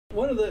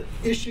one of the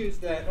issues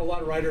that a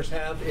lot of writers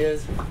have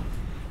is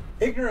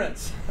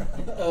ignorance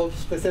of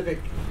specific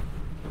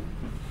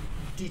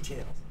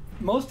details.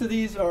 Most of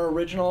these are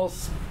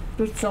originals.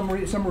 There's some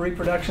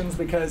reproductions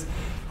because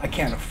I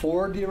can't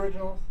afford the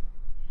originals.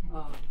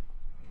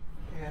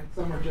 And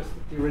some are just,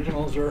 the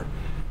originals are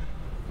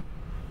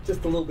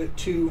just a little bit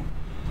too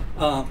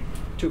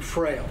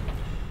frail.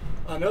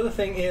 Another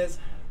thing is,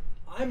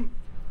 I'm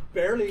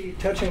barely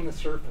touching the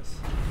surface.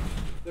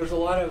 There's a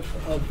lot of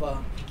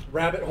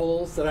rabbit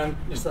holes that I'm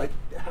just like,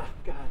 ah,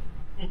 God,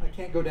 I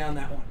can't go down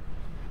that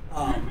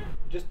one.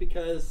 Just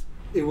because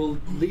it will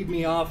lead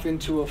me off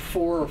into a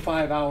 4 or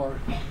 5 hour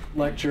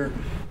lecture,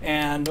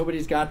 and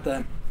nobody's got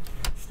the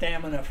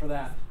stamina for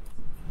that.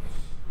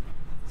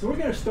 So we're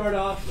going to start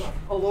off,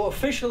 although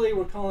officially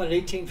we're calling it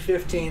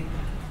 1815,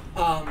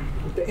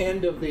 at the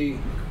end of the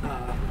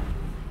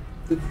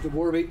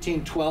War of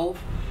 1812.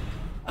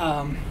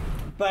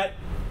 But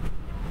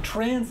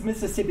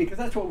Trans-Mississippi, because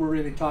that's what we're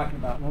really talking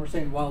about when we're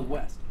saying Wild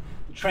West,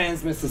 the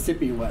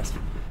Trans-Mississippi West.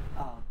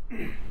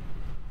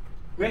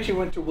 We actually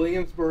went to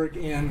Williamsburg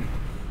in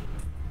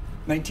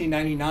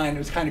 1999. It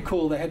was kind of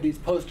cool. They had these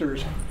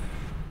posters,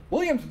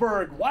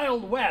 Williamsburg,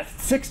 Wild West,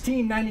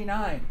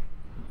 1699.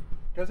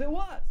 Because it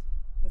was.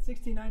 In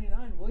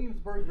 1699,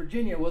 Williamsburg,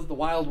 Virginia was the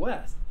Wild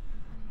West.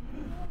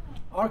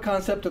 Our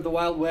concept of the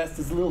Wild West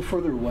is a little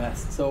further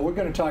west, so we're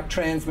going to talk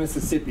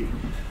Trans-Mississippi.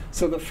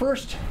 So the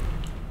first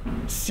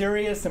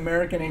serious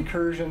American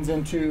incursions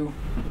into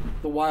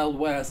the Wild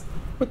West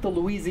with the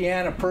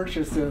Louisiana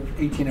Purchase of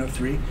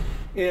 1803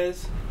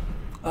 is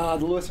the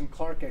Lewis and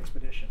Clark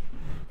expedition.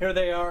 Here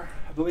they are.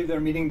 I believe they're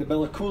meeting the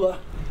Bella Coola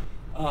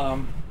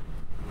on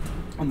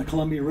the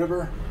Columbia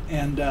River,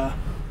 and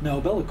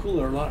no, Bella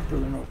Coola are a lot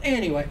further north.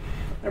 Anyway,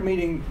 they're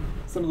meeting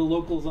some of the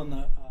locals on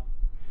the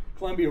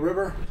Columbia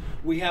River.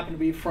 We happen to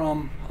be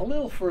from a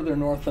little further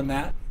north than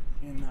that,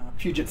 in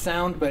Puget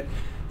Sound, but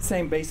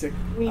same basic.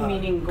 We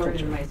meaning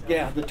Gordon and myself.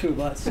 Yeah, the two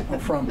of us are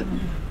from.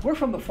 We're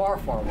from the far,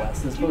 far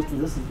west, as opposed to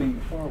this as being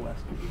the far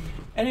west.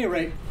 At any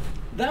rate,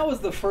 that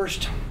was the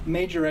first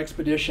major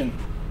expedition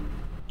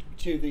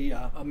to the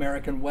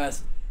American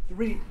West. It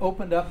really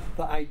opened up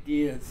the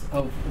ideas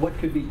of what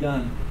could be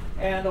done,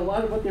 and a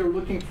lot of what they were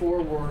looking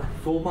for were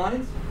gold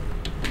mines.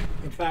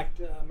 In fact,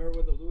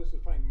 Meriwether Lewis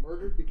was probably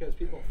murdered because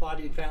people thought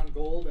he'd found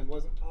gold and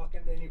wasn't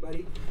talking to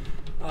anybody.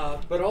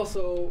 But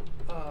also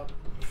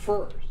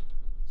furs,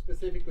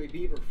 specifically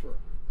beaver fur,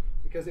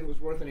 because it was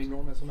worth an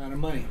enormous amount of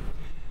money.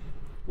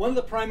 One of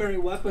the primary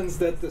weapons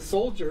that the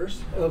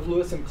soldiers of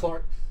Lewis and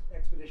Clark's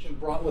expedition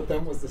brought with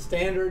them was the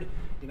standard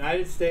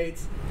United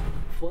States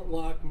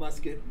flintlock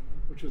musket,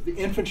 which was the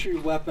infantry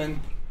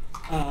weapon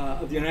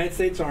of the United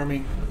States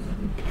Army.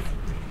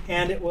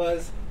 And it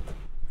was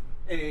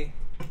a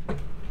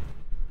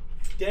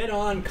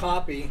dead-on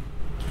copy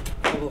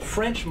of a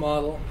French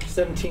model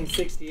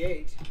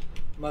 1768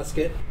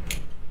 musket,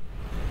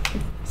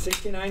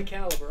 69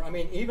 caliber. I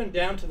mean, even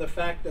down to the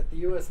fact that the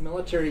U.S.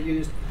 military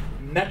used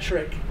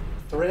metric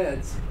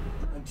threads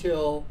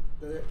until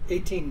the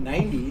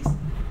 1890s,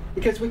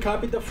 because we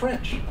copied the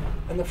French,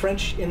 and the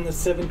French in the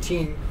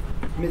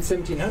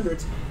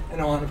mid-1700s and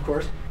on, of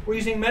course, were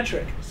using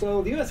metric.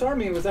 So the U.S.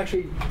 Army was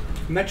actually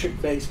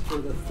metric-based for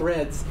the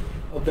threads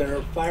of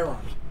their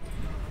firearms.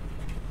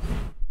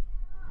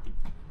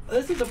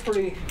 This is a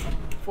pretty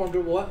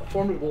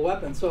formidable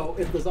weapon, so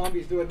if the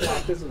zombies do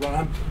attack, this is what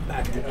I'm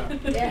back to.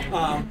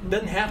 Yeah.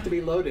 Doesn't have to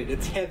be loaded.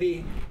 It's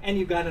heavy, and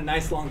you've got a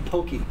nice long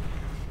pokey,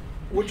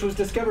 which was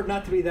discovered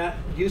not to be that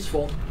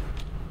useful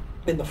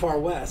in the far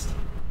west,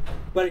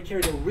 but it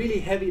carried a really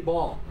heavy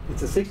ball.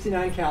 It's a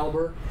 69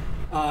 caliber.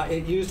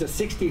 It used a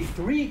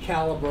 63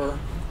 caliber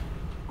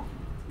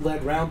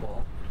lead round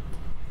ball.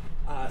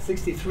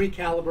 63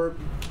 caliber,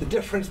 the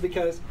difference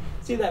because,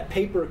 see that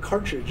paper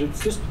cartridge,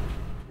 it's just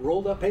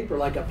rolled up paper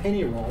like a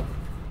penny roll.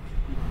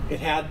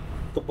 It had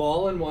the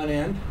ball in one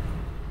end,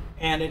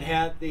 and it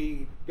had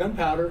the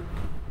gunpowder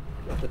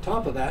at the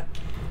top of that,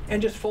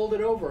 and just fold it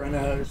over, and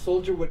a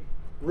soldier would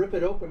rip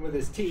it open with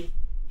his teeth.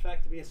 In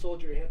fact, to be a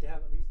soldier, you had to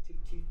have at least 2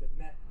 teeth that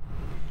met.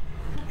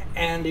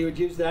 And he would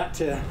use that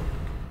to,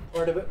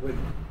 part of it would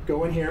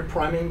go in here,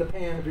 priming the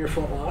pan of your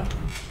flintlock,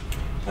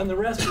 and the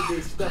rest would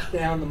be stuffed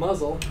down the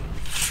muzzle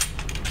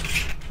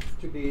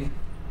to be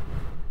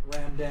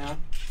rammed down.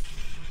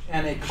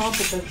 And a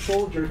competent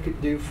soldier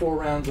could do 4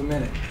 rounds a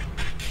minute,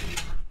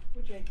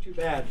 which ain't too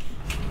bad.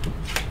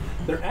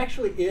 There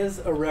actually is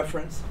a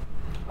reference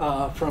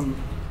from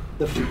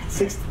the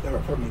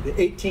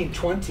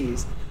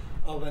 1820s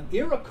of an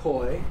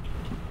Iroquois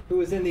who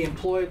was in the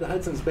employ of the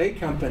Hudson's Bay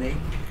Company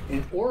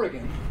in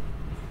Oregon.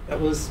 That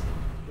was,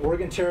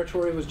 Oregon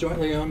Territory was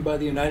jointly owned by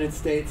the United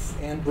States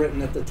and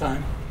Britain at the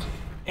time.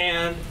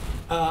 And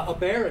a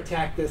bear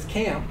attacked this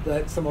camp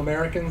that some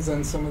Americans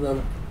and some of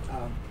the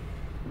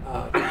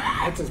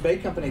Hudson's Bay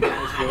Company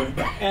guys were,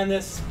 and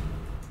this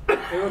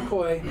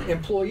Iroquois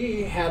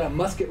employee had a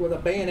musket with a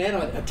bayonet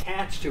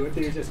attached to it that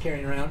he was just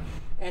carrying around,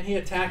 and he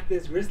attacked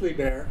this grizzly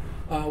bear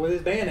with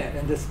his bayonet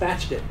and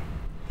dispatched it.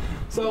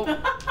 So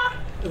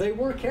they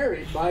were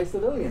carried by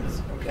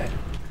civilians. Okay.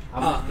 How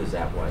much does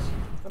that weigh?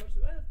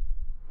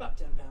 About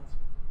 10 pounds.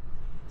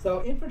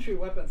 So infantry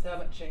weapons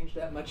haven't changed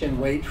that much in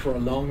weight for a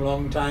long,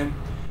 long time.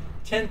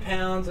 10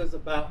 pounds is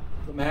about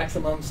the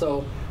maximum,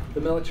 so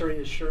the military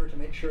is sure to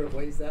make sure it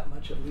weighs that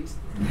much at least.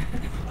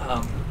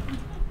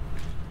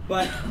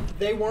 But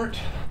they weren't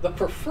the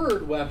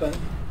preferred weapon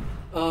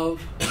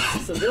of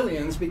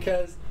civilians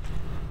because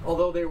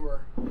although they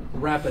were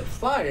rapid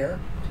fire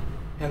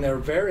and they're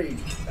very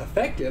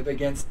effective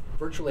against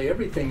virtually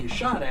everything you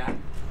shot at,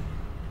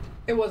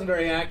 it wasn't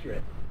very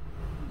accurate.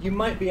 You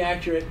might be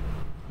accurate,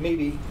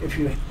 maybe, if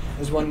you,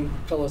 as one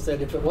fellow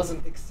said, if it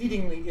wasn't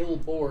exceedingly ill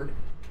bored,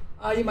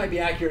 you might be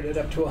accurate at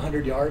up to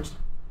 100 yards.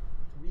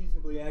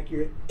 Reasonably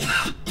accurate.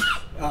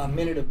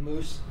 Minute of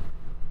moose.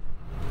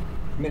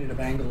 Minute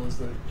of angle is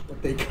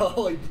what they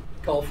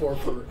call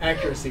for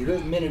accuracy.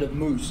 This is minute of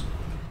moose.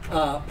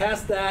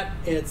 Past that,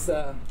 it's,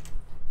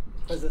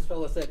 as this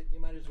fellow said, you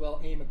might as well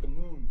aim at the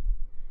moon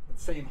with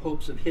the same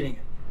hopes of hitting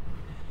it.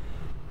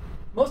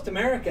 Most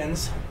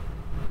Americans,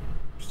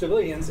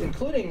 civilians,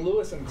 including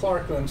Lewis and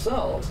Clark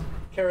themselves,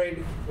 carried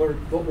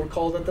what were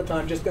called at the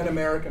time just an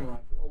American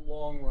rifle, a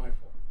long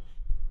rifle.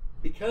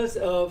 Because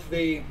of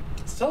the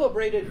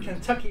celebrated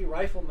Kentucky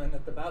rifleman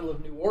at the Battle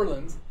of New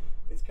Orleans,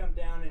 it's come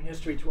down in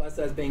history to us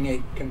as being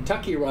a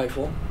Kentucky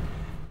rifle,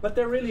 but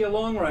they're really a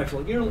long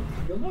rifle. You'll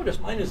notice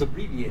mine is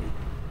abbreviated.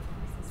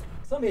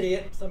 Some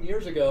idiot some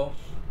years ago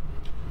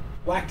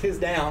whacked his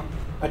down.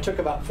 I took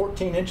about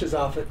 14 inches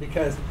off it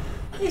because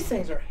these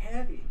things are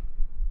heavy,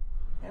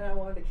 and I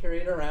wanted to carry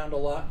it around a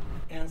lot,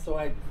 and so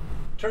I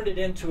turned it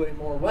into a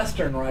more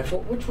Western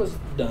rifle, which was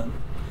done.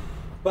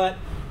 But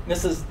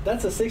that's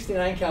a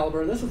 69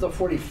 caliber. This is a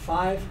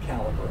 45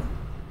 caliber.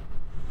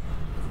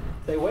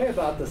 They weigh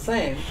about the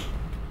same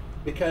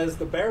because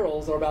the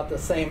barrels are about the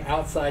same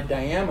outside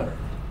diameter.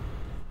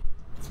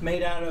 It's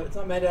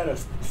not made out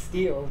of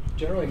steel,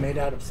 generally made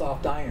out of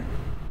soft iron.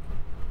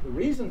 The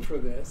reason for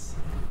this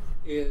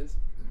is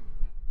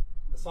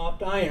the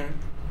soft iron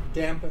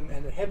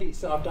and the heavy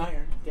soft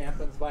iron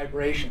dampens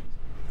vibrations.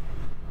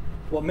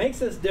 What makes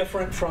this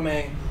different from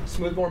a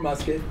smoothbore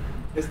musket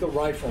is the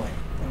rifling.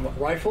 And what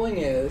rifling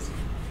is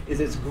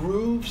it's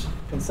grooves,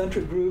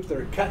 concentric grooves that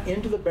are cut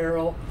into the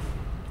barrel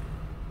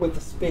with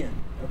the spin,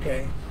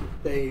 okay?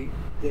 They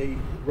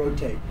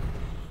rotate.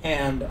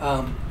 And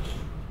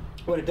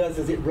what it does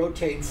is it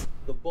rotates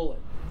the bullet.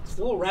 It's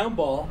still a round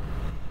ball,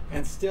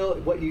 and still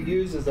what you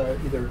use is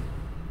either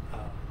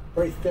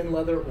very thin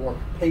leather or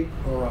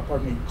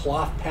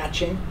cloth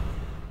patching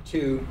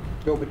to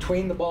go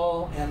between the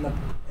ball and the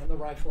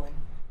rifling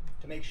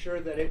to make sure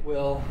that it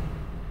will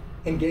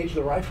engage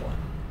the rifling.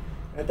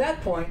 At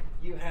that point,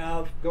 you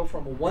go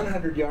from a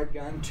 100-yard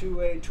gun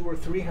to a 200 or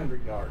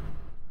 300-yard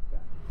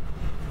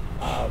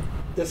gun.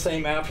 The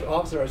same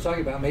officer I was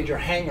talking about, Major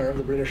Hanger of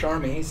the British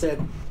Army, he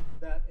said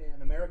that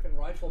an American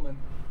rifleman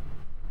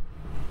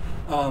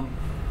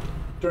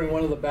during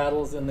one of the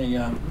battles in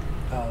the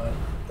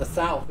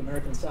South,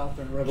 American South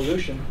during the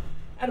Revolution,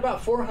 at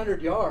about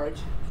 400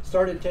 yards,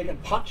 started taking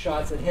pot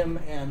shots at him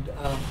and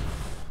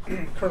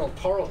Colonel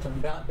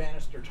Tarleton,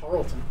 Bannister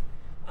Tarleton.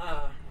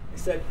 He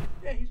said,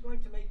 yeah, he's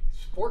going to make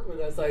sport with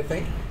us, I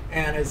think.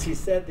 And as he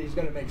said he's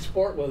going to make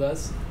sport with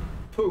us,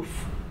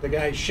 poof, the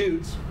guy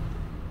shoots,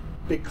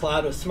 big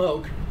cloud of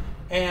smoke,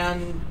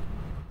 and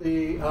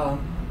the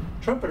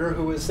trumpeter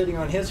who was sitting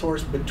on his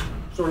horse,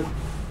 sort of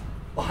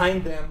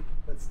behind them,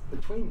 but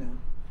between them,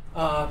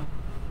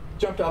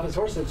 jumped off his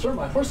horse and said, sir,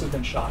 my horse has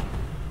been shot.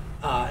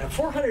 At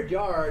 400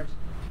 yards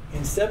in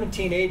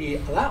 1780,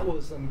 that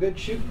was some good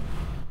shooting.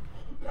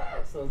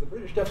 So the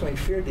British definitely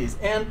feared these.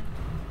 And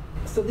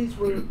so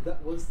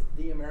that was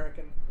the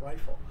American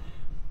rifle.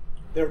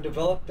 They were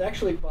developed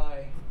actually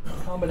by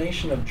a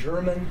combination of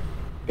German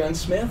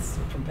gunsmiths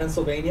from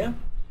Pennsylvania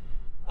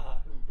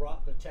who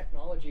brought the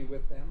technology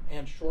with them,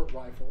 and short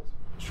rifles,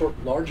 short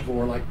large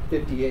bore like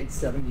 58,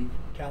 70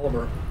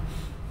 caliber.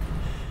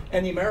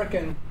 And the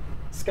American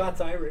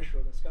Scots-Irish,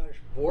 or the Scottish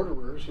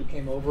borderers who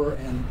came over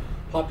and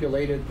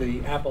populated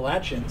the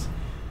Appalachians.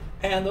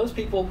 And those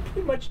people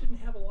pretty much didn't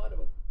have a lot of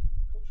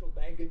cultural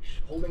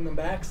baggage holding them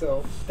back,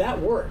 so that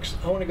works.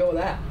 I want to go with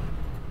that.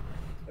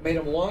 They made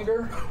them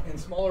longer and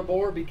smaller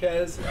bore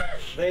because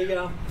they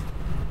didn't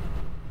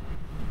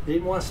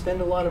want to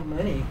spend a lot of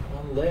money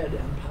on lead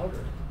and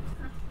powder.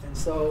 And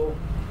so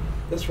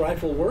this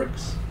rifle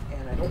works,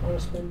 and I don't want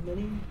to spend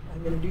money.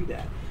 I'm going to do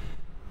that.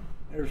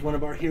 There's one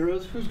of our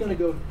heroes who's going to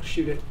go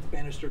shoot at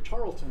Bannister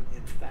Tarleton,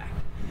 in fact.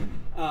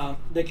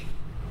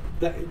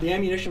 The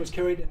ammunition was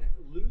carried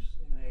loose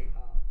in a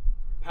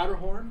powder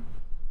horn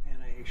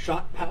and a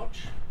shot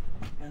pouch.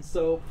 And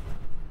so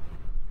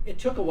it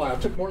took a while.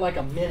 It took more like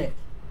a minute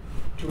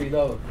to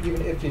reload,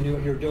 even if you knew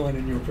what you were doing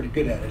and you were pretty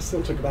good at it. It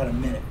still took about a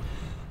minute.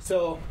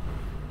 So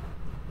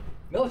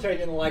military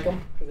didn't like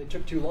them because they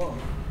took too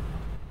long.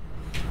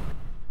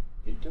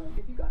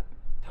 If you got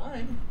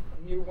time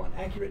and you want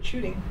accurate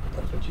shooting,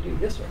 that's what you do.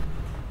 Yes, sir.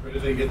 Where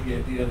did they get the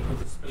idea to put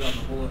the spin on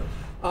the bullet?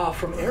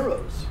 From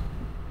arrows.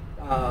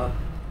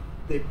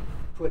 They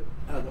put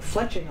the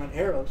fletching on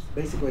arrows,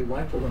 basically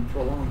rifled them for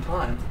a long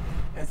time.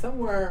 And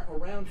somewhere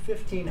around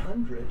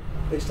 1500,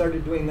 they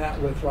started doing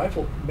that with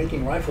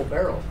making rifle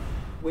barrels.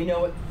 We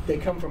know they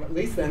come from at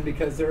least then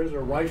because there is a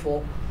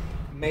rifle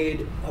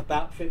made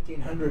about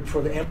 1500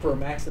 for the Emperor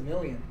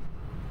Maximilian.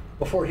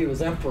 Before he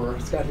was emperor,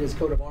 it's got his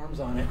coat of arms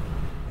on it.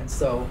 And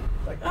so,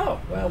 like, oh,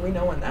 well, we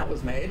know when that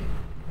was made,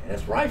 and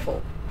it's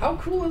rifle. How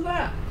cool is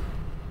that?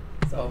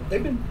 So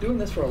they've been doing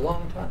this for a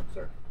long time,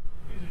 sir.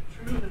 Is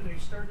it true that they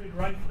started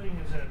rifling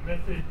as a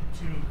method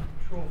to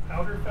control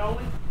powder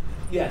fouling?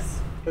 Yes,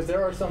 because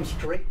there are some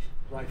straight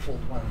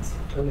rifled ones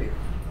earlier.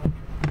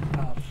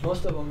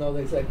 Most of them, though,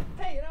 they said,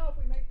 hey, you know,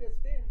 if we make this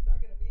thin, it's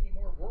not going to be any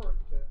more work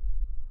to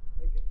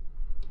make it,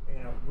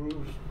 you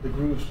know, the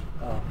grooves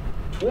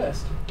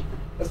twist.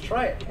 Let's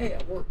try it. Hey,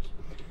 it works.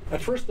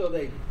 At first, though,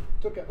 they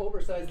took an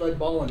oversized lead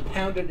ball and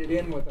pounded it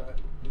in with a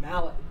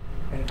mallet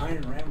and an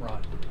iron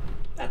ramrod.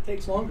 That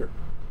takes longer.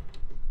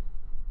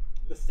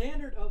 The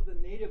standard of the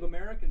Native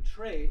American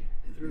trade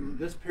through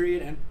this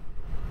period, and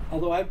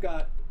although I've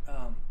got,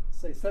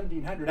 say,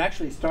 1700,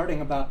 actually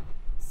starting about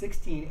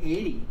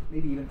 1680,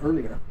 maybe even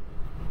earlier,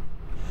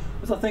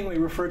 was a thing we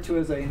refer to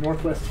as a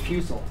Northwest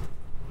fusil,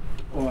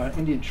 or an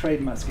Indian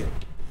trade musket.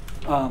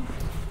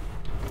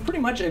 Pretty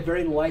much a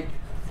very light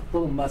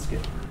little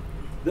musket.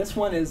 This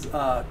one is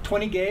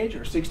 20 gauge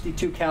or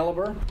 62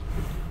 caliber.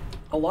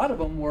 A lot of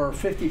them were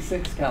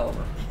 56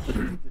 caliber,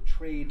 the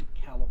trade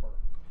caliber.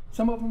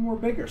 Some of them were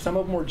bigger. Some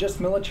of them were just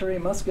military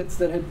muskets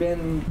that had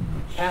been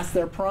past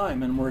their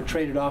prime and were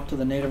traded off to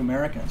the Native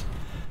Americans.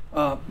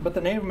 But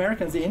the Native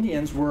Americans, the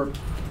Indians,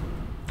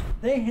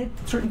 they had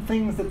certain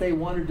things that they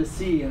wanted to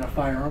see in a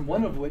firearm,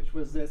 one of which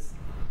was this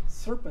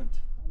serpent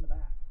on the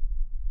back.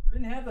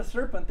 Didn't have the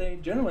serpent, they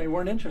generally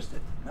weren't interested.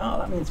 No,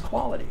 that means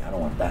quality. I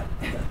don't want that.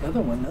 That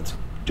other one, that's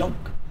junk.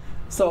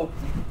 So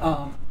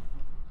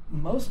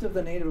most of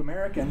the Native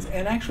Americans,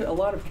 and actually a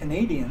lot of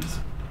Canadians,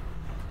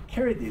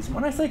 carried these.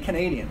 When I say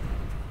Canadian,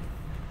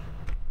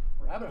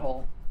 rabbit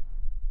hole,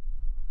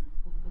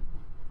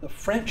 the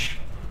French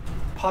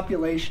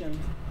population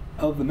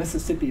of the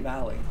Mississippi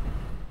Valley,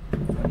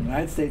 when the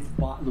United States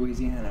bought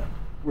Louisiana,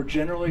 were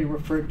generally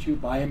referred to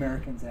by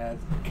Americans as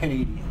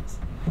Canadians.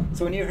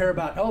 So when you hear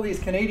about all these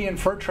Canadian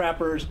fur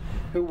trappers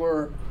who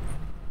were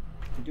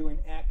doing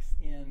X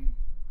in,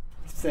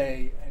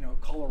 say,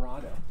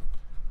 Colorado,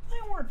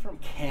 they weren't from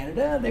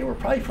Canada. They were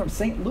probably from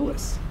St.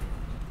 Louis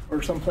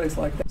or someplace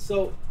like that.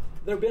 So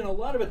there have been a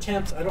lot of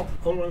attempts. I don't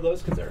own one of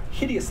those because they're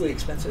hideously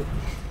expensive.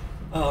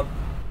 A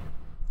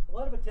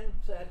lot of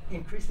attempts at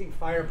increasing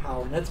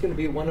firepower, and that's going to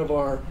be one of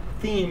our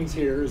themes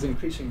here, is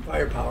increasing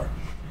firepower.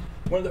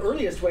 One of the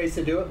earliest ways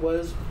to do it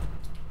was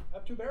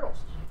have two barrels.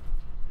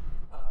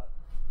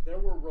 There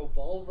were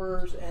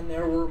revolvers and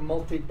there were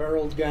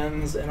multi-barreled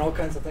guns and all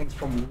kinds of things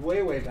from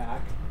way, way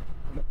back,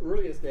 in the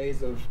earliest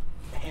days of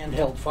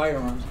handheld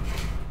firearms.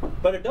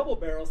 But a double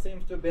barrel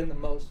seems to have been the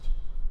most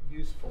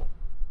useful.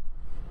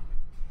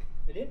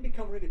 It didn't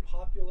become really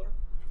popular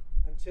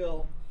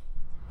until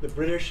the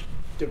British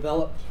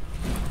developed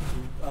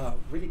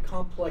really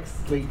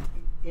complexly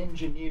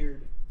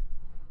engineered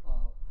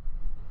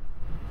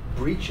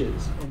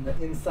breaches in the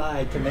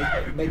inside to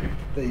make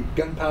the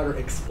gunpowder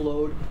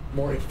explode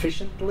more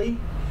efficiently,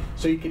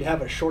 so you could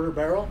have a shorter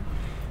barrel.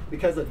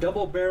 Because a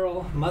double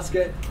barrel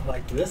musket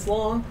like this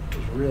long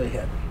is really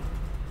heavy.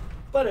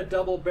 But a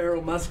double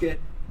barrel musket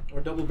or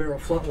double barrel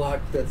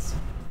flintlock that's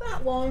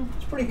that long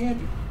is pretty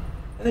handy.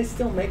 And they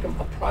still make them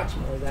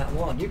approximately that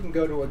long. You can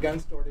go to a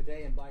gun store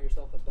today and buy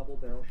yourself a double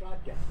barrel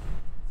shotgun.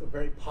 It's a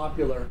very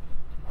popular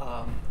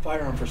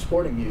firearm for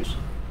sporting use.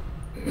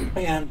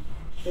 And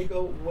they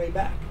go way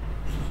back.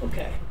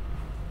 Okay.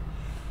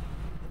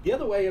 The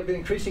other way of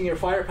increasing your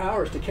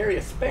firepower is to carry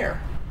a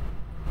spare.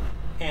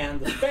 And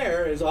the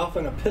spare is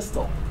often a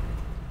pistol.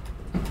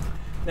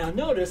 Now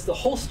notice the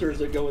holsters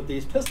that go with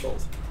these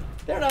pistols.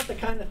 They're not the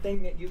kind of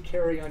thing that you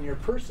carry on your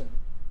person.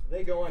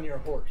 They go on your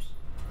horse.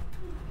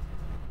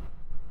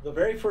 The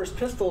very first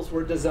pistols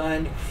were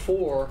designed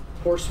for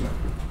horsemen.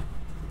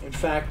 In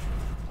fact,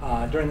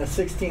 during the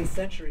 16th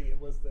century, it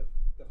was the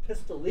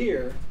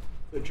pistolier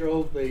that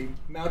drove the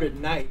mounted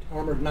knight,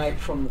 armored knight,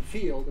 from the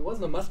field. It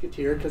wasn't a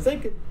musketeer, because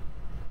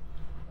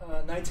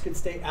knights could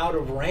stay out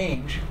of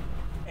range,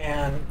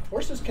 and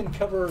horses can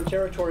cover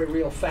territory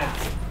real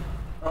fast.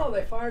 Oh,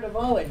 they fired a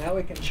volley, now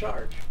we can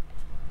charge.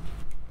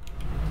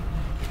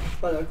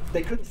 But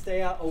they couldn't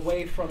stay out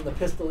away from the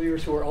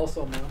pistoliers who were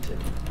also mounted.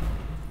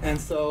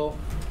 And so,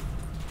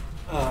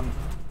 I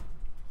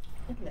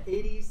think in the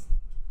 80s,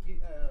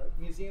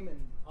 museum in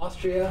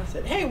Austria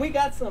said, hey, we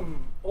got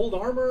some old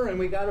armor and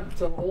we got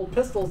some old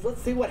pistols, let's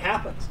see what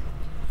happens.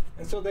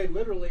 And so they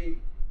literally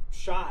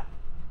shot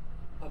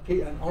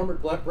an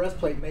armored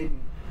breastplate made in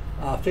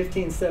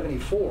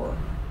 1574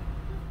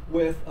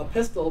 with a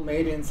pistol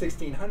made in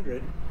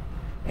 1600,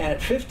 and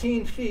at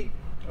 15 feet,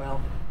 well,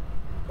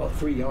 about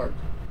 3 yards,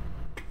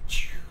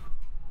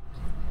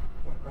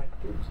 went right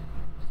through,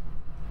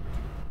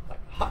 like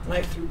a hot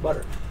knife through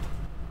butter.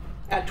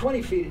 At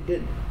 20 feet, it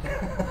didn't.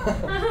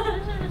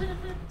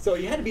 So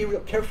you had to be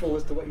real careful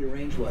as to what your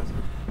range was.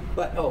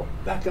 But,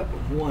 back up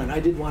one. I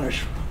did want to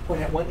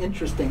point out one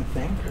interesting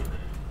thing.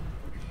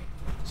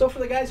 So for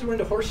the guys who are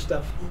into horse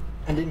stuff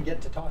and didn't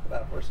get to talk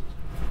about horses,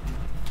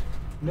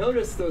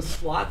 notice those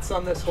slots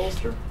on this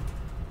holster?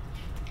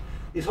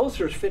 These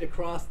holsters fit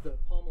across the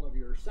pommel of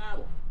your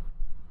saddle.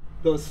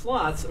 Those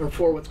slots are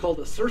for what's called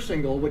a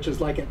surcingle, which is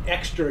like an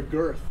extra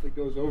girth that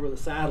goes over the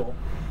saddle,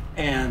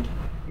 and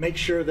make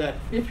sure that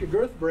if your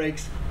girth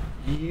breaks,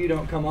 you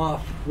don't come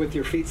off with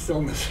your feet still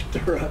in the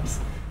stirrups,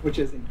 which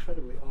is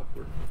incredibly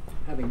awkward,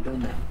 having done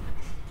that.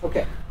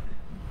 Okay.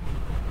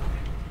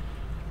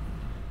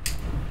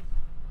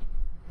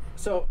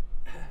 So,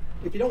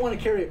 if you don't want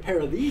to carry a pair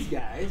of these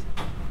guys,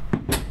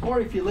 or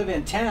if you live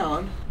in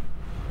town,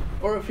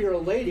 or if you're a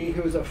lady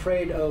who's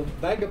afraid of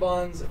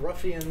vagabonds,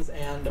 ruffians,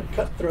 and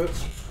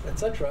cutthroats,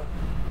 etc.,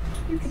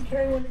 you can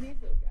carry one of these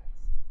little guys.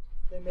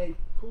 They made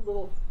cool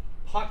little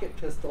pocket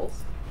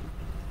pistols.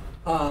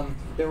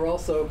 They were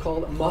also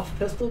called a muff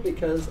pistol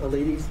because a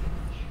lady's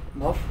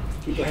muff,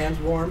 keep her hands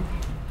warm.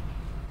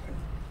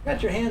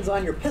 Got your hands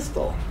on your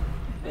pistol,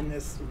 and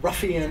this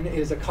ruffian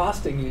is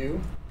accosting you.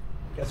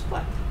 Guess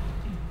what?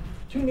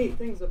 Two neat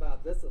things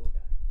about this little guy.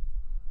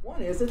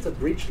 One is it's a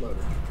breech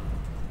loader.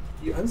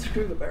 You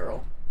unscrew the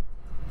barrel,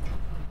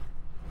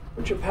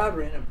 put your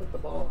powder in and put the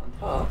ball on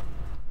top,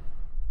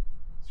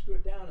 screw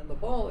it down, and the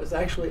ball is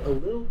actually a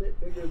little bit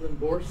bigger than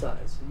bore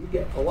size, so you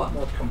get a lot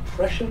more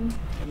compression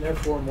and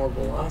therefore more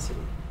velocity.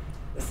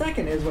 The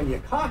second is when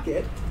you cock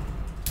it,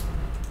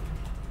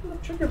 the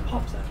trigger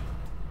pops out.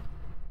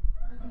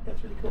 I think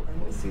that's really cool,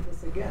 and we'll see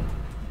this again.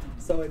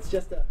 So it's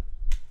just a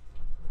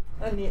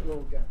neat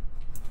little gun.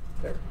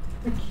 There.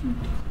 They're cute.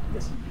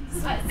 Yes. So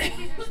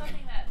these are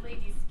something that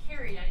ladies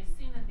carried. I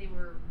assume that they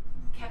were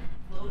kept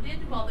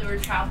loaded while they were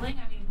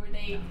traveling. I mean, were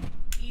they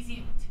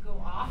easy to go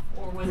off,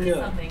 or was it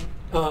something?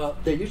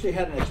 They usually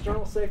had an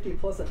external safety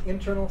plus an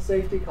internal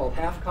safety called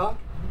half cock.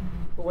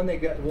 But when they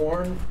get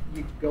worn,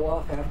 you go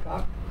off half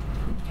cock.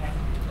 Okay.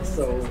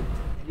 So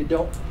you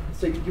don't.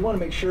 So you want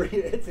to make sure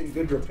it's in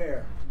good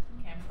repair.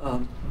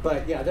 Okay.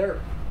 But yeah, they're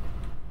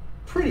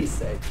pretty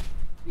safe.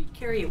 You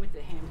carry it with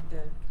the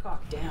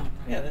cock down.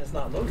 Right? Yeah, then it's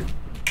not loaded.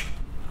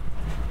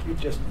 You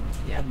just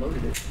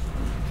unloaded it.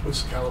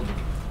 What's the caliber?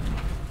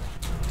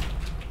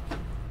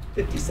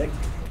 56.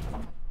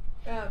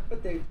 Yeah,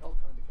 but they all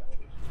kinds of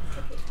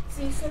calibers.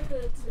 So you said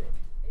that it was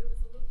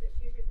a little bit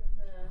bigger than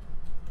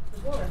the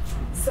bore.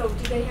 So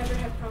did they ever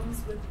have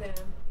problems with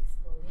them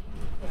exploding?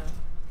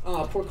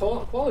 Yeah. For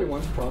quality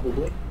ones,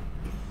 probably.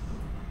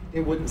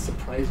 It wouldn't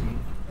surprise me.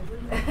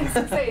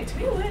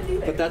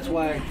 But that's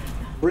why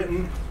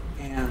Britain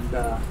and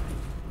a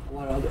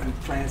lot of other, and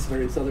France,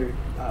 various other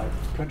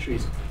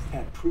countries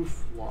had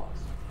proof laws,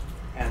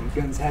 and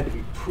guns had to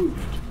be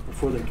proofed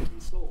before they could be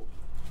sold.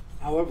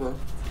 However,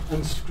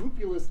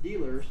 unscrupulous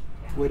dealers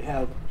would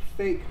have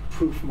fake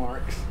proof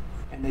marks,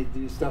 and they'd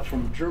do stuff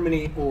from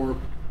Germany or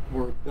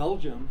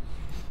Belgium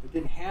that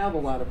didn't have a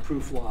lot of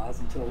proof laws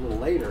until a little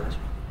later.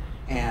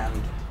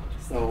 And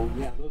so,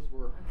 yeah, those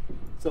were,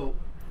 so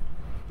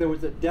there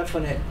was a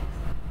definite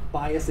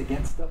bias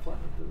against stuff like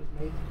that was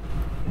made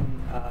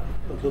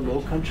in the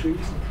Low Countries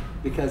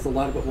because a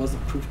lot of it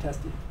wasn't proof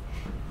tested.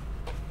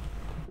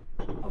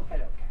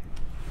 Okay.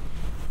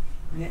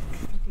 Next.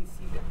 You can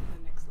see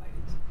the next slide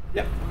is.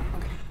 Yep.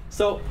 Okay.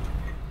 So,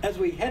 as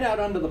we head out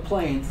onto the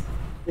plains,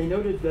 they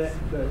noted that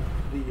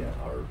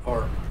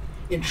our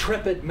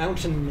intrepid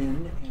mountain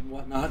men and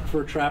whatnot,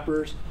 fur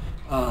trappers,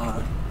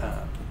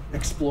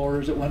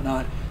 explorers and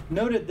whatnot,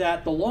 noted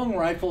that the long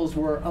rifles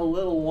were a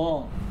little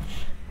long.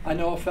 I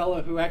know a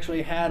fellow who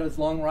actually had his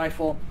long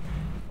rifle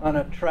on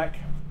a trek,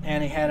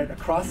 and he had it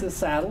across his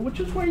saddle, which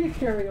is where you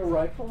carry a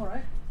rifle,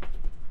 right?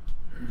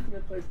 It's a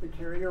good place to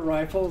carry your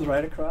rifles,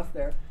 right across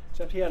there.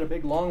 Except he had a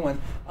big long one.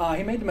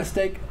 He made the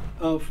mistake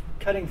of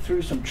cutting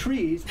through some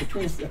trees,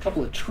 between a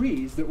couple of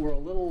trees that were a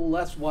little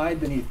less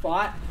wide than he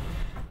thought,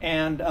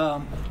 and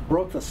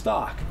broke the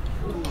stock.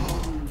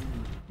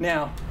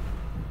 Now,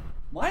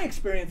 my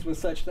experience with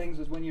such things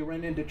is when you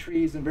run into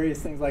trees and various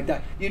things like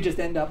that, you just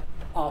end up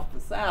off the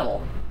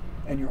saddle,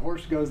 and your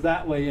horse goes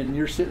that way, and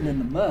you're sitting in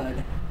the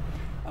mud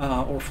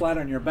or flat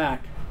on your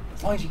back.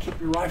 As long as you keep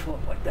your rifle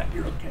up like that,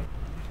 you're okay.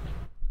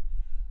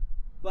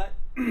 But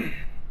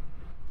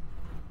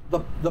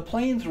the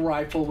Plains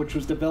rifle, which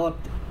was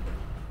developed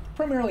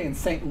primarily in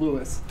St.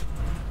 Louis,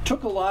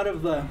 took a lot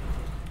of the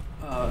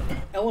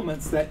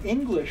elements that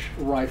English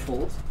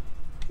rifles,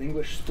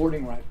 English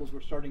sporting rifles,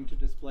 were starting to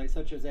display,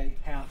 such as a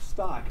half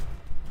stock.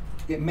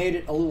 It made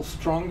it a little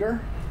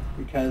stronger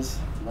because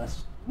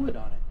less wood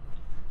on it.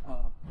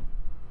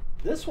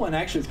 This one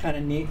actually is kind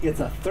of neat.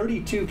 It's a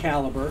 32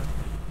 caliber.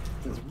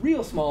 It's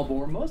real small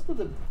bore. Most of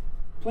the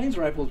Plains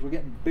rifles were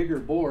getting bigger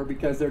bore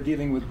because they're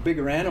dealing with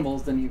bigger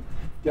animals than you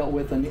dealt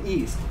with in the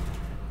East.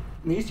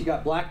 In the East, you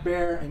got black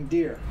bear and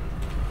deer.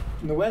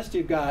 In the West,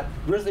 you've got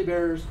grizzly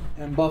bears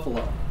and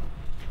buffalo.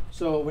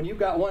 So when you've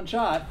got one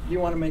shot, you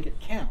want to make it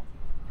count.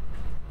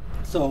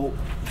 So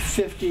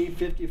 50,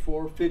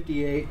 54,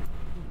 58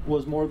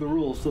 was more the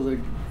rule. So the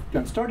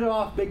gun started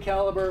off big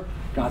caliber,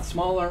 got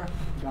smaller,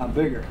 got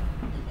bigger.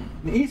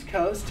 On the East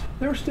Coast,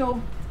 they were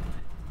still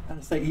kind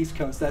of say East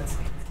Coast. That's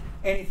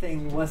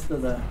anything west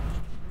of the,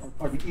 or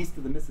pardon me, east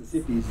of the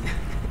Mississippi's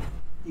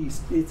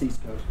east. It's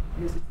East Coast.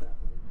 I guess it's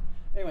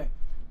that way.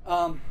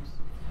 Anyway,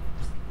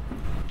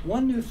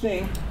 one new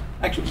thing,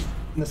 actually,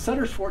 in the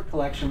Sutter's Fort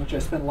collection, which I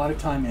spent a lot of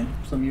time in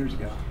some years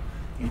ago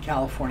in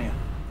California,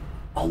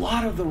 a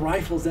lot of the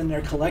rifles in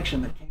their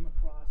collection that came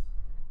across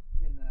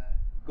in the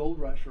gold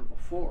rush or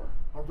before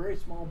are very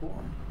small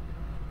bore.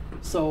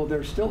 So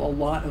there's still a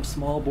lot of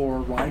small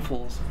bore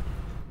rifles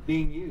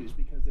being used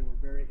because they were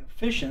very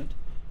efficient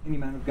in the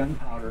amount of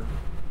gunpowder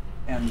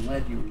and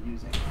lead you were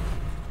using.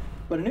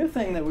 But a new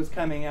thing that was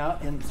coming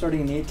out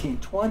starting in the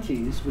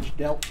 1820s, which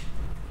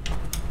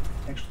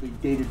actually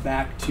dated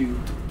back to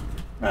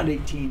around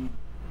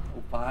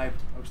 1805,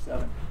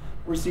 07,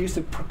 was the use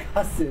of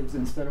percussives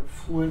instead of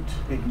flint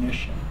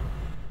ignition.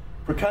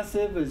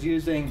 Percussive is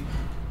using,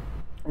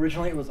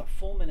 originally it was a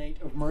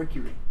fulminate of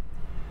mercury.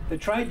 They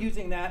tried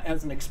using that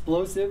as an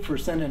explosive for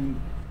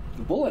sending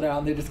the bullet out,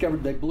 and they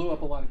discovered they blew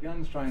up a lot of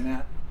guns trying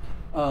that.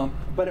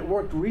 But it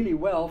worked really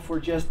well for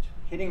just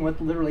hitting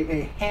with literally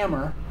a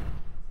hammer.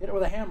 Hit it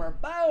with a hammer,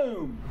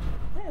 boom!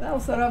 Hey, that'll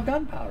set off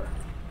gunpowder.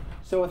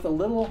 So with a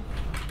little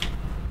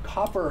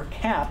copper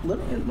cap,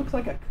 it looks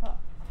like a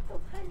cup,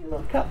 a tiny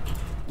little cup,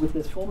 with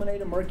this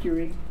fulminate of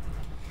mercury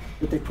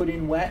that they put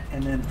in wet,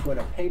 and then put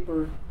a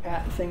paper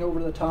thing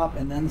over the top,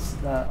 and then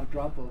a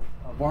drop of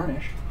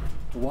varnish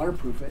to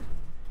waterproof it.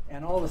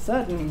 And all of a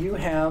sudden, you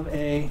have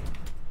a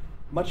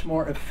much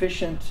more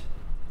efficient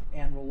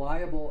and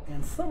reliable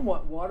and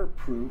somewhat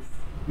waterproof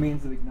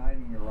means of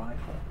igniting your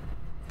rifle.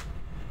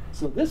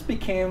 So this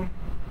became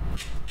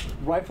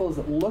rifles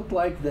that looked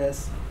like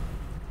this,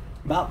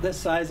 about this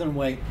size and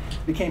weight,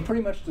 became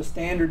pretty much the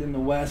standard in the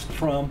West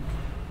from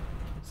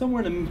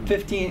somewhere in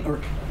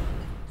the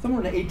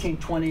somewhere in the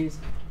 1820s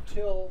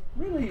till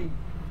really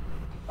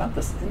about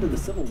the end of the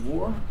Civil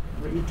War,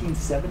 or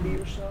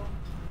 1870 or so,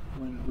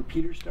 when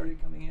repeaters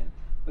started coming in.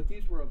 But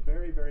these were a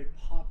very, very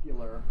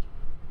popular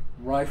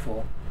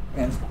rifle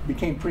and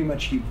became pretty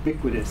much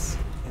ubiquitous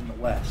in the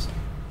West.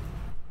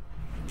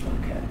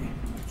 Okay,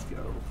 let's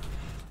go.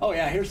 Oh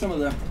yeah, here's some of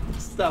the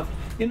stuff.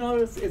 You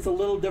notice it's a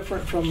little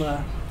different from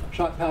the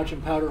shot pouch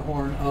and powder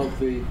horn of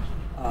the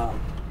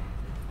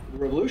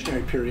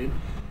Revolutionary period.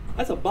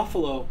 That's a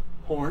buffalo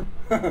horn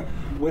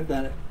with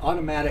an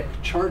automatic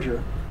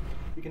charger.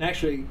 You can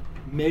actually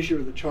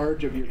measure the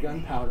charge of your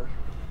gunpowder.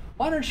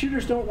 Modern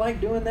shooters don't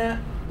like doing that,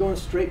 going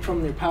straight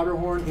from the powder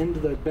horn into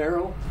the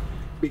barrel,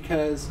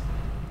 because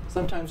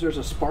sometimes there's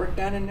a spark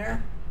down in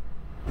there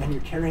and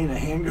you're carrying a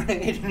hand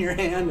grenade in your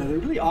hand, and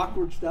really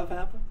awkward stuff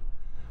happens.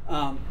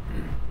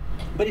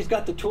 But he's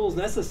got the tools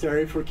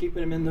necessary for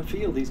keeping him in the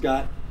field. He's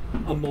got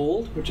a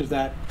mold, which is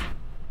that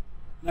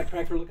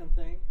nutcracker looking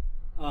thing,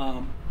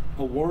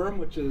 a worm,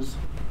 which is,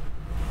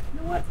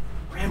 you know what,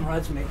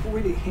 ramrods make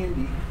really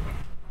handy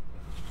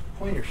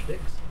pointer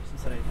sticks,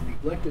 since I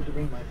neglected to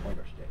bring my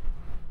pointer stick.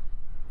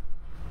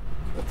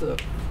 That's a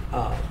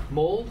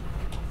mold.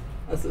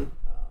 That's a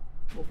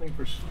little thing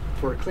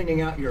for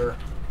cleaning out your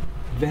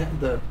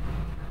vent,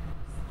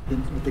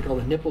 what they call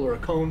the nipple or a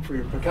cone for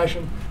your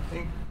percussion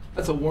thing.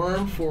 That's a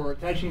worm for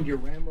attaching to your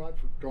ramrod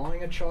for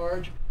drawing a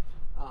charge.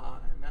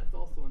 And that's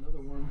also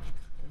another worm.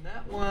 And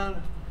that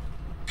one,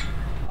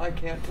 I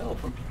can't tell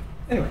from here.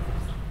 Anyway,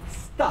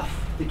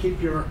 stuff to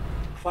keep your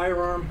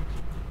firearm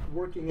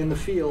working in the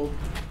field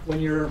when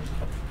you're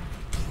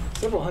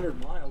several hundred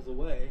miles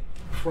away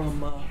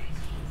from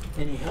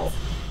any help.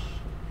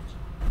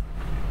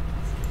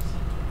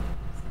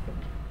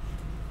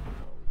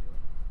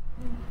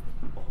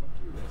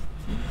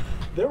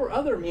 There were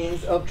other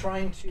means of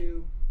trying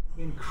to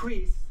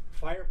increase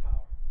firepower.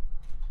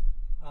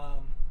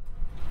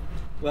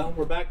 Well,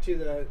 we're back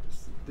to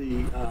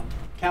the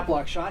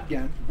cap-lock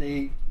shotgun.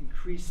 They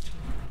increased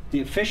the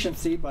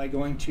efficiency by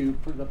going to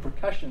the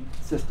percussion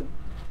system.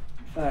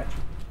 In fact,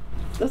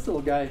 this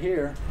little guy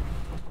here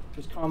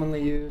is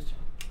commonly used.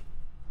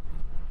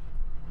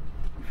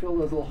 You fill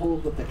those little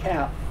holes with the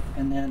cap,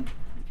 and then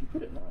if you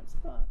put it in the right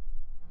spot,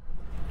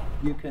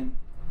 you can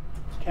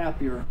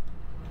cap your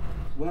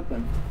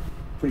weapon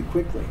pretty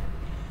quickly.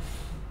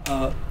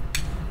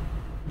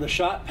 The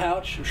shot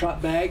pouch or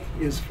shot bag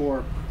is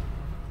for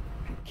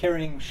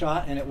carrying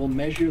shot, and it will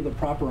measure the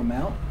proper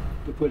amount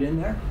to put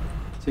in there.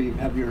 So you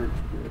have your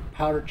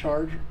powder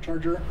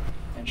charger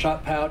and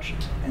shot pouch,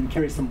 and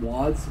carry some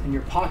wads in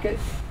your pocket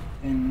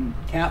and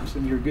caps,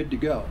 and you're good to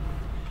go.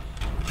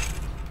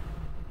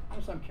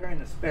 Notice I'm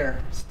carrying a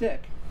spare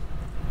stick.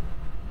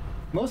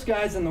 Most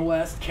guys in the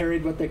West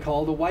carried what they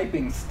called a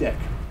wiping stick.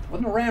 It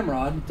wasn't a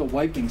ramrod, it's a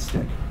wiping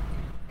stick.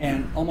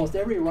 And almost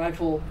every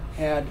rifle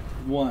had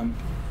one,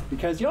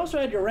 because you also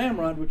had your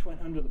ramrod, which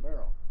went under the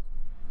barrel.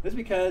 This is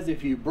because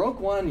if you broke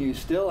one, you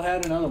still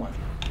had another one.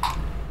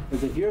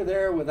 Because if you're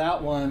there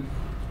without one,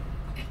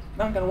 it's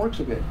not going to work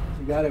so good.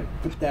 You got to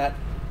put that.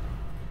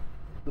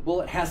 The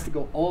bullet has to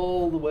go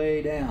all the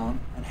way down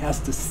and has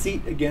to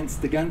seat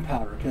against the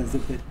gunpowder. Because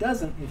if it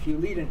doesn't, if you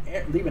leave an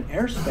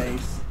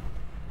airspace,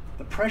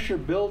 the pressure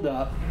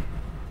buildup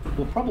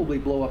will probably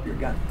blow up your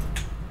gun.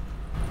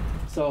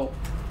 So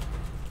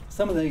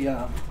some of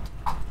the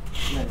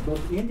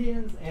both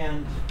Indians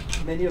and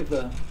many of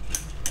the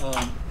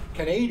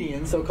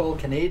Canadians, so-called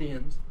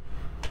Canadians,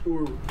 who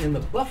were in the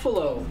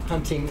buffalo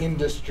hunting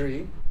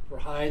industry for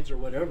hides or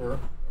whatever, or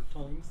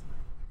tongues,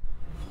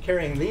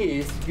 carrying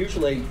these,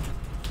 usually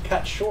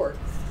cut short,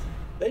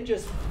 they'd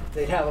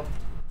have a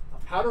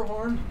powder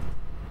horn,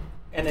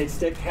 and they'd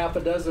stick half a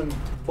dozen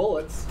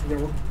bullets,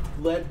 their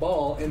lead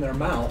ball, in their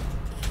mouth,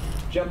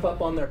 jump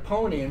up on their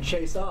pony and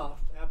chase off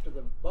after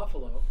the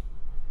buffalo.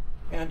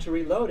 And to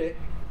reload it,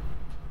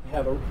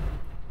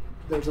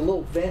 there's a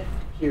little vent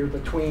here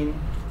between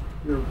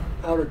your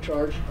powder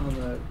charge on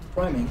the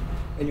priming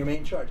and your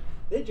main charge.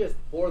 They just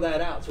bore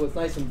that out so it's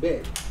nice and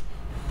big.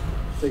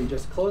 So you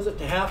just close it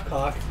to half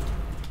cock,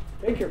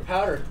 take your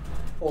powder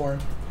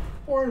horn,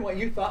 pour in what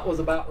you thought was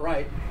about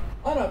right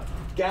on a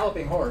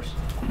galloping horse,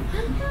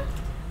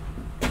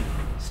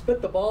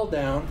 spit the ball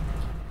down,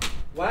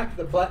 whack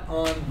the butt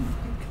on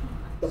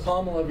the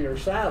pommel of your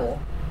saddle,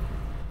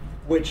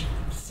 which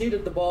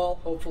seated the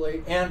ball,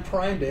 hopefully, and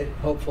primed it,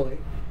 hopefully,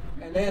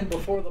 and then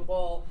before the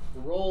ball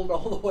rolled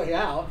all the way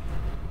out,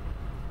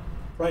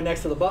 right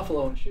next to the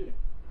buffalo, and shoot it.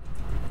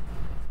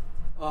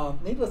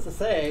 Needless to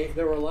say,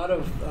 there were a lot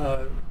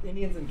of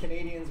Indians and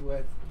Canadians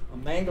with a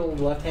mangled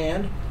left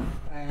hand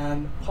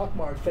and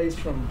pockmarked face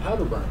from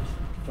powder burns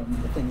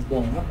from the things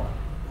blowing up on it.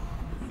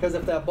 Because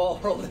if that ball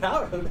rolled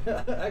out,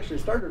 actually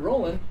started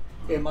rolling,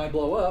 it might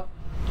blow up.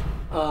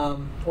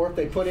 Or if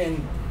they put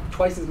in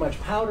twice as much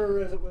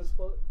powder as it was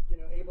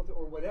able to,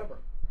 or whatever.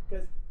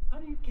 Because how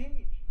do you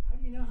gauge? How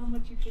do you know how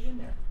much you put in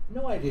there?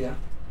 No idea.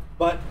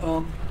 But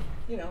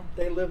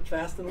they lived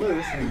fast and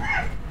loose, and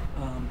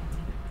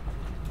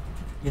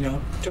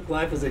took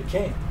life as it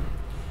came.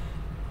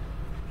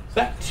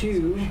 Back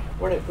to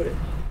where did I put it?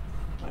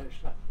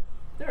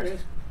 There it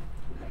is.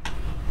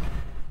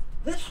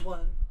 This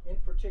one in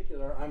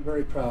particular, I'm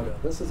very proud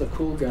of. This is a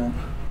cool gun.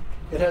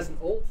 It has an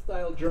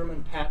old-style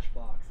German patch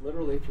box,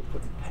 literally for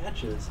putting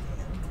patches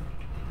in.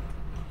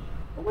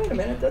 Oh, wait a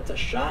minute, that's a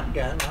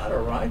shotgun, not a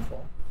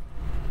rifle.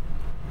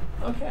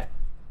 Okay.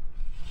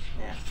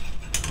 Yeah.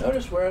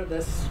 Notice where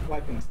this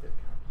wiping stick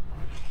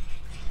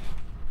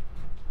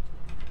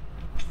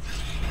comes.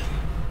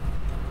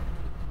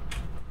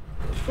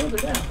 Goes further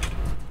down.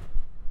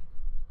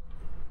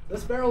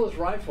 This barrel is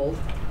rifled.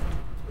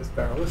 This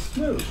barrel is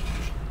smooth.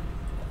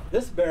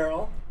 This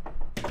barrel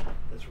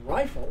is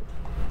rifled.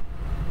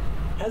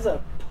 Has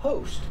a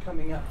post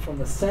coming up from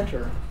the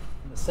center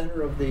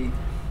of the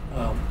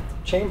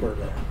chamber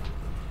there.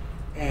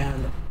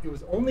 And it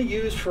was only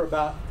used for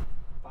about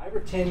 5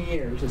 or 10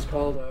 years. It's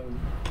called a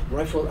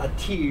rifle, a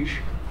tige.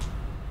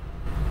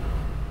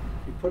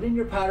 You put in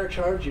your powder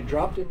charge, you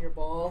dropped in your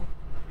ball,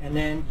 and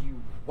then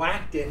you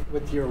whacked it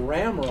with your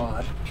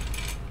ramrod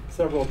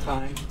several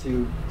times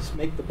to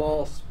make the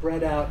ball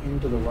spread out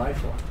into the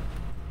rifle.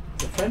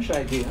 It's a French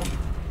idea.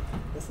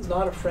 This is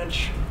not a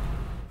French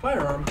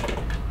firearm,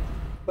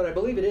 but I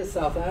believe it is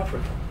South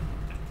African.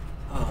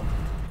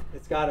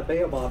 It's got a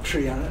baobab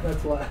tree on it,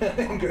 that's why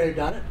engraved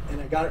on it, and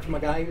I got it from a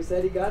guy who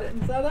said he got it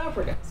in South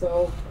Africa,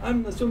 so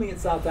I'm assuming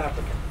it's South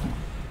African.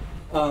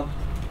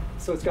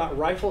 So it's got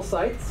rifle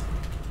sights,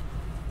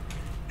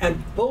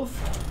 and both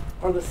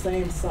are the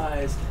same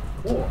sized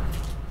bore.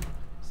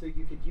 So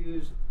you could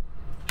use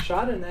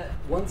shot in that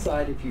one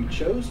side if you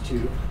chose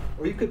to,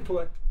 or you could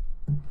put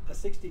a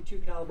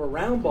 .62 caliber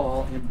round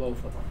ball in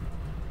both of them.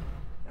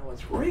 Now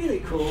what's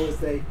really cool is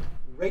they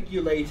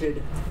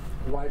regulated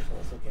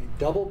rifles. Okay,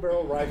 double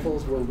barrel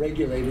rifles were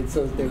regulated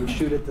so that they would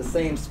shoot at the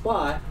same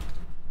spot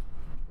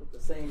with the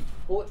same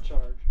bullet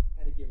charge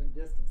at a given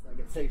distance. Like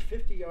at say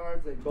 50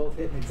 yards, they both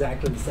hit in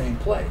exactly the same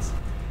place.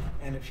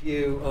 And if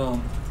you,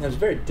 it was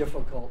very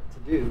difficult to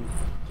do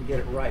to get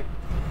it right.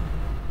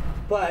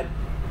 But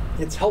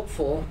it's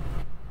helpful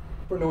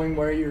for knowing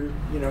where your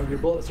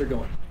bullets are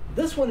going.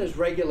 This one is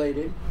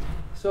regulated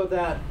so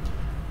that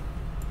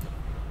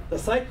the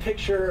sight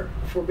picture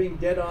for being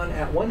dead on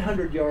at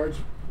 100 yards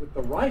with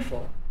the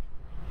rifle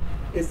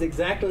is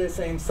exactly the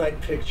same sight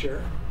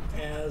picture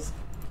as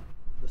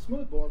the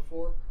smoothbore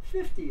for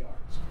 50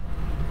 yards.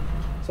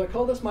 So I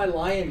call this my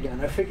lion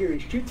gun. I figure he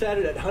shoots at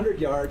it at 100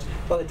 yards.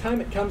 By the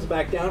time it comes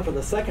back down for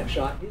the second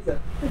shot, he's at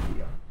 50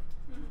 yards.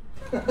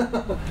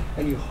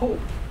 And you hope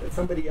that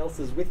somebody else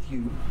is with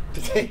you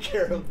to take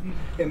care of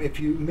him if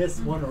you miss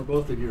one or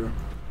both of your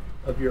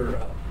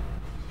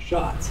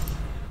shots.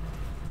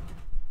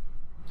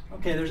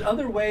 Okay, there's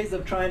other ways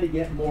of trying to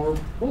get more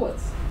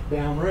bullets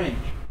downrange.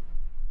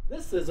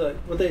 This is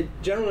what they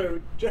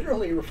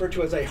generally refer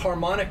to as a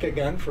harmonica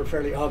gun for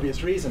fairly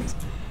obvious reasons.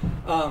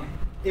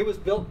 It was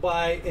built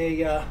by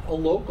a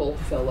local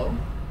fellow,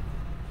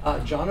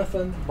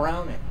 Jonathan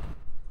Browning,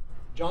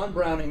 John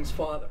Browning's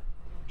father.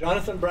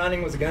 Jonathan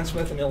Browning was a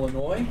gunsmith in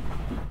Illinois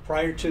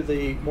prior to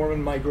the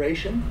Mormon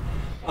migration,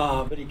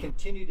 but he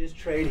continued his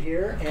trade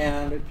here,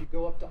 and if you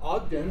go up to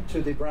Ogden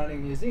to the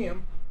Browning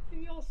Museum,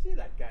 you'll see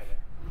that guy there.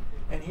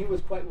 And he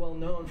was quite well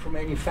known for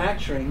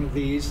manufacturing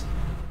these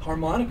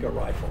harmonica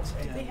rifles.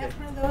 Did they have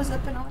one of those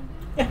up in Ogden?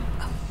 Yeah.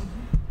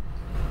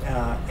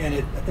 And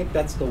I think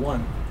that's the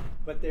one.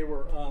 but they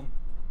were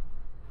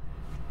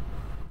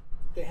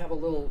they have a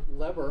little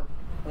lever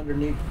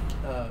underneath,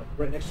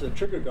 right next to the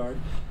trigger guard,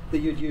 that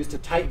you'd use to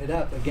tighten it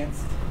up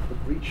against the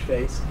breech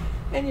face,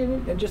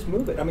 and just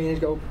move it. I mean, it'd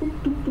go boom,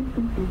 boom, boom,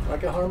 boom, boom,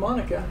 like a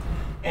harmonica.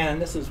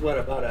 And this is what,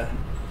 about a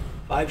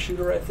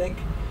 5-shooter, I think.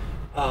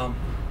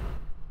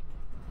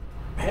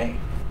 Hey,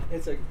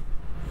 it's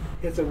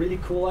a really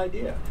cool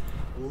idea.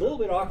 A little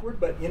bit awkward,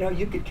 but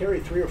you could carry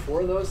 3 or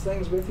 4 of those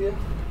things with you,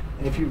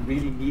 and if you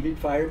really needed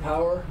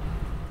firepower,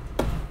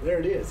 there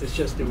it is. It's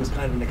just, it was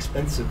kind of an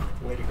expensive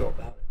way to go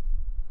about it.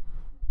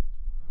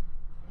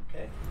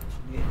 Okay.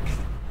 Neat.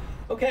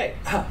 Okay.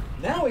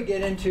 Now we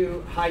get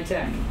into high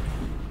tech,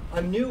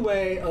 a new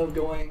way of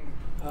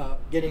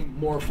getting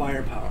more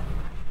firepower.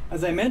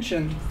 As I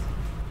mentioned,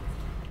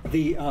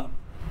 the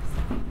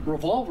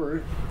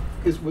revolver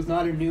was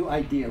not a new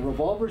idea.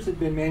 Revolvers had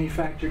been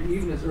manufactured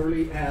even as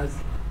early as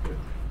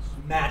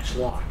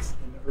matchlocks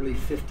in the early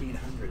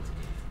 1500s.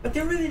 But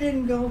they really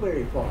didn't go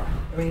very far.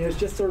 I mean, it was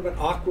just sort of an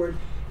awkward,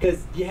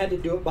 because you had to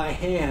do it by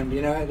hand,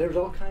 there was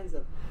all kinds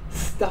of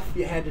stuff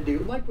you had to do.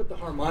 Like with the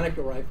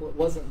harmonica rifle, it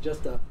wasn't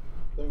just a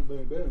boom,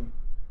 boom, boom.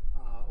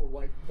 Or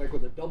like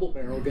with a double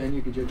barrel gun,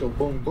 you could just go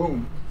boom,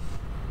 boom.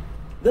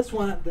 This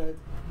one, the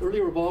early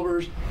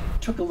revolvers,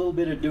 took a little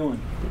bit of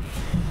doing.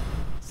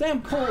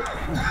 Sam Colt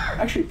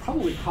actually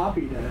probably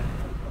copied a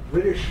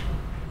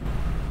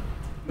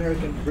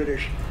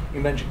American-British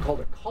invention called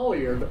a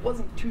collier that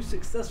wasn't too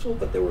successful,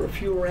 but there were a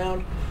few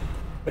around.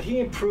 But he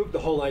improved the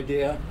whole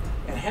idea,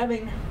 and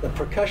having the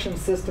percussion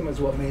system is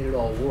what made it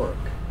all work.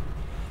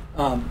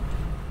 I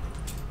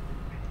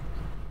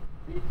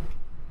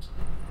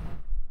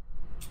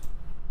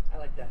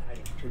like that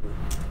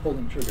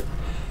holding trigger.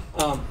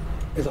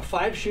 It's a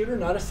 5-shooter,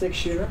 not a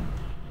 6-shooter.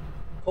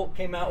 Colt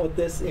came out with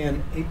this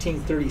in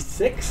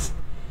 1836.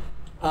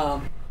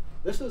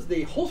 This is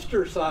the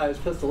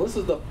holster-sized pistol. This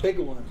is the big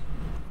one,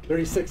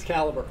 36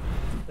 caliber.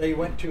 They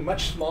went to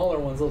much smaller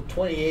ones, little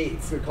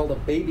 28s. They're called a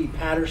Baby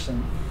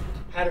Patterson.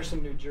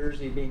 Patterson, New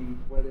Jersey being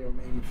where they were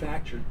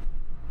manufactured.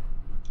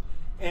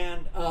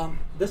 And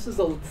this is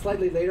a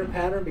slightly later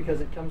pattern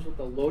because it comes with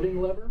a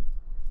loading lever.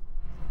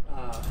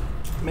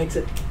 Makes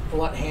it a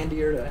lot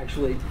handier to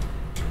actually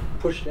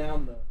push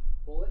down the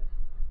bullet,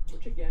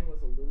 which again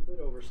was a little bit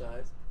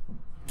oversized.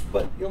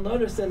 But you'll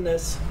notice in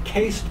this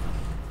cased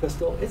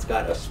pistol, it's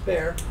got a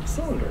spare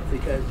cylinder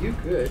because you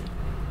could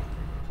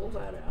pull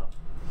that out.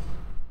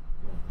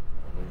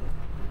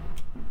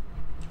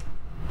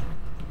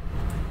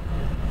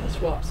 And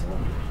swap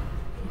cylinders.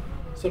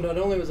 So not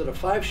only was it a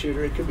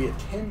 5-shooter, it could be a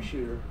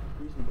 10-shooter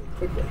reasonably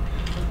quickly.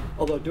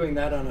 Although doing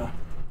that on a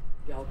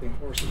galloping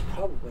horse is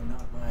probably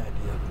not my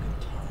idea of a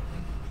good time.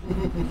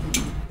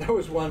 There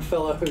was one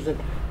fellow who was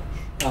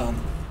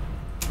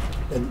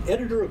an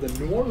editor of the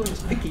New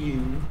Orleans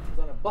Picayune,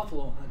 was on a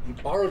buffalo hunt. He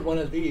borrowed one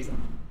of these, a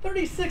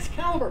 36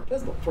 caliber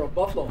pistol for a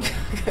buffalo hunt.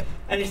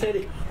 And he said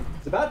he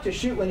was about to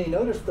shoot when he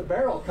noticed the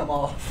barrel come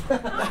off.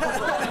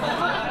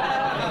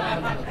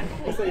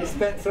 So he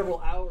spent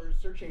several hours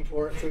searching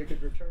for it so he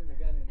could return the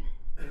gun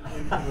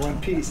in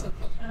one piece.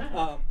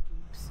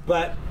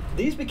 But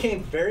these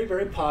became very,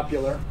 very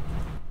popular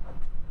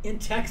in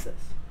Texas.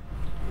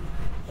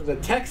 The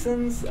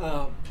Texans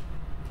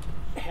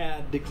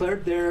had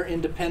declared their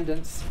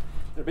independence.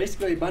 They're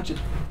basically a bunch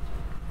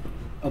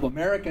of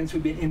Americans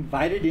who'd been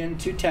invited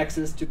into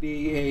Texas to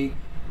be a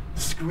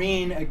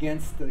screen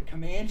against the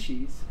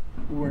Comanches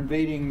who were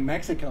invading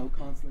Mexico,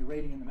 constantly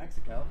raiding into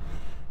Mexico.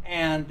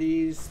 And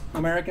these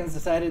Americans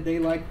decided they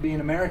liked being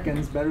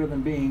Americans better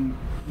than being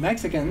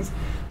Mexicans.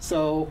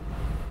 So,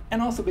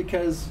 and also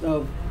because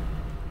of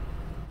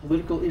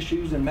political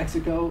issues in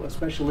Mexico,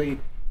 especially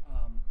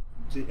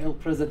the El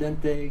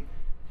Presidente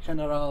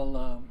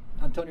General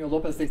Antonio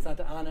Lopez de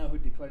Santa Anna, who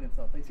declared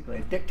himself basically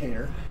a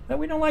dictator, that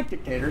we don't like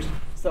dictators.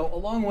 So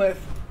along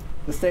with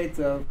the states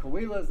of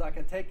Coahuila,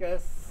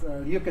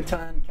 Zacatecas,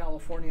 Yucatan,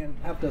 California, and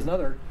half a dozen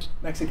other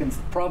Mexican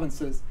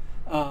provinces,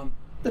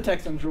 the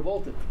Texans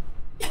revolted.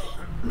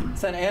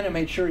 Santa Anna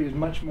made sure he was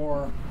much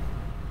more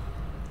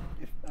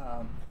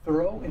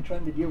thorough in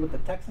trying to deal with the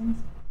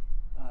Texans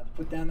to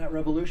put down that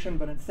revolution,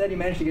 but instead he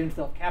managed to get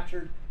himself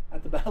captured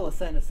at the Battle of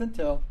San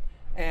Jacinto,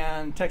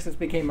 and Texas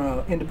became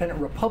an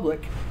independent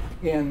republic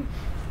in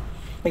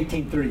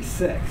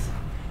 1836.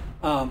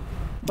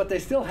 But they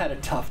still had a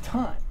tough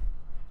time,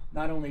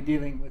 not only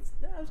dealing with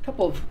a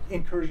couple of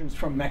incursions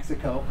from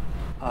Mexico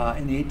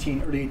in the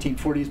early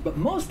 1840s, but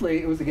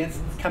mostly it was against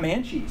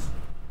Comanches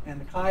and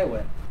the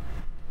Kiowa.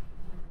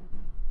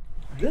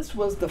 This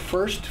was the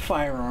first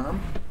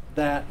firearm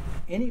that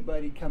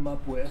anybody come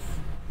up with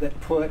that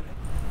put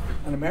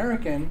an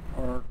American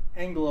or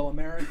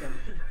Anglo-American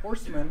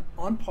horseman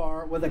on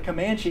par with a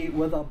Comanche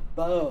with a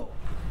bow.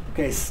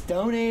 Okay,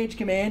 Stone Age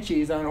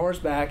Comanches on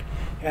horseback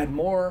had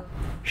more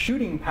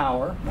shooting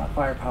power, not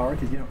firepower,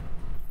 because you don't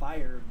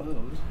fire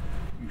bows,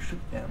 you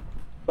shoot them.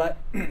 But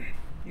you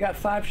got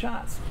 5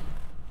 shots.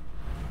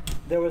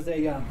 There was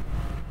a got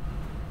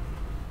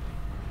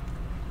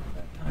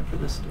time for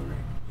this story,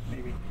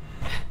 maybe.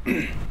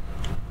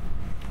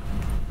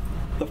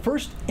 The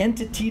first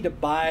entity to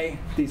buy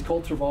these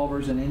Colt's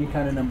revolvers in any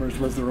kind of numbers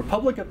was the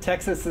Republic of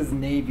Texas's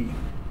Navy.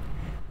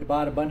 They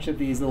bought a bunch of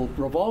these little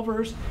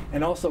revolvers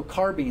and also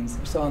carbines.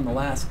 I saw on the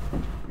last,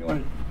 you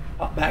want to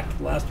pop back to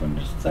the last one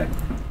just a second.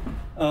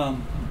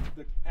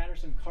 The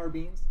Patterson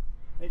carbines.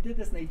 They did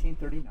this in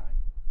 1839.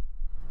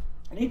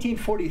 In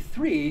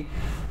 1843,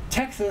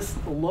 Texas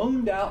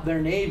loaned out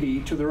their navy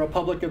to the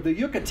Republic of the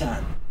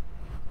Yucatan.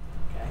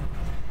 Okay.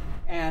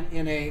 And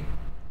in a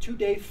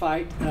 2-day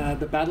fight,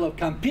 the Battle of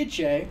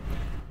Campeche,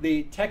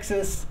 the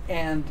Texas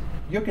and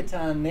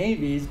Yucatan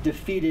navies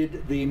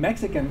defeated the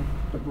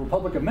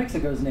Republic of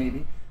Mexico's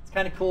navy. It's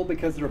kind of cool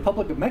because the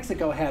Republic of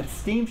Mexico had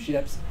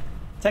steamships.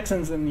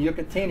 Texans and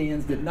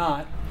Yucatanians did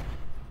not.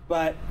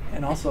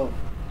 And also,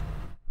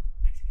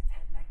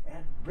 Mexicans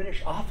had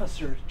British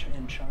officers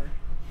in charge.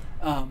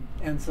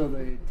 And so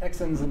the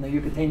Texans and the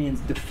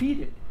Yucatanians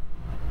defeated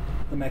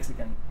the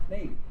Mexican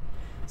navy.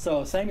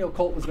 So Samuel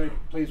Colt was very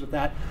pleased with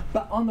that.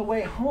 But on the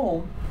way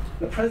home,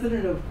 the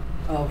president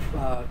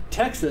of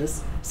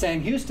Texas,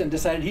 Sam Houston,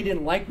 decided he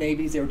didn't like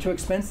navies. They were too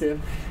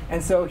expensive.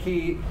 And so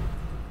he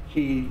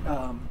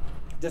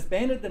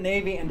disbanded the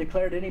Navy and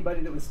declared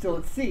anybody that was still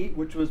at sea,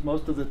 which was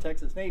most of the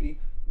Texas Navy,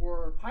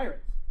 were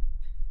pirates.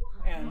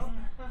 And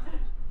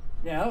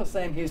yeah, that was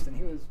Sam Houston.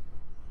 He was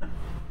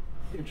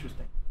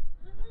interesting.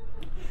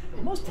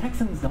 Most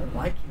Texans don't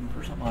like him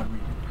for some odd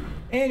reason.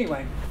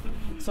 Anyway,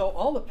 so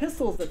all the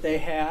pistols that they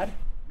had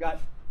got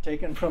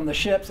taken from the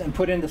ships and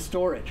put into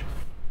storage.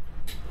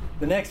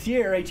 The next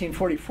year,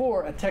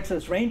 1844, a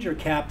Texas Ranger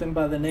captain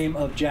by the name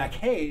of Jack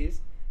Hayes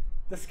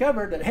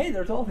discovered that, hey,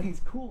 there's all these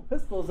cool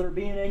pistols that are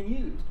being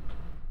used.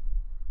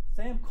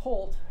 Sam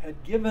Colt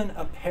had given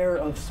a pair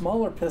of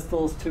smaller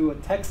pistols to a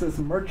Texas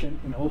merchant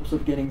in hopes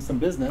of getting some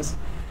business.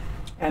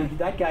 And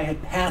that guy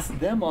had passed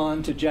them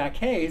on to Jack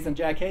Hayes, and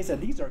Jack Hayes said,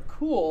 these are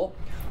cool.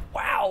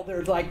 Wow,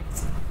 there's like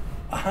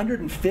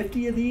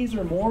 150 of these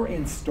or more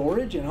in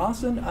storage in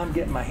Austin. I'm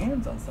getting my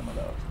hands on some of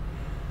those.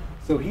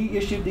 So he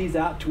issued these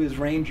out to his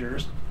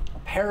rangers, a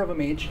pair of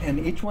them each, and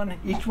each one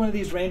of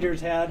these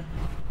rangers had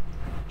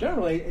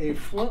generally a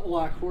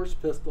flintlock horse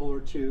pistol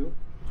or two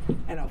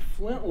and a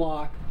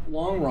flintlock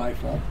long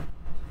rifle.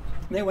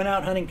 They went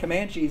out hunting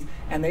Comanches,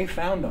 and they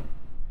found them.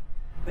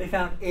 They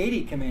found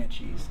 80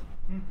 Comanches.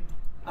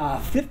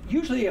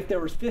 Usually if there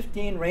was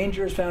 15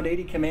 rangers found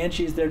 80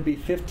 Comanches, there'd be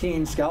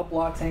 15 scalp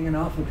locks hanging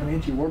off of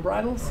Comanche war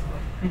bridles.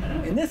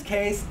 In this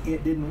case,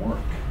 it didn't work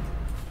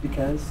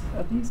because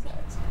of these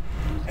guys.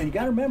 And you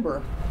got to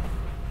remember,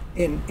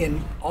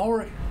 in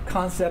our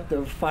concept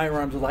of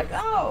firearms was like,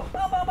 oh,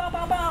 boom, boom, boom,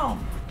 boom,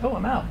 boom. Oh,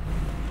 I'm out.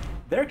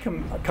 Their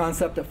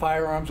concept of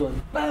firearms was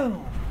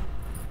boom.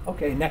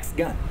 Okay, next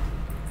gun.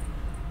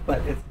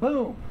 But it's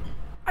boom.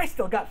 I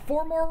still got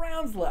 4 more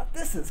rounds left.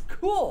 This is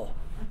cool.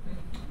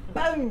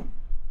 Boom!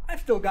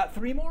 I've still got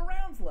 3 more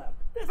rounds left.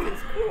 This is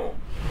cool.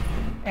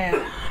 And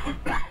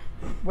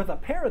with a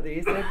pair of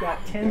these, they've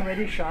got 10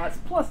 ready shots,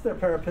 plus their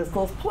pair of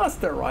pistols, plus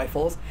their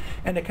rifles.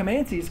 And the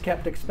Comanches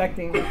kept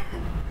expecting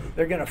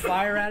they're going to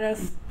fire at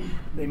us.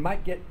 They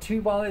might get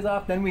 2 volleys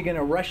off, then we're going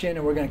to rush in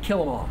and we're going to kill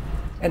them all.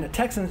 And the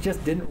Texans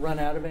just didn't run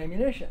out of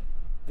ammunition.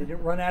 They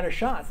didn't run out of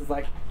shots. It's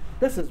like,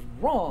 this is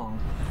wrong.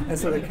 And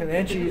so the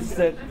Comanches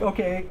said,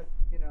 okay,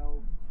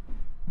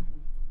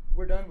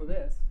 we're done with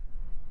this.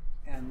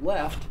 And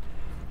left.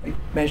 They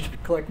managed to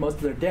collect most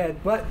of their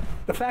dead, but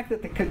the fact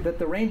that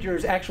the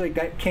Rangers actually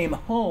came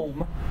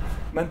home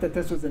meant that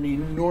this was an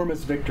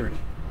enormous victory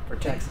for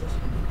Texas.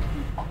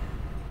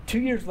 2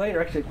 years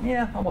later, actually,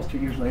 almost 2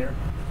 years later,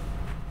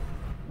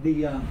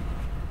 the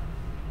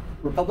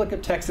Republic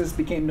of Texas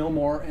became no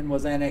more and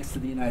was annexed to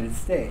the United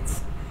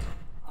States.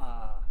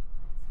 I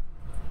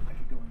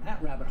could go in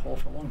that rabbit hole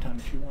for a long time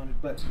if you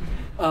wanted, but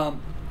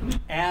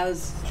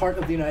as part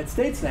of the United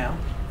States now,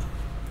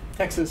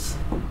 Texas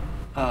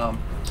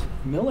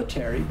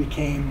military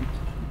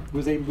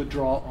was able to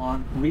draw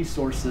on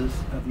resources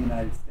of the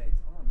United States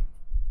Army.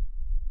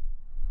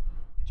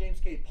 James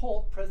K.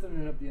 Polk,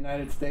 President of the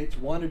United States,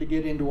 wanted to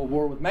get into a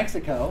war with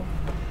Mexico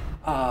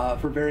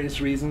for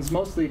various reasons,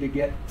 mostly to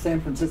get San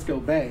Francisco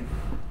Bay.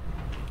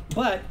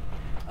 But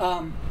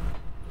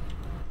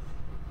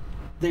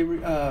they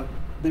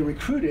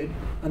recruited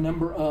a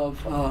number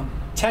of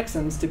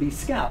Texans to be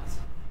scouts.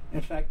 In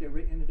fact, they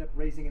ended up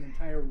raising an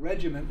entire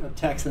regiment of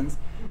Texans,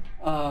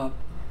 2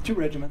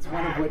 regiments,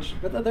 one of which,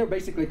 but they're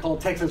basically called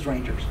Texas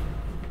Rangers,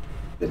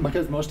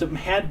 because most of them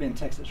had been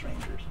Texas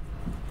Rangers.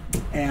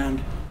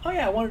 And,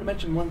 I wanted to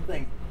mention one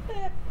thing.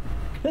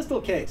 Pistol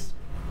case.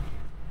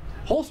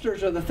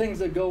 Holsters are the things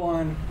that go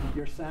on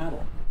your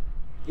saddle.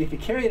 If you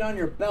carry it on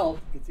your belt,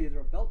 it's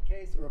either a belt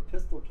case or a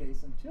pistol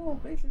case until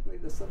basically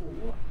the Civil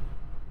War.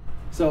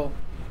 So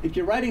if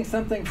you're writing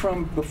something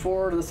from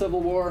before the Civil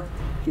War,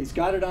 if he's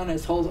got it on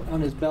his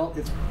belt,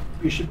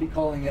 you should be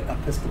calling it a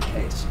pistol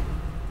case.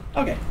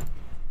 Okay,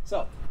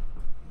 so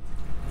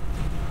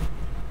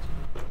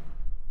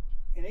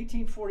in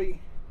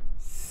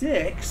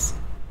 1846,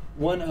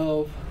 one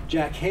of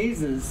Jack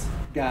Hayes's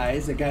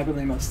guys, a guy by the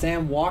name of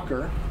Sam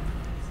Walker,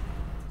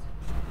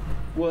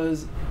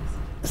 was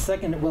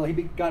second, well, he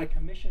got a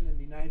commission in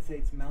the United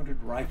States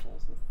Mounted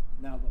Rifles,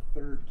 now the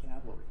 3rd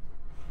Cavalry.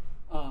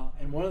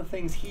 And one of the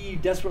things he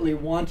desperately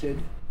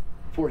wanted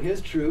for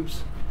his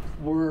troops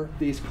were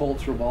these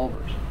Colt's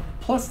revolvers.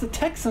 Plus the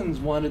Texans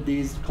wanted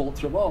these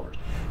Colt's revolvers.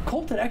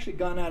 Colt had actually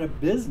gone out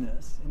of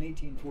business in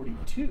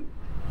 1842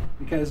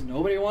 because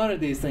nobody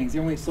wanted these things. They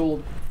only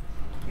sold,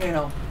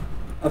 a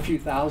few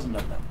thousand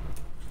of them.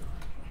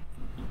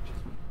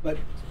 But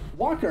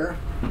Walker,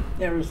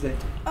 never said,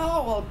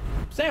 oh, well,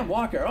 Sam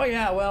Walker, oh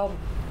yeah, well,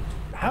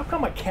 how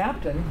come a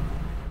captain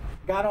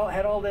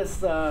had all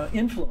this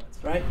influence,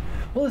 right?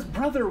 Well, his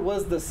brother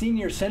was the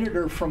senior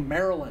senator from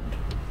Maryland.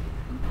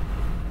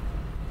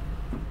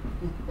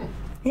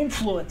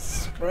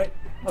 Influence, right?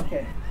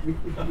 Okay,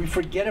 we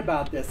forget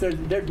about this.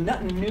 There's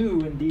nothing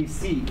new in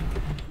D.C.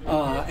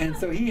 And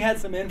so he had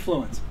some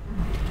influence.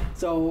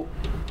 So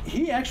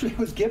he actually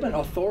was given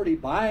authority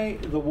by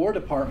the War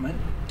Department,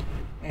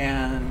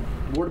 and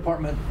the War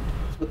Department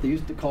is what they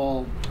used to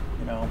call,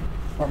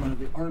 Department of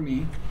the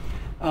Army,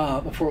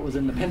 before it was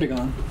in the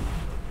Pentagon.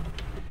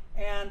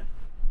 And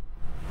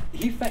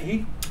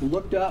he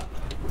looked up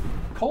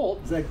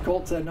Colt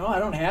said, no, I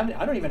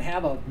don't even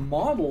have a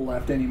model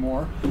left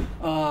anymore.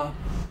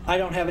 I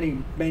don't have any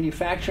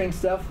manufacturing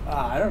stuff.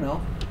 I don't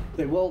know.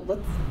 Say, well,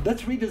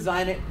 let's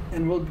redesign it,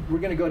 and we're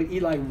going to go to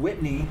Eli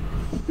Whitney,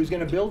 who's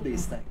going to build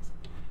these things.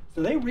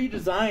 So they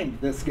redesigned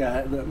this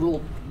guy, the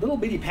little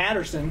bitty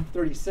Patterson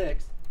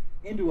 36,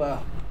 into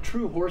a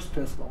true horse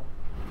pistol.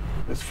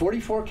 It's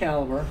 44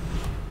 caliber,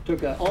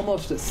 took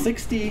almost a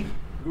 60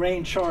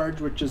 grain charge,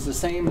 which is the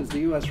same as the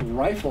U.S.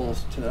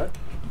 rifles took.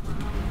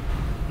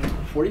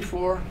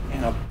 44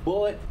 and a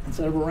bullet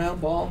instead of a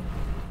round ball,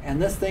 and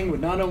this thing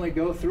would not only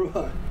go through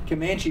a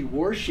Comanche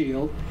war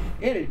shield,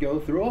 it'd go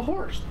through a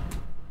horse.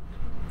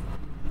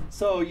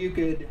 So you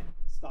could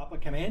stop a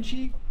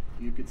Comanche,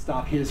 you could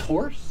stop his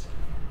horse,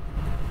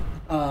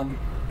 and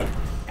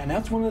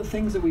that's one of the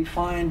things that we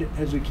find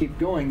as we keep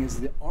going is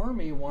the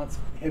Army wants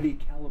heavy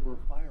caliber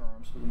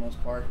firearms for the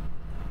most part,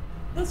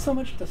 not so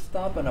much to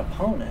stop an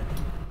opponent,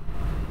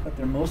 but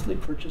they're mostly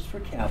purchased for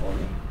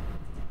cavalry.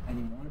 And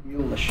you want to be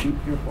able to shoot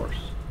your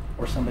horse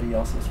or somebody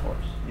else's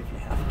horse if you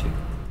have to.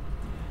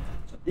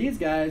 So these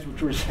guys,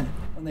 which were,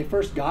 when they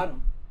first got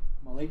them,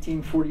 well,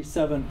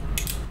 1847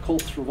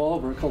 Colt's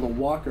revolver called a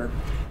Walker,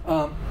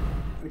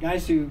 the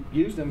guys who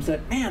used them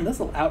said, man, this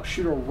will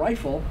outshoot a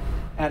rifle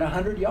at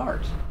 100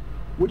 yards,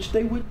 which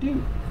they would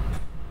do.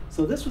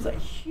 So this was a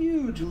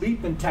huge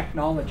leap in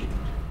technology,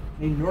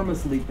 an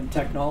enormous leap in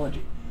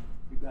technology.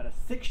 You've got a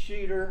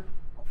 6-shooter,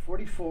 a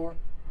 44,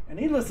 and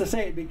needless to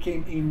say, it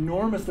became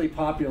enormously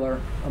popular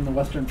on the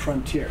western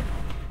frontier.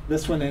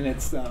 This one and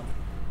its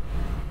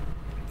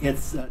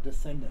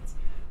descendants.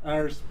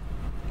 Ours,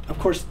 of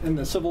course, in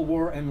the Civil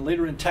War and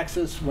later in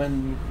Texas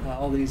when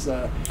all these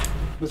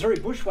Missouri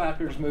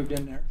bushwhackers moved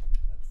in there.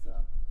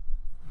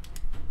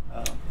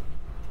 That's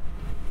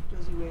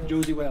Josie Wales.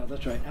 Josie Wales,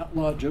 that's right,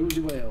 outlaw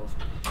Josie Wales.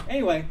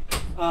 Anyway,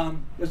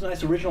 there's a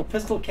nice original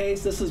pistol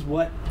case. This is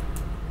what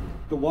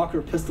the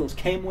Walker pistols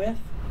came with.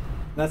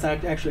 That's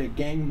actually a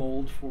gang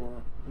mold for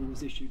it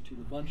was issued to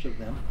the bunch of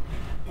them.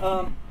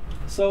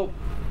 So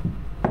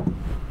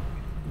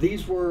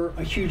these were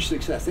a huge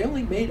success. They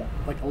only made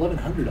like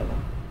 1,100 of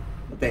them,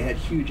 but they had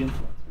huge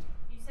influence.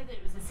 You said that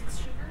it was a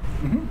 6-shooter?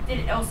 Mm-hmm. Did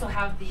it also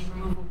have the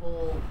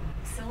removable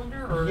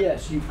cylinder? Or?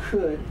 Yes, you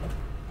could.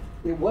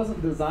 It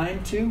wasn't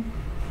designed to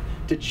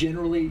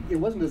generally, it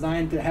wasn't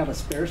designed to have a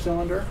spare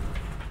cylinder,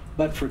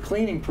 but for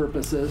cleaning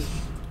purposes,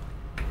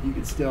 you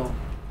could still,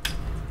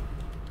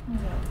 you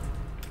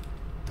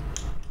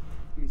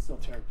could still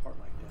tear it apart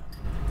like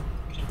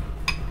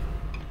that.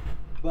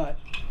 But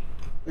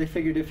they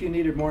figured if you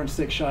needed more than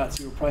 6 shots,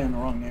 you were probably in the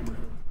wrong neighborhood.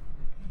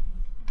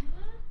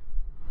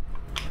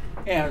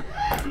 And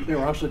they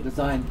were actually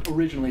designed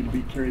originally to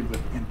be carried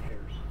in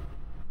pairs,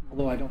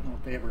 although I don't know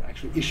if they ever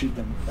actually issued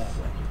them that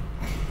way.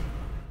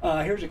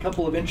 Here's a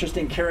couple of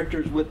interesting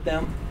characters with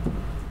them.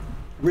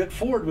 Rip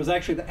Ford was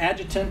actually the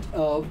adjutant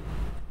of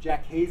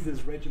Jack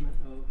Hayes' regiment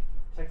of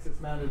Texas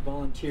Mounted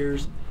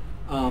Volunteers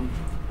in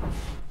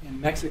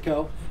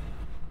Mexico.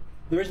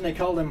 The reason they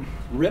called him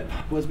Rip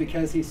was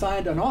because he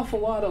signed an awful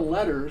lot of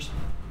letters,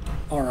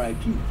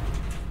 R.I.P.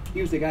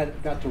 He was the guy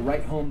that got to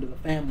write home to the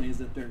families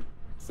that their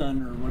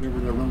son or whatever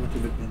their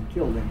relative had been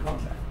killed in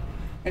combat.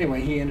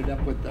 Anyway, he ended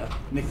up with the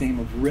nickname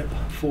of Rip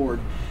Ford.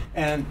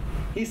 And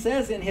he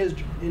says in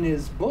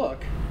his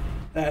book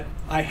that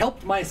I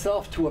helped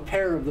myself to a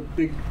pair of the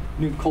big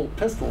new Colt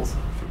pistols.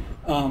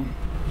 And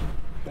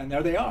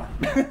there they are.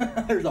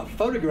 There's a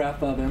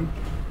photograph of him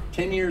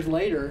 10 years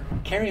later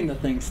carrying the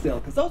thing still,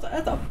 because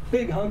that's a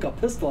big hunk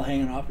of pistol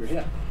hanging off your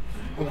hip.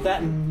 And with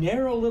that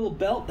narrow little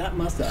belt, that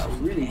must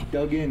have really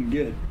dug in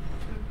good.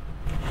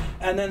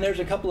 And then there's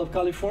a couple of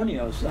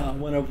Californios,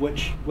 one of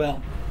which,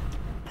 well,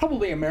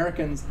 probably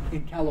Americans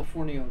in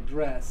California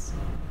dress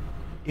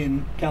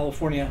in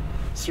California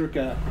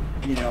circa,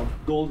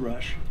 gold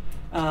rush.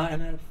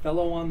 And that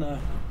fellow on the,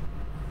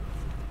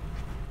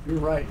 you're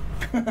right,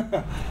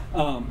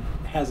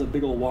 has a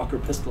big old Walker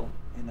pistol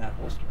in that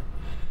holster.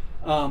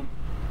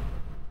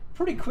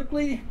 pretty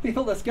quickly,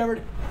 people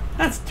discovered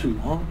that's too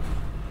long.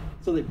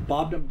 So they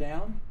bobbed them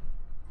down.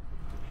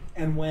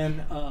 And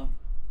when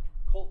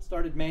Colt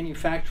started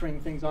manufacturing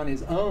things on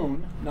his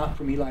own, not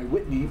from Eli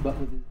Whitney, but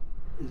with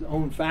his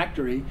own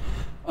factory,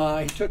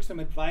 he took some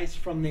advice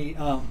from the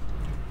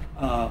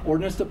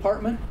Ordnance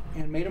Department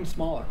and made them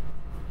smaller.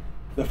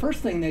 The first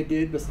thing they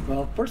did was,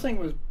 first thing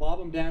was bob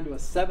them down to a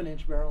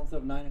 7-inch barrel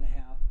instead of 9.5.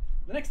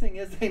 The next thing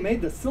is they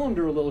made the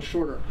cylinder a little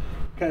shorter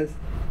because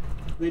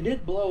they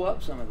did blow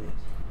up some of these.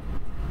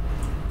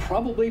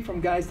 Probably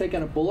from guys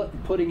taking a bullet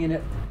and putting in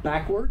it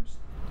backwards.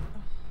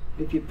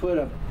 If you put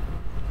a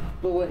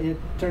bullet, it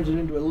turns it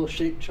into a little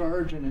shaped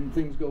charge, and then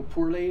things go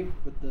poorly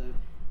with the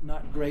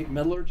not great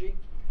metallurgy.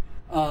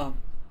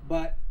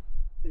 But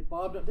they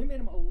bobbed up. They made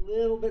them a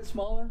little bit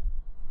smaller,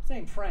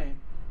 same frame,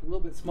 a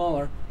little bit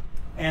smaller,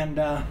 and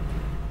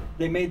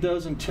they made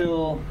those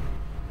until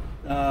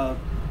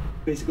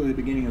basically the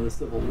beginning of the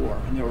Civil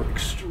War, and they were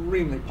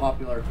extremely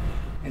popular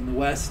in the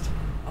West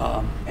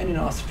and in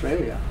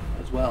Australia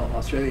as well.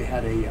 Australia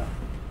had a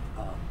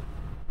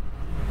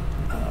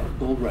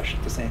gold rush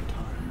at the same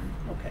time.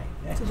 Okay.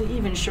 Next. So the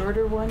even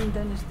shorter one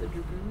then is the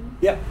dragoon?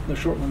 Yep, the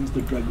short one is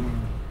the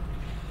dragoon.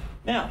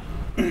 Now,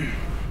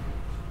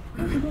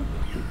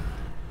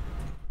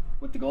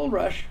 with the gold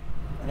rush,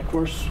 and of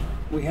course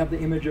we have the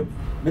image of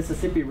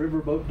Mississippi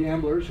riverboat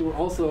gamblers who were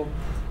also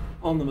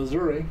on the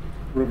Missouri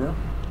River.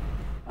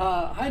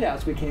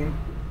 Hideouts became,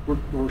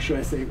 or should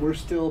I say, were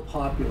still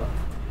popular.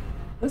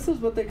 This is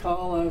what they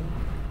call a,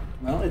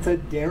 well, it's a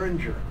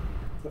derringer.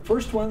 The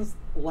first one's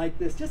like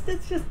this,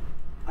 it's just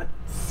a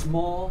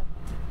small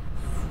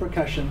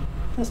percussion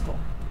pistol.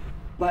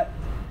 But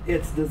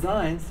it's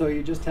designed so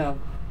you just have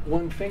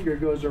one finger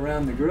goes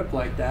around the grip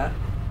like that.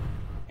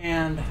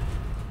 And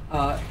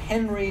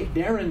Henry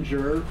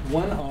Derringer,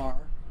 1R,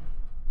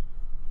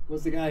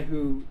 was the guy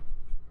who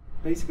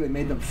basically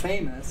made them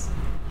famous.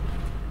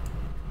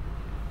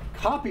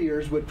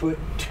 Copiers would put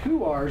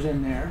 2 R's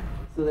in there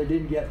so they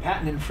didn't get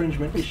patent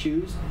infringement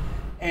issues.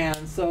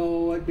 And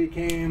so it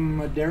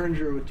became a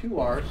Derringer with 2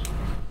 R's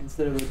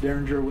instead of a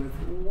Derringer with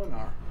 1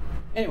 R.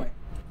 Anyway,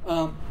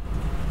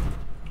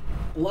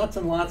 lots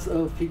and lots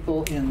of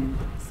people in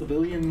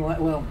civilian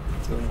life,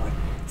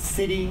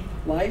 city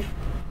life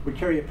would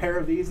carry a pair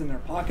of these in their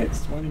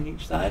pockets, one in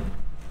each side.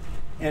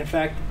 And in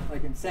fact,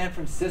 like in San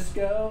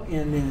Francisco,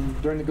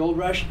 during the gold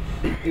rush,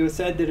 it was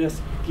said that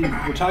if you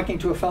were talking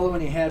to a fellow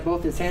and he had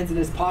both his hands in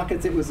his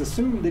pockets, it was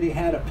assumed that he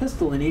had a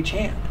pistol in each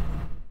hand.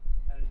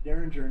 He had a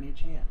Derringer in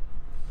each hand.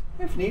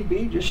 If need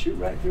be, just shoot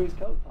right through his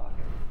coat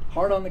pocket.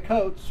 Hard on the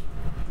coats,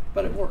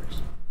 but it works.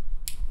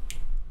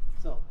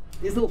 So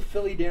these little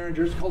Philly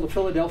Derringers, called a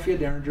Philadelphia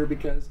Derringer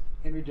because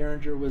Henry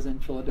Derringer was in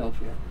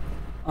Philadelphia.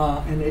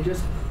 And they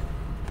just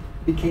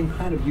became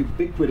kind of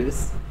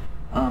ubiquitous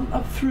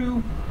up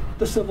through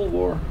the Civil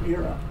War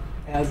era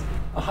as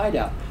a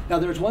hideout. Now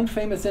there's one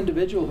famous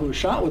individual who was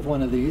shot with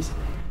one of these.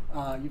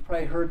 You've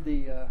probably heard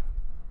the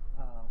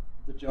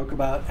joke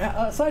about,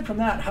 aside from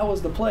that, how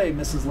was the play,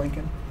 Mrs.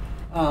 Lincoln?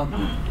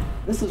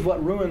 This is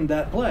what ruined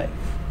that play.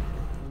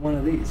 One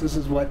of these. This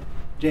is what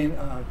James,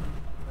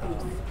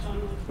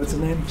 what's his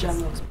name? John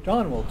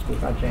Wilkes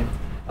Booth, not James.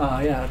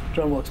 Yeah,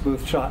 John Wilkes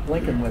Booth shot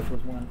Lincoln with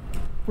was one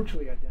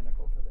virtually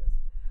identical to this.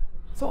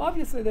 So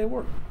obviously they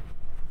work.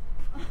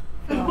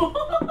 How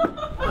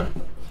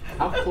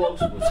close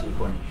was he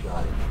when he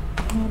shot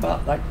him?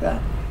 About like that.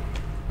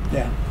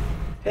 Yeah.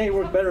 They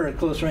work better at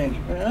close range.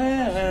 You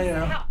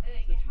know. How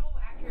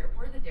accurate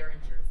were the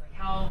Derringers? Like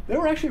how? They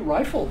were actually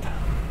rifled.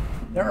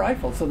 They're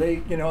rifled, so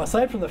they,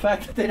 aside from the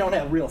fact that they don't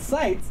have real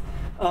sights,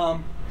 I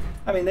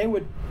mean, they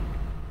would,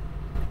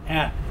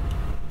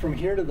 from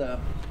here to the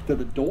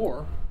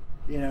door,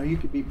 you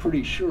could be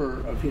pretty sure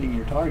of hitting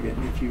your target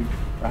if you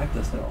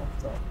practice it all.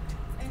 So.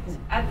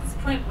 At this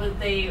point, was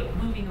they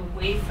moving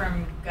away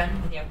from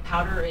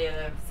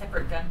powder,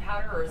 separate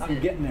gunpowder, or is I'm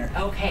getting there.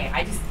 Okay,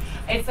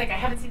 it's like I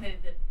haven't seen the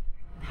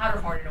powder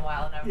horn in a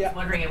while, and I was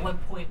wondering at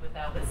what point with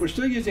that was. We're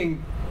still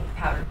using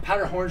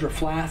powder horns or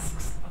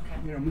flasks.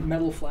 Okay.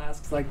 Metal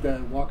flasks like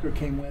the Walker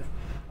came with.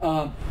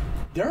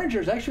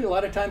 Derringers, actually, a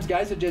lot of times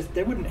guys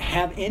they wouldn't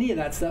have any of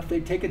that stuff.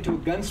 They'd take it to a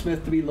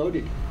gunsmith to be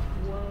loaded.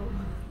 Whoa.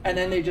 And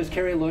then they just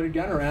carry a loaded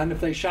gun around.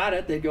 If they shot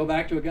it, they'd go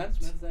back to a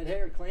gunsmith and say,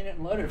 hey, clean it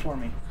and load it for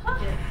me.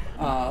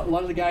 A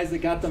lot of the guys that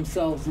got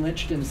themselves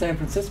lynched in San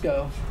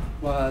Francisco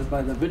was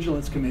by the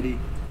Vigilance Committee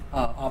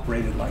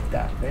operated like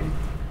that.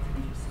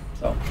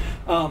 So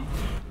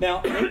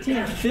now in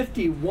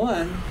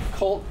 1851,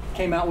 Colt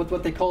came out with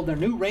what they called their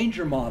new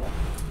Ranger model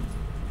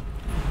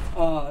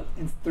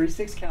in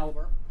 .36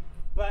 caliber.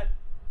 But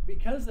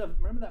because of,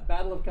 remember that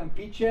Battle of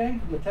Campeche,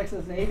 the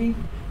Texas Navy?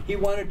 He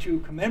wanted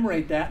to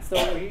commemorate that,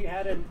 so he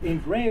had it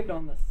engraved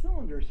on the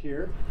cylinders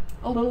here,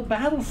 a little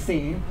battle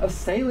scene of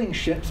sailing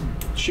ships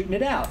shooting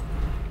it out.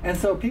 And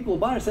so people who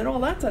bought it said,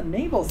 oh, that's a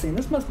naval scene.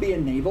 This must be a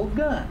naval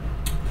gun.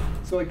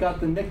 So it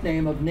got the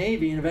nickname of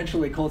Navy, and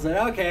eventually Colt said,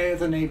 okay,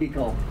 it's a Navy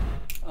Colt.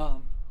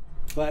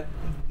 But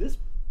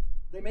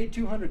they made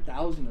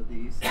 200,000 of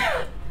these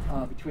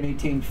between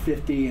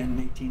 1850 and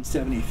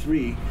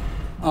 1873.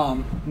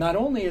 not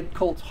only at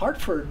Colt's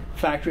Hartford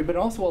factory, but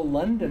also a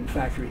London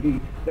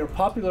factory. They were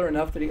popular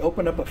enough that he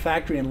opened up a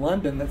factory in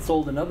London that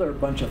sold another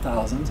bunch of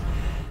thousands.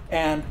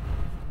 And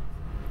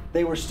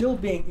they were still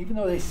being, even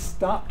though they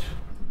stopped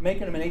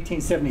making them in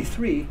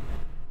 1873,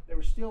 they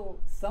were still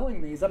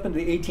selling these up into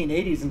the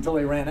 1880s until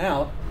they ran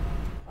out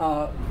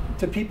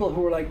to people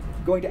who were like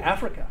going to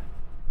Africa,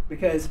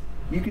 because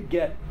you could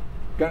get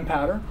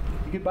gunpowder,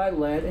 you could buy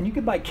lead, and you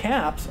could buy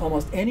caps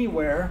almost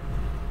anywhere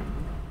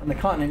on the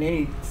continent,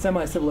 any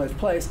semi-civilized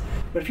place.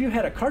 But if you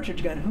had a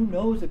cartridge gun, who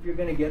knows if you're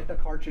going to get a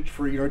cartridge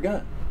for your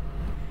gun?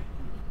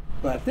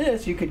 But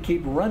this, you could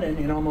keep running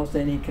in almost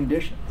any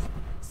conditions.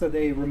 So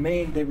they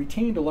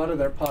retained a lot of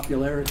their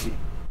popularity.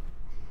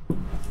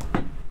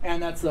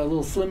 And that's a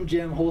little Slim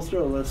Jim holster,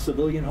 a little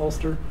civilian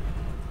holster,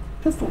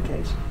 pistol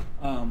case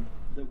that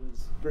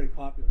was very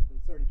popular. They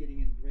started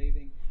getting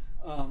engraving.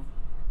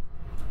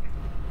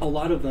 A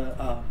lot of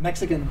the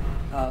Mexican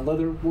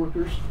leather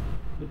workers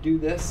would do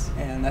this,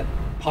 and that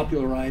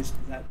popularized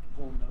that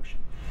whole notion.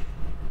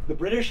 The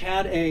British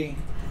had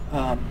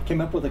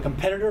came up with a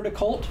competitor to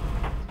Colt,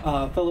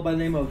 a fellow by the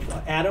name of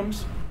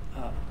Adams,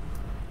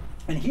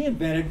 and he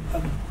invented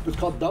what's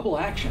called double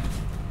action.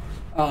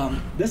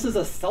 This is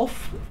a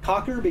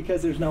self-cocker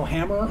because there's no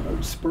hammer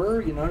or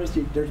spur. You notice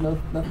there's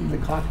nothing to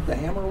cock the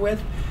hammer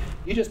with.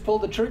 You just pull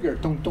the trigger,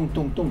 dunk, dunk,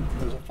 dunk, dunk.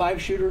 There's a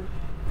 5-shooter,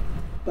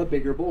 a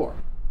bigger bore,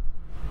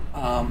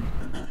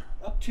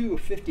 up to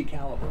 50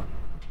 caliber.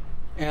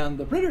 And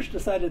the British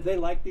decided they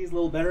liked these a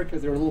little better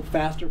because they were a little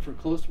faster for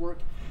close work.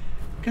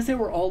 Because they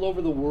were all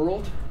over the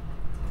world,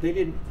 they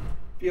didn't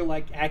feel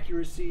like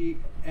accuracy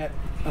at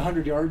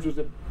 100 yards was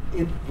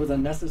a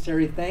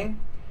necessary thing.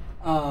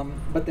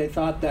 But they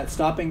thought that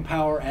stopping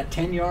power at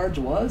 10 yards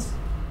was,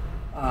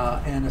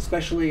 and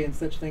especially in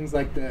such things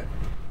like the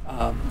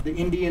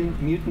Indian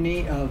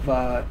Mutiny of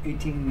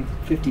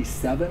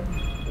 1857,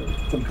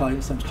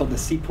 sometimes called the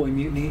Sepoy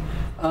Mutiny.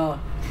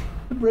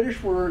 The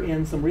British were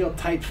in some real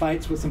tight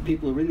fights with some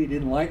people who really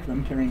didn't like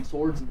them, carrying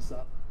swords and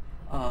stuff.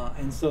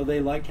 And so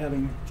they liked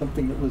having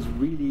something that was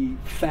really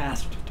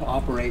fast to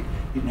operate.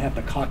 You didn't have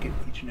to cock it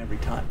each and every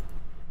time.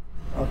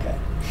 Okay.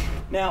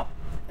 Now,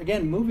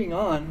 again, moving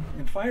on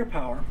in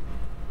firepower,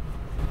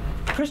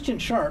 Christian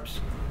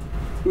Sharps,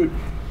 a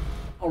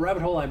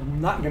rabbit hole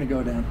I'm not going to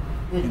go down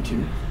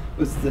into,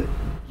 was the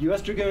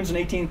U.S. Dragoons in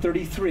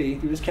 1833.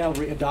 The U.S.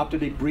 Cavalry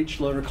adopted a breech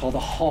loader called a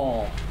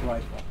Hall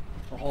rifle,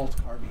 or Hall's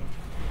carbine.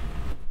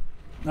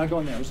 Not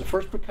going there. It was the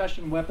first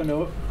percussion weapon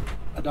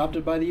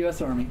adopted by the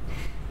U.S. Army.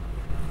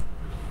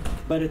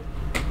 But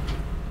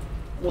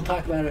we'll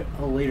talk about it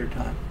a later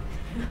time.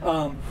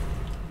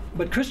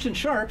 But Christian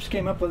Sharps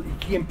came up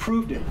with, he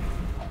improved it.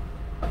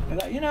 I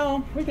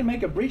thought, we can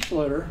make a breech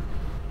loader.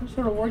 It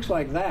sort of works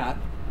like that.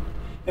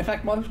 In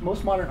fact,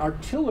 most modern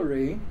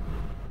artillery,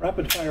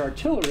 rapid fire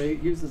artillery,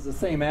 uses the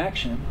same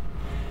action.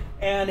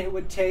 And it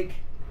would take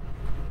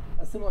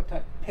a similar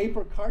type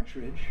paper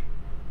cartridge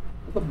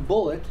with a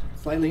bullet,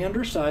 slightly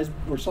undersized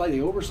or slightly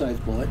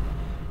oversized bullet,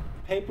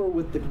 paper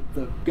with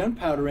the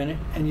gunpowder in it,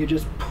 and you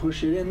just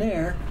push it in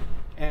there,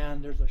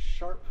 and there's a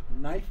sharp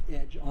knife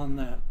edge on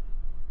the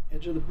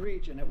edge of the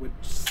breech, and it would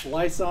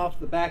slice off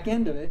the back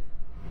end of it.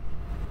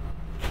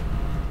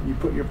 You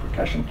put your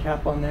percussion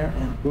cap on there,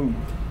 and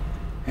boom.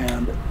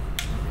 And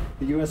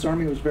the U.S.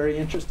 Army was very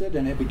interested,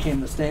 and it became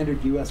the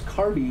standard U.S.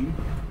 carbine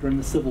during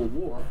the Civil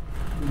War,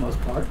 for the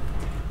most part.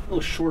 A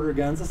little shorter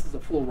guns. This is a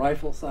full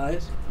rifle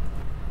size,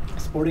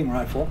 sporting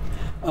rifle.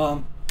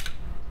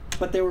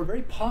 But they were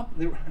very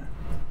popular.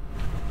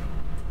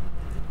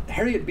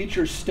 Harriet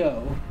Beecher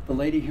Stowe, the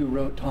lady who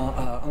wrote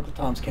Uncle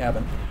Tom's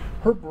Cabin,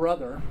 her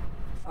brother,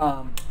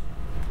 let's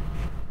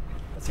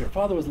see, her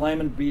father was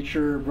Lyman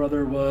Beecher,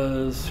 brother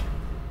was,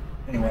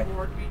 anyway.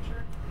 Ward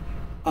Beecher?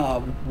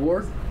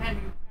 Ward?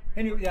 Henry.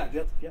 Yeah,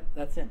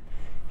 that's him.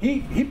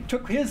 He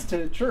took his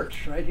to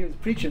church, right? He was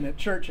preaching at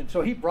church, and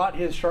so he brought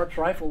his Sharps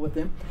rifle with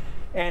him,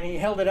 and he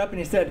held it up and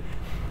he said,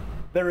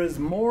 "There is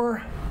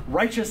more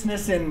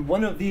righteousness in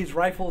one of these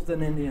rifles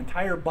than in the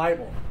entire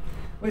Bible."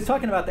 Well, he's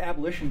talking about the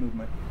abolition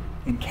movement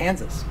in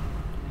Kansas.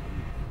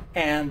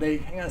 And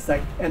they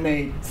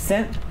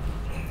sent,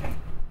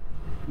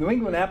 New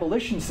England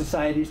Abolition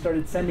Society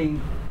started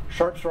sending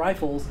Sharps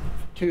rifles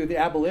to the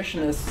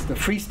abolitionists, the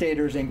Free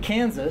Staters in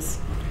Kansas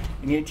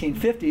in the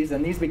 1850s,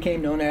 and these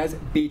became known as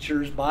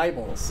Beecher's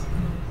Bibles.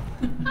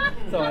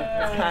 So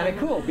it's kind of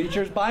cool,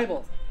 Beecher's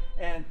Bibles.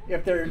 And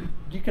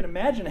you can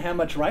imagine how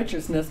much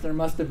righteousness there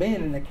must have been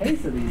in the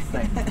case of these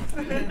things.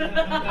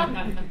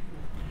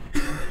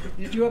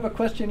 Did you have a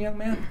question, young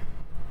man?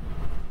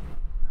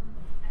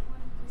 I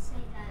wanted to say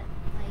that,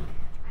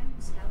 I'm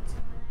in Scouts,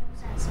 and when I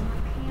was at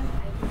summer camp,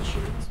 I did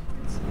shooting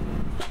sports.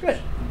 Good. I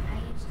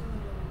used a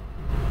little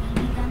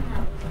BB gun that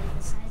was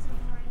the size of a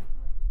rifle,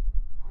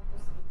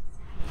 almost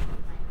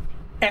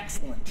exactly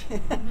Excellent.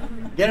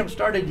 Get them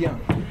started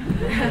young.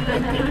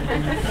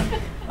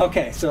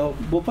 Okay, so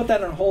we'll put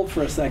that on hold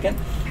for a second.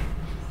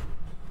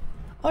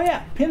 Oh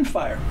yeah,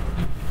 pinfire.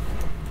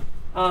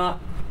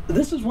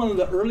 This is one of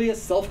the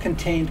earliest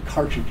self-contained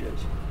cartridges.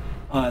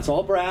 It's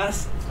all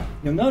brass.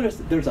 You'll notice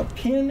that there's a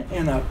pin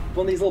and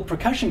one of these little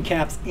percussion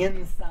caps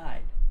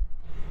inside.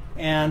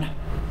 And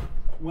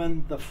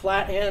when the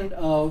flat end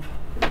of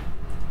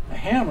a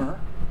hammer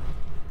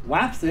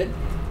whaps it,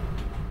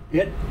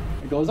 it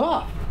goes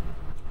off.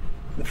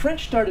 The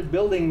French started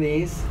building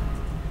these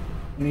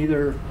in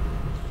either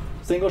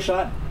single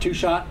shot, two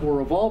shot, or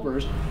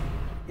revolvers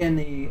in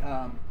the,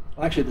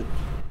 actually the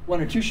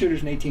 1 or 2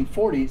 shooters in the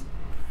 1840s,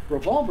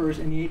 revolvers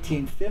in the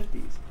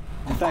 1850s.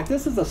 In fact,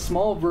 this is a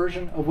small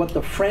version of what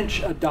the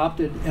French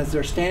adopted as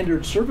their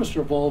standard service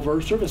revolver,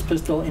 service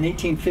pistol in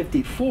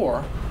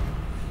 1854.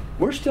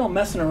 We're still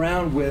messing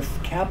around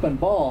with cap and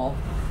ball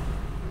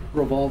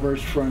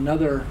revolvers for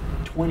another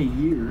 20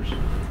 years.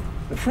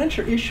 The French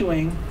are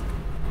issuing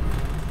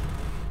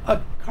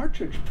a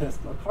cartridge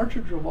pistol, a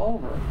cartridge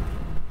revolver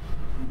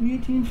in the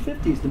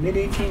 1850s, the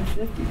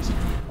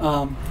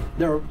mid-1850s.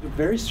 They're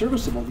very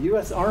serviceable. The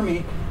U.S.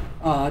 Army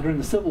during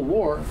the Civil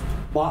War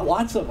bought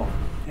lots of them,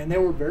 and they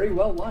were very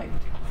well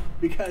liked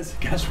because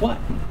guess what?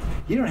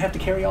 You don't have to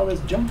carry all this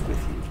junk with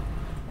you.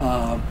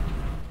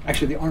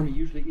 Actually, the Army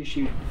usually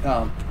issued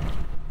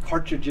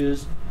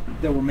cartridges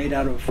that were made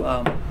out of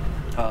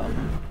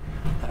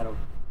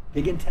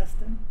pig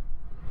intestine,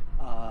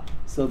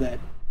 so that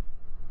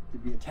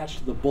it'd be attached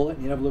to the bullet,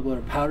 and you'd have a little bit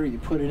of powder. You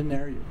put it in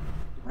there, you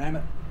ram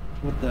it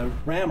with the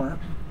rammer,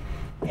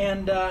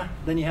 and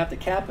then you have to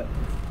cap it.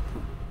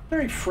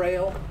 Very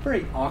frail,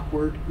 very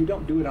awkward. You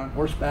don't do it on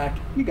horseback.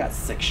 You got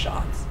 6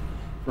 shots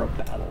for a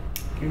battle.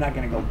 You're not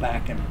going to go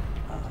back and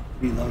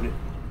reload it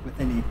with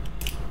any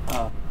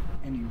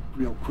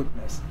real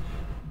quickness.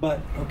 But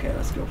okay,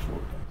 let's go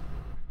forward.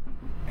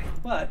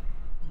 But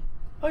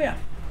oh yeah,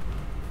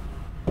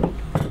 in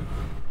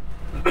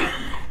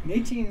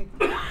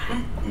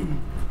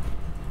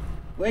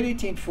late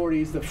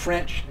 1840s, the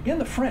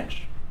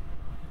French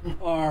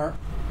are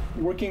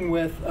working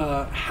with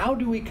how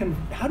do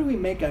we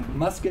make a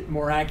musket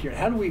more accurate?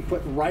 How do we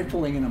put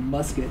rifling in a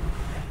musket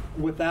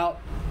without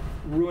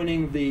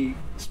ruining the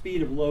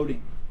speed of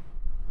loading?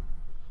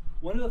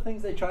 One of the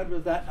things they tried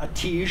was a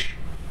tige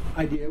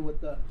idea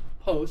with the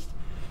post,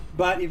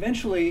 but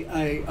eventually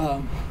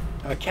a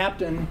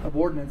captain of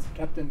ordnance,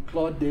 Captain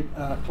Claude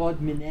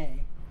Minet,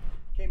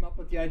 came up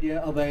with the idea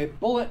of a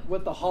bullet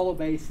with a hollow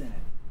base in it.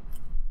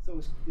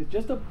 So it's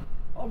just a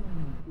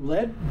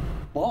lead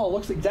ball,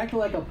 looks exactly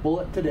like a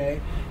bullet today.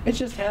 It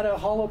just had a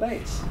hollow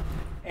base,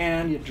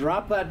 and you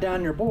drop that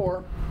down your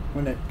bore.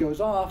 When it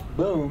goes off,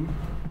 boom,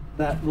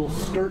 that little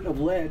skirt of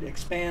lead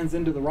expands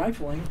into the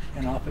rifling,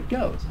 and off it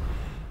goes.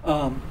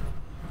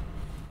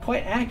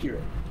 Quite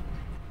accurate.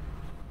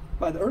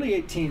 By the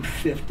early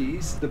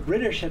 1850s, the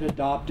British had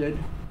adopted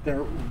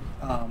their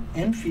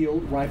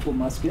Enfield rifle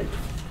musket,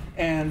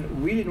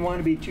 and we didn't want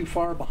to be too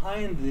far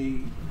behind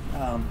the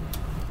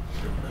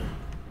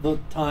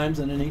times,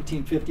 and in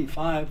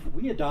 1855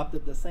 we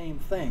adopted the same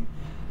thing.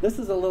 This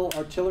is a little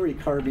artillery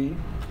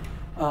carbine,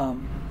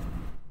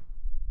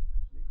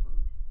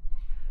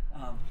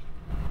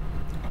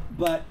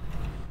 but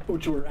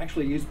which were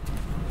actually used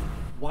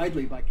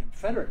widely by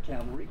Confederate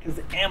cavalry because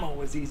the ammo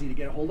was easy to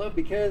get a hold of,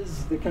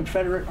 because the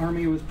Confederate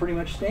Army was pretty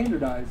much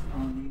standardized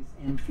on these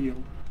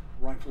Enfield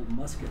rifled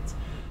muskets.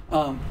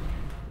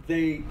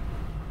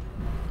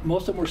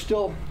 Most of them were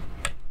still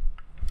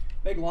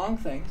big long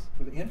things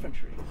for the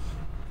infantry,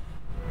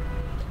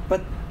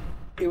 but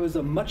it was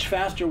a much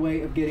faster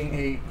way of getting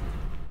an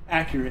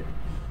accurate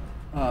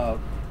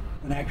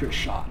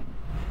shot.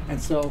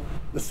 And so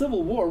the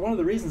Civil War, one of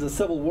the reasons the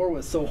Civil War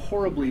was so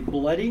horribly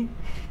bloody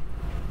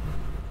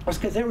was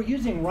because they were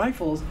using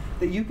rifles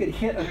that you could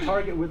hit a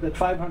target with at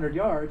 500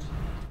 yards,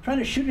 trying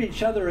to shoot at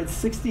each other at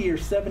 60 or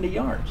 70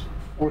 yards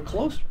or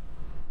closer,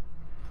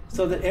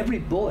 so that every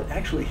bullet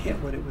actually hit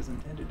what it was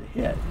intended to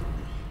hit.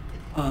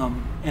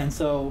 And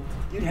so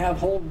you'd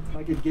have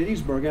like at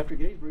Gettysburg, after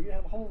Gettysburg, you'd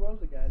have a whole row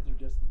of guys who are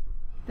just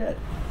dead.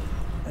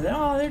 And then,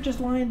 oh, they're just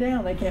lying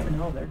down. They can't,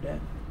 no, they're dead.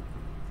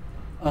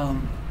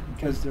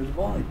 Because there's a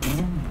volley,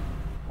 boom,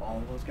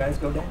 all those guys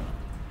go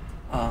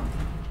down.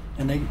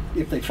 And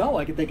if they felt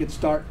like it, they could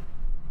start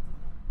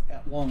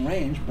at long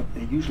range, but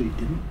they usually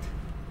didn't.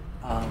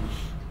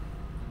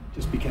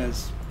 Just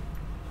because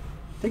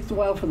it takes a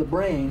while for the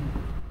brain.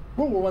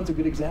 World War I's a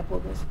good example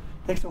of this.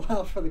 It takes a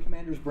while for the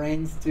commander's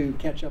brains to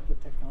catch up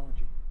with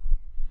technology.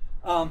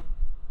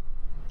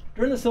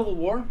 During the Civil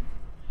War,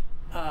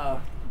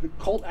 the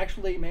Colt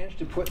actually managed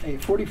to put a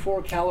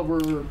 .44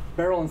 caliber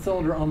barrel and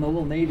cylinder on the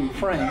little Navy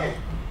frame.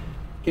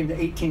 Came to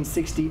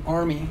 1860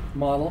 Army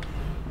model.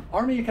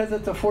 Army because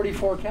it's a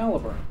 .44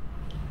 caliber.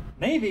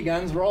 Navy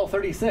guns were all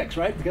 36,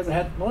 right? Because it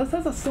had, well, this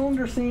has a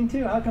cylinder seam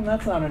too. How come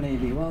that's not a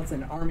Navy? Well, it's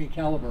an Army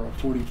caliber of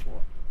 .44.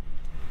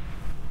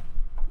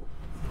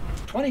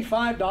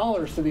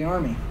 $25 to the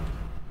Army.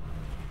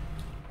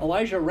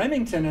 Elijah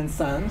Remington and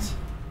Sons,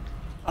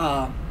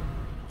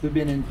 who've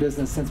been in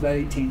business since about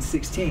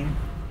 1816,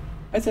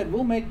 I said,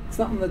 we'll make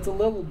something that's a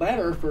little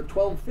better for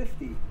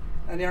 $12.50.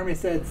 And the Army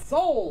said,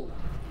 sold!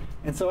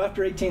 And so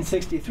after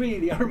 1863,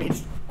 the Army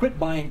quit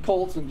buying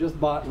Colts and just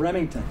bought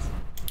Remingtons.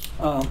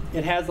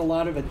 It has a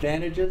lot of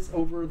advantages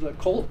over the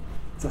Colt.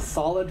 It's a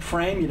solid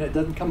frame. It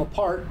doesn't come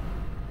apart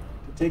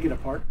to take it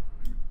apart.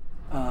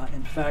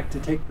 In fact, to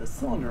take the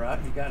cylinder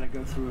out, you got to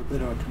go through a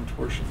bit of a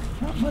contortion.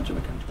 Not much of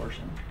a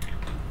contortion.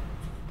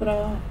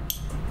 But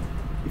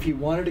if you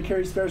wanted to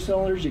carry spare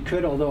cylinders, you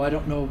could, although I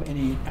don't know of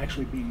any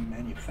actually being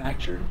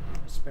manufactured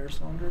as spare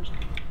cylinders.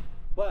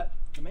 But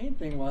the main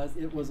thing was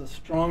it was a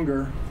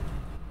stronger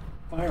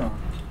firearm.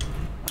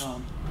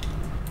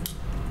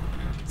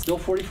 Still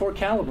 44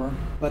 caliber,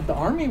 but the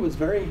Army was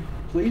very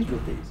pleased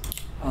with these.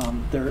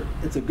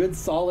 It's a good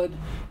solid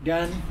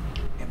gun,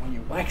 and when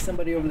you whack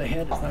somebody over the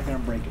head, it's not going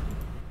to break it.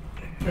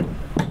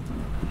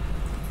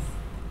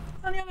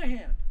 On the other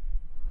hand,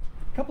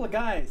 a couple of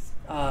guys,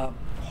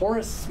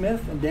 Horace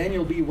Smith and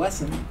Daniel B.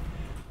 Wesson,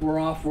 were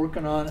off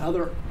working on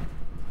other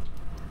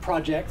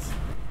projects,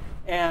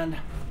 and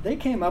they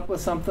came up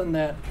with something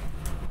that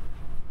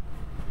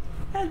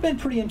has been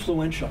pretty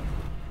influential.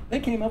 They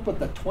came up with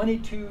the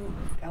 22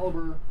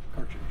 caliber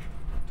cartridge,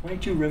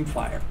 22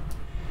 rimfire.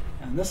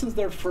 And this is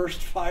their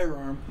first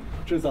firearm,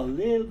 which was a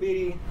little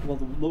bitty, well,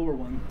 the lower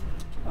one,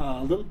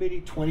 a little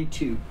bitty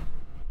 22.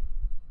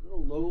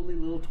 Little lowly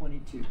little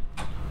 22.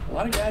 A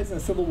lot of guys in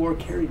the Civil War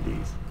carried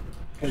these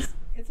because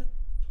it's a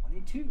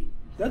 22.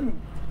 It doesn't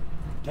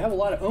have a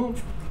lot of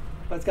oomph,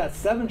 but it's got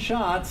 7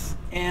 shots,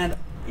 and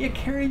you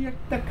carry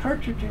the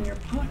cartridge in your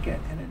pocket,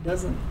 and it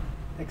doesn't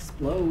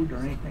explode or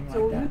anything like that.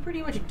 So are we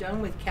pretty much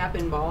done with cap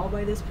and ball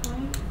by this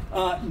point?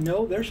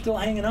 No, they're still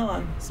hanging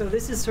on. So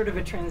this is sort of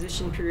a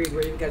transition period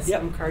where you've got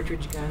some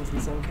cartridge guns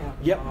and some cap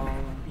and ball.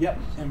 Yep,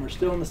 and we're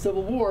still in the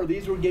Civil War.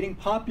 These were getting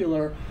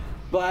popular,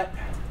 but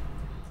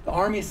the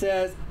Army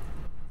says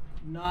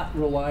not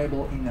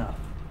reliable enough.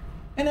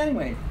 And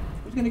anyway,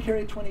 who's going to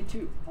carry a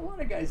 22? A lot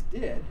of guys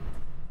did.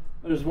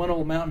 But as one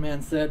old mountain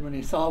man said when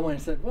he saw one, he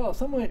said, well,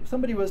 if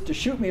somebody was to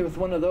shoot me with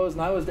one of those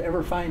and I was to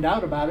ever find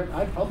out about it,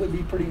 I'd probably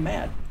be pretty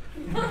mad.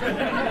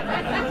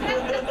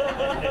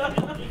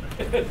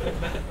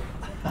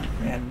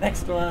 And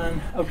next one.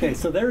 Okay,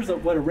 so there's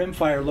what a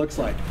rimfire looks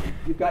like.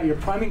 You've got your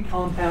priming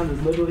compound is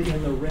literally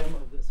in the rim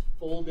of this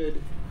folded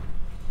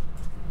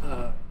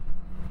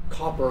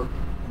copper.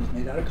 It's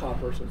made out of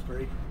copper, so it's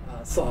very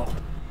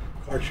soft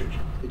cartridge.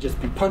 It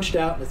just be punched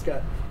out, and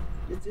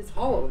it's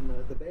hollow in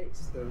the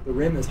base. The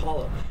rim is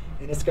hollow,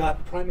 and it's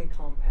got priming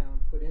compound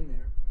put in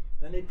there.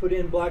 Then they put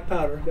in black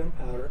powder,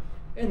 gunpowder,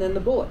 and then the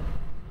bullet.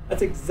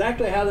 That's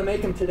exactly how they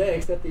make them today,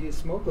 except they use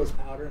smokeless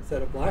powder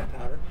instead of black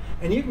powder.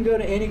 And you can go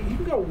to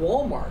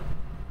Walmart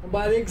and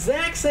buy the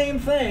exact same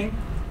thing,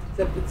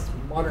 except it's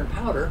modern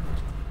powder,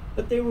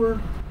 that the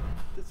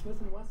Smith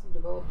 & Wesson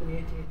developed in the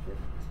 1850s.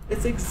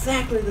 It's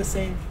exactly the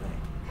same thing.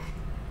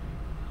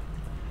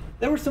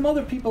 There were some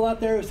other people out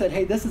there who said,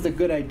 hey, this is a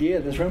good idea,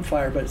 this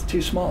rimfire, but it's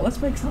too small.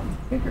 Let's make something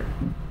bigger.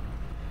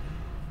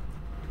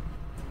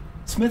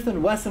 Smith &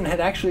 Wesson had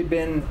actually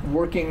been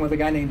working with a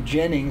guy named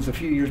Jenks a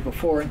few years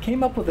before and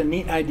came up with a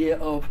neat idea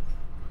of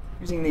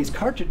using these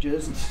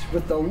cartridges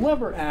with the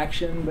lever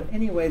action, but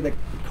anyway, the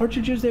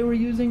cartridges they were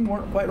using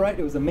weren't quite right.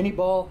 It was a mini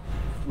ball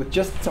with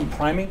just some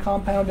priming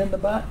compound in the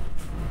butt,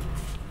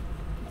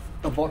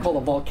 called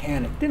a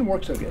volcanic. Didn't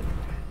work so good.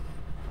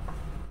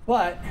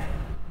 But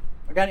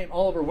a guy named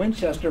Oliver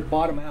Winchester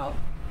bought them out,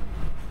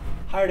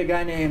 hired a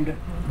guy named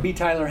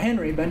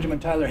Benjamin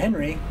Tyler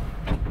Henry,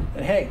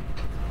 said, hey,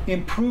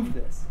 improve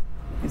this.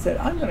 He said,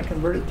 I'm going to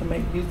convert it to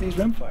use these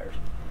rimfires.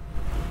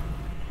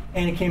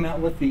 And he came out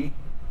with the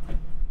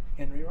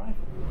Henry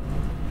rifle.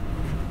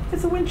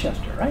 It's a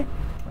Winchester, right?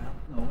 Well,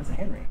 no, it's a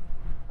Henry.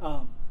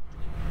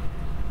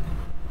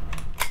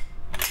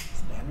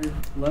 Standard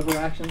lever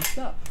action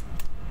stuff.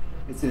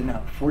 It's in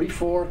a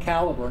 44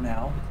 caliber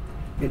now.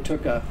 It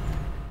took a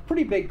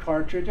pretty big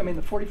cartridge. I mean,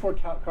 the 44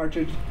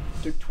 cartridge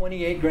took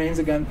 28 grains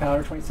of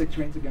gunpowder, 26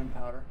 grains of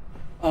gunpowder.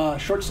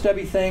 Short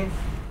stubby thing,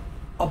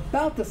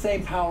 about the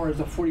same power as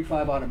a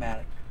 45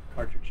 automatic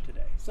cartridge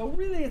today. So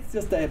really, it's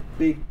just a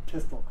big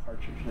pistol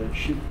cartridge that it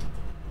shoots.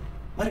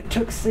 But it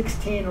took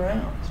 16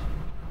 rounds.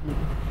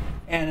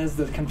 And as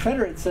the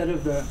Confederates said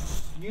of the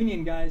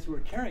Union guys who were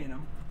carrying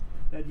them,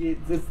 that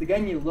it's the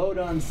gun you load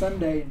on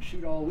Sunday and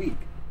shoot all week.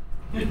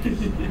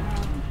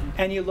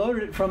 And you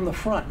loaded it from the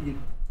front.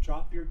 You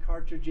drop your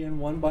cartridge in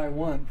one by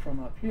one from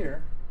up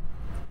here,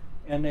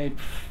 and they'd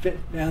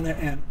fit down there,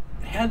 and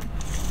it had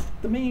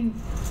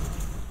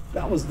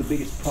that was the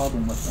biggest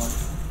problem with one,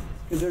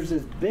 because there's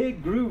this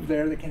big groove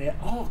there that can have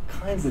all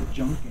kinds of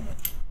junk in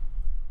it.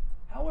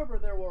 However,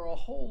 there were a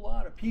whole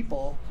lot of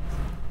people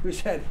who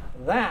said,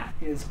 that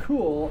is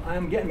cool,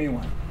 I'm getting me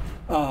one.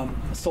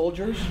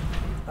 Soldiers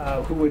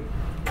who would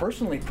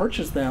personally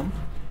purchase them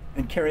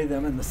and carry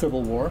them in the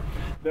Civil War.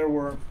 There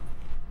were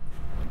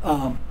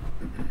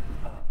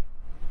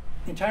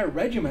entire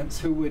regiments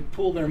who would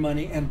pool their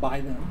money and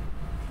buy them.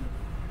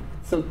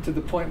 So to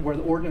the point where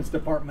the Ordnance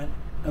Department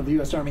of the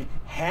U.S. Army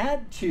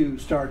had to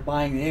start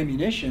buying the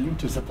ammunition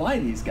to supply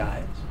these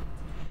guys.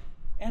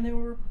 And they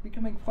were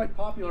becoming quite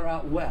popular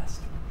out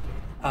west.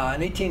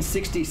 In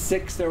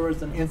 1866, there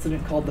was an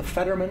incident called the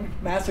Fetterman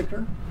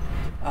Massacre,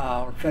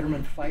 or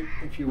Fetterman Fight,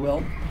 if you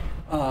will.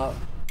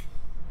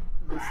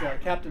 was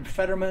Captain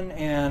Fetterman,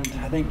 and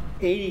I think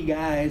 80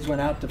 guys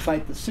went out to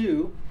fight the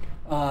Sioux.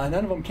 None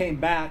of them came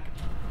back,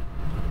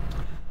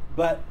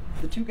 but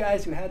the two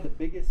guys who had the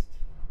biggest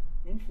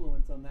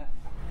influence on that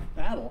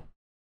battle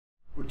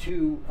were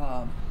two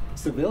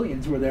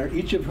civilians who were there,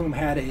 each of whom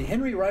had a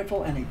Henry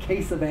rifle and a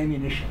case of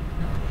ammunition.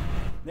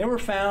 They were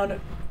found,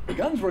 the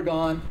guns were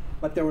gone,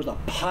 but there was a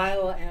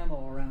pile of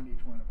ammo around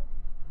each one of them.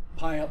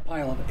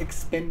 Pile of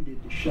expended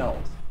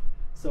shells.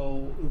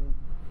 So,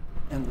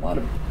 and a lot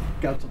of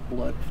gouts of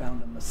blood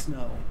found in the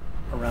snow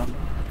around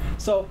them.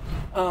 So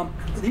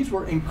these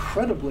were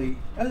incredibly,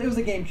 it was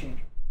a game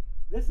changer.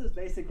 This is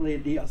basically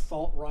the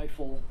assault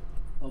rifle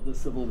of the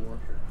Civil War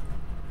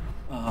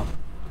era.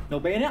 No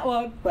bayonet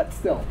lug, but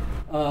still,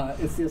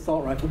 it's the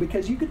assault rifle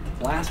because you could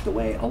blast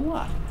away a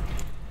lot.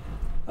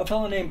 A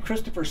fellow named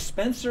Christopher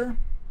Spencer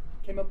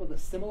came up with a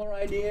similar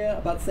idea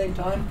about the same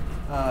time.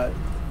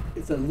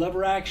 It's a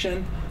lever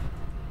action,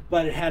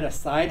 but it had a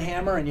side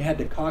hammer and you had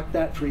to cock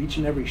that for each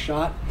and every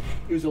shot.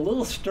 It was a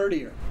little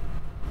sturdier.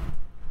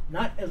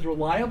 Not as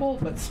reliable,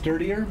 but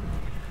sturdier.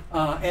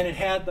 And it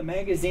had the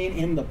magazine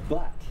in the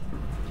butt.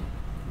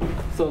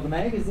 So the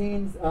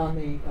magazines on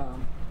the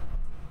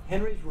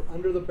Henrys were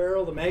under the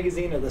barrel. The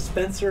magazine of the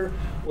Spencer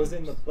was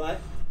in the butt.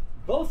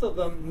 Both of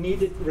them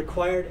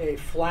required a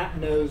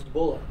flat-nosed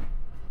bullet.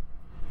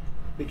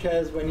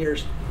 Because when you're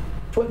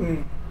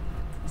putting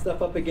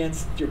stuff up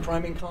against your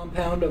priming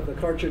compound of the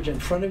cartridge in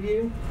front of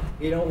you,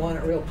 you don't want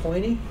it real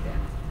pointy.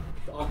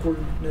 The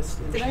awkwardness.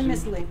 Did I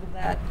mislabel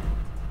that?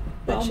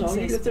 Well, no,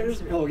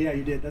 oh yeah,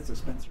 you did. That's a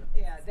Spencer.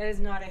 Yeah, that is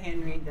not a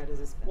Henry, that is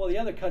a Spencer. Well, the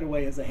other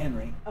cutaway is a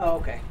Henry. Oh,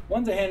 okay.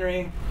 One's a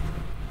Henry,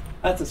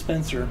 that's a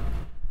Spencer.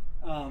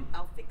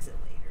 I'll fix it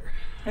later.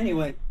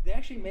 Anyway, they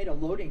actually made a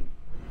loading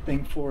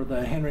thing for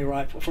the Henry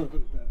rifle, for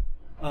the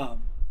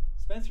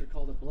Spencer,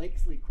 called a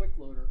Blakesley quick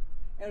loader.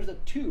 And there's a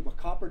tube, a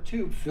copper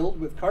tube filled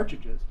with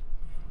cartridges.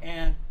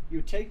 And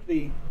you take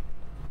the,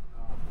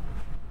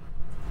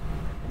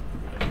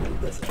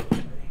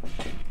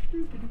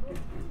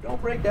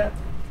 don't break that.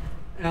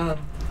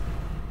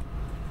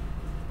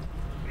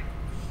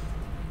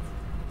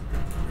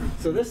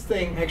 So this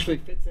thing actually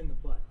fits in the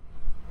butt.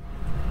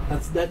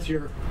 That's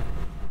your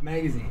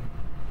magazine.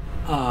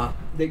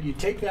 Then you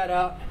take that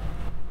out,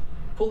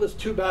 pull this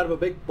tube out of a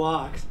big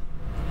box,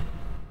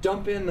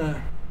 dump in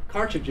the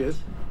cartridges,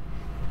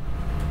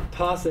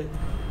 toss it,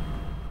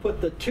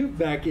 put the tube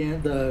back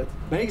in, the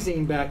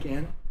magazine back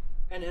in,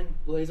 and then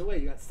blaze away.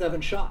 You got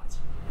 7 shots.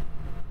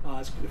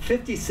 It's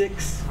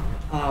 56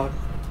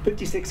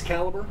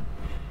 caliber.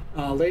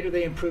 Later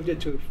they improved it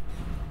to,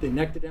 they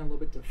necked it down a little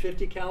bit to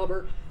 50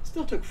 caliber.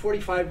 Still took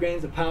 45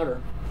 grains of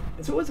powder.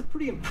 And so it was a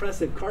pretty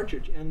impressive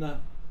cartridge. And the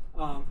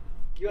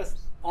U.S.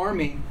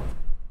 Army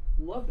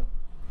loved them.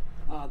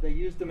 They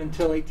used them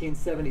until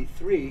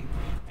 1873.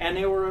 And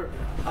they were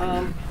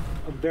a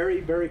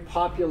very, very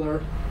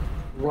popular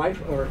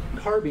rifle or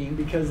carbine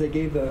because they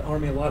gave the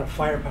Army a lot of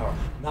firepower.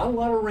 Not a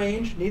lot of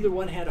range. Neither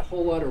one had a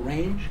whole lot of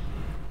range.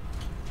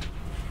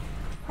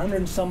 100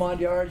 and some odd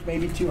yards,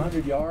 maybe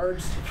 200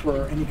 yards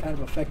for any kind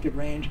of effective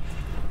range,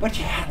 but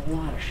you had a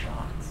lot of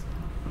shots.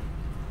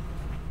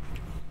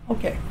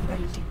 Okay.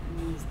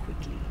 Move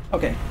quickly.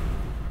 Okay.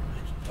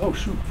 Oh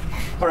shoot.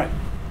 All right.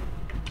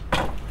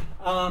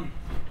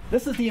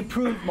 This is the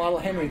improved model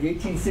Henry, the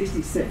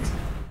 1866.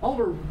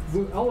 Oliver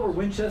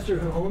Winchester,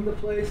 who owned the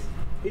place,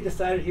 he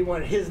decided he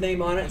wanted his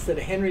name on it instead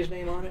of Henry's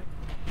name on it.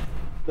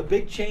 The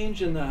big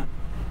change in the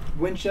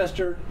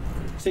Winchester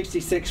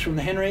 66 from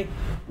the Henry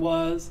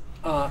was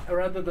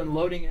rather than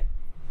loading it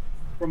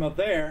from up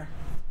there,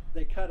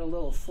 they cut a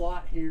little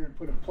slot here and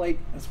put a plate,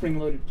 a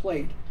spring-loaded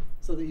plate,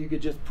 so that you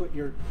could just put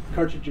your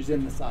cartridges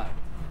in the side.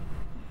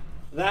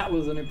 That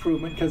was an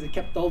improvement because it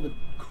kept all the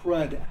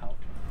crud out.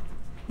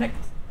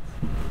 Next.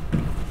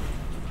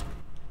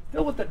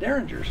 Still with the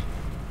Derringers.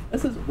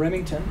 This is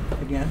Remington,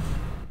 again,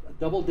 a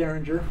double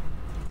Derringer.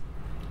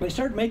 They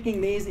started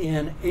making these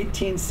in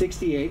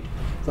 1868.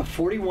 It's a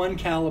 41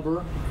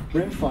 caliber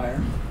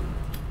rimfire.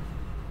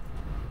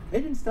 They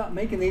didn't stop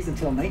making these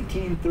until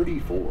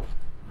 1934.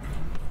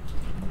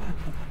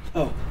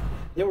 Oh,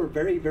 they were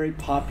very, very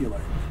popular.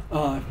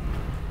 If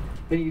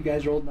any of you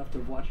guys are old enough to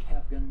have watched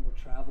Have Gun Will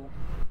Travel,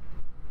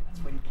 that's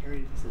what he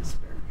carried as his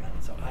spare gun,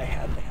 so I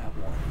had to have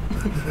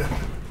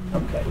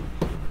one. Okay.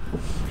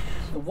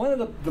 So one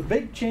of the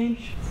big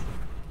change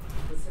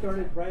that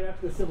started right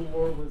after the Civil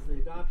War was the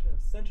adoption of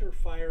center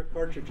fire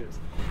cartridges.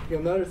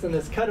 You'll notice in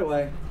this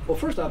cutaway, well,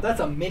 first off, that's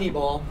a mini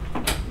ball.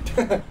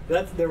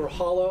 They were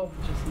hollow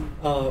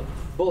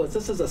bullets.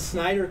 This is a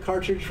Snyder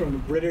cartridge from the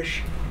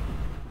British.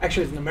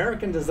 Actually, it's an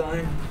American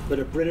design, but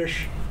a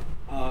British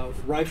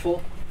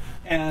rifle.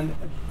 And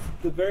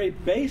the very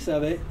base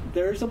of it,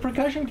 there's a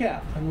percussion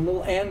cap and a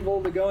little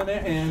anvil to go in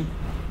there, and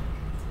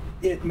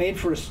it made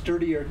for a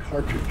sturdier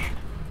cartridge.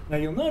 Now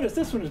you'll notice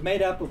this one is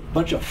made up of a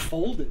bunch of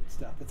folded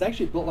stuff. It's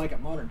actually built like a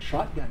modern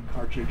shotgun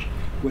cartridge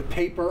with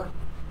paper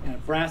and a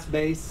brass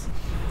base.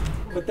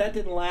 But that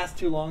didn't last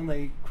too long.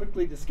 They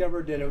quickly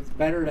discovered that it was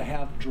better to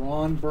have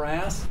drawn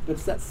brass. But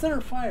it's that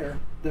center fire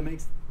that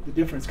makes the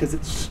difference because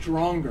it's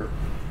stronger.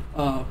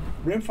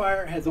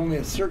 Rimfire has only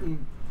a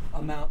certain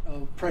amount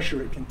of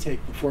pressure it can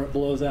take before it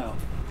blows out.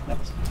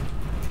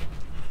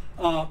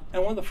 And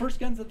one of the first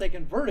guns that they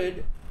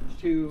converted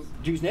to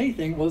use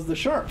anything was the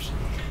Sharps,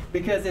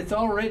 because it's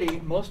already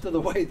most of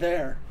the way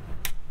there.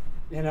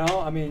 You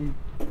know, I mean,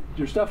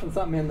 you're stuffing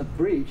something in the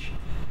breech,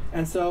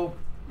 and so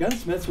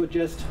gunsmiths would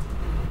just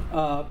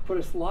put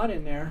a slot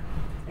in there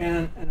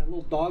and a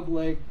little dog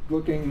leg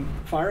looking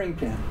firing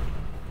pin.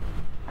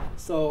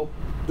 So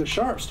the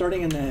Sharps,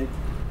 starting in the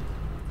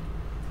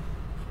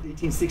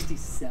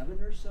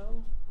 1867 or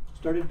so,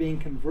 started being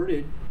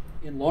converted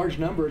in large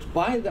numbers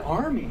by the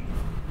Army.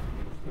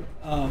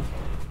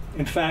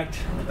 In fact,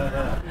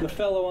 the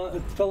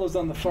fellows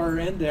on the far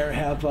end there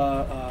have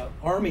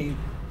Army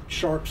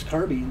Sharps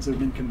carbines that have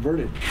been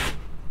converted.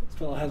 This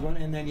fellow has one,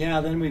 and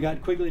then we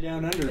got Quigley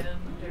down under.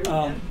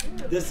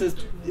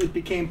 It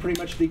became pretty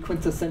much the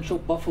quintessential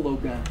buffalo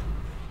gun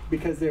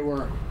because they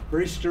were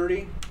very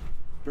sturdy,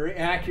 very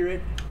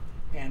accurate,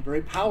 and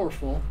very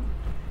powerful,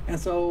 and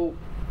so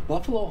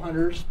buffalo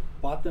hunters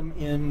bought them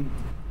in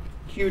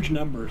huge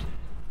numbers.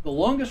 The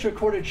longest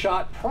recorded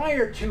shot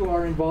prior to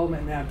our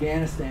involvement in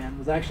Afghanistan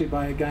was actually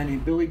by a guy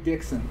named Billy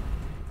Dixon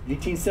in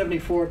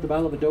 1874 at the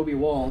Battle of Adobe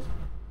Walls.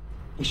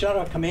 He shot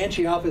a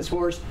Comanche off his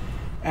horse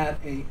at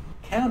a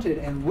counted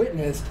and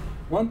witnessed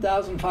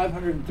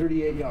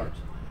 1,538 yards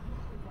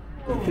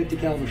with 50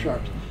 caliber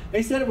Sharps.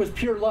 They said it was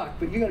pure luck,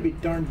 but you got to be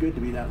darn good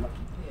to be that lucky.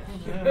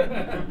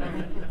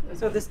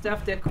 So the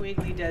stuff that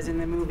Quigley does in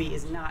the movie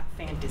is not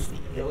fantasy.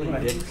 Billy You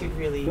Dixon. could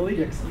really. Billy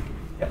Dixon.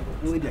 Yeah,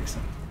 Billy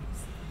Dixon.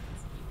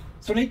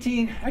 So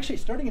starting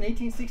in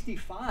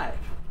 1865,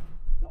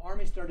 the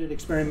Army started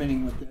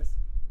experimenting with this.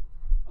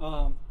 In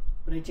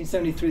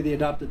 1873, they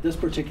adopted this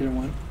particular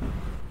one.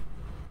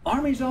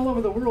 Armies all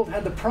over the world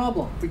had the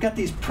problem. We got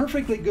these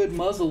perfectly good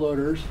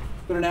muzzleloaders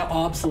that are now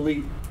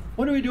obsolete.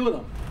 What do we do with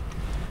them?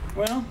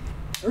 Well,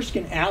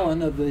 Erskine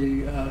Allen of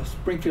the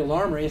Springfield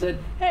Armory said,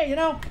 hey, you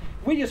know,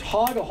 if we just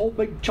hog a whole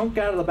big chunk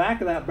out of the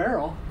back of that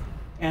barrel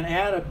and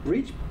add a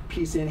breech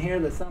piece in here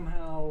that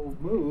somehow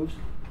moves,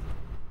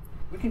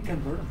 we can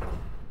convert them.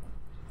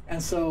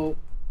 And so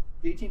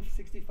the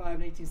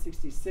 1865 and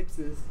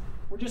 1866s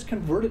were just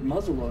converted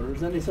muzzleloaders.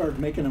 Then they started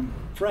making them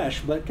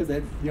fresh, but because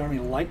the Army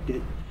liked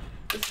it.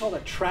 It's called a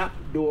trap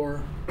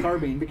door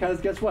carbine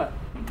because guess what?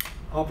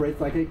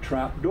 Operates like a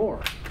trap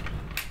door.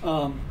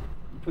 You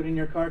put in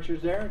your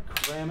cartridge there,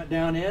 cram it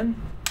down in,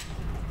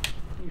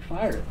 you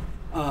fire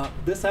it.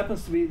 This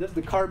happens to be, this is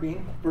the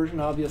carbine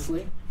version,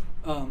 obviously.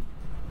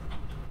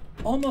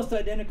 Almost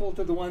identical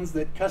to the ones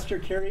that Custer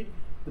carried.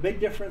 The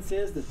big difference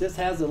is that this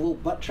has a little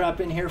butt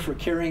trap in here for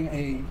carrying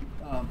a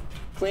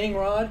cleaning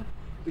rod,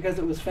 because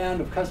it was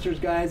found of Custer's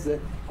guys that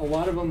a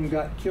lot of them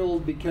got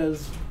killed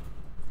because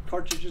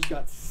cartridges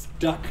got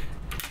stuck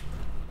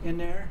in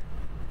there.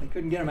 They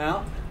couldn't get them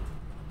out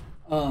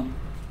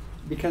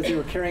because they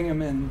were carrying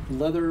them in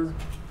leather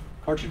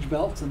cartridge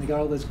belts, and they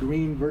got all this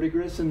green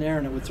verdigris in there,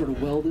 and it would sort of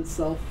weld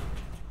itself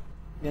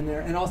in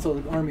there. And also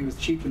the Army was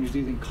cheap and was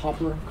using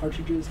copper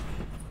cartridges.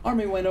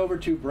 Army went over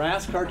to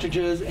brass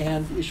cartridges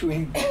and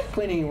issuing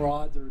cleaning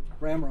rods or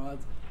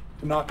ramrods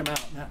to knock them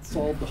out, and that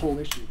solved the whole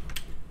issue.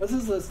 This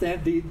is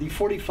the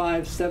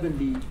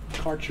 4570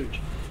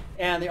 cartridge.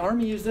 And the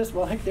Army used this,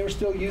 well, heck, they were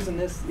still using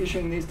this,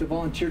 issuing these to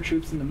volunteer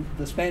troops in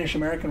the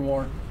Spanish-American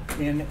War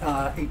in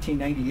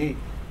 1898.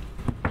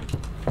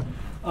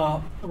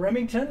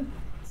 Remington,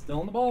 still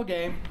in the ball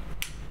game,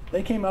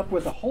 they came up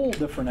with a whole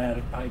different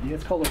idea.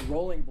 It's called a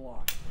rolling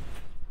block.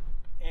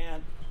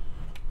 And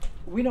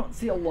we don't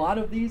see a lot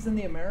of these in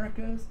the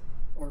Americas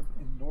or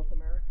in North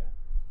America,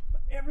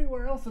 but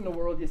everywhere else in the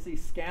world you see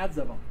scads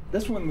of them.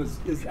 This one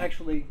is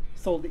actually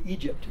sold to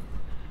Egypt.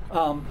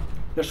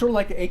 They're sort of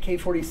like the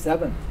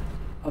AK-47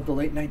 of the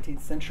late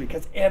 19th century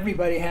because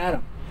everybody had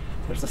them.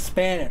 There's a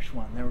Spanish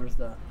one, there was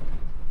the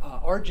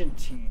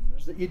Argentine,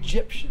 there's the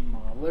Egyptian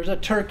model, there's a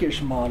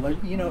Turkish model,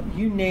 you know,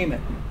 you name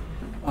it.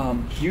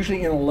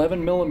 Usually in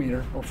 11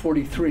 millimeter or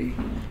 43.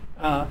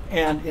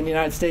 And in the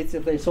United States,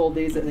 if they sold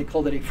these, they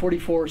called it a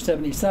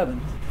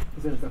 4477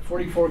 because there's a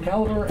 44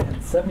 caliber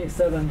and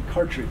 77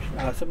 cartridge,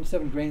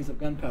 77 grains of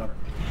gunpowder.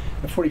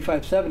 The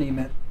 4570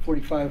 meant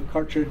 45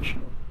 cartridge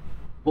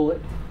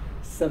bullet,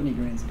 70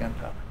 grains of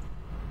gunpowder.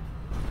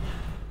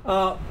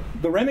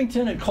 The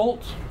Remington and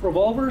Colt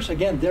revolvers,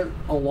 again, they're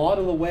a lot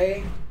of the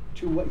way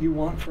to what you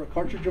want for a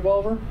cartridge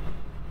revolver.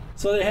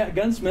 So they had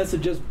gunsmiths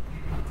that just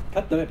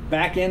cut the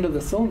back end of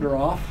the cylinder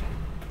off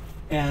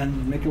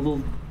and make a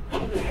little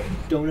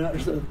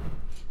donut or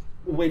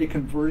a way to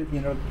convert it,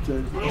 you know,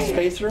 to a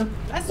spacer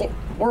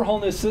or a whole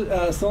new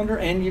cylinder,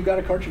 and you've got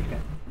a cartridge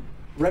gun.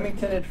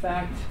 Remington, in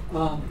fact,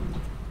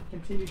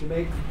 continued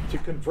to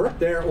convert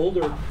their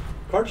older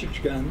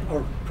cartridge gun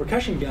or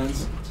percussion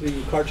guns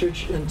to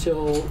cartridge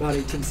until about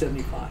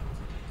 1875.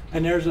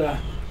 And there's a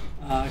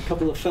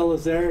couple of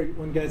fellows there.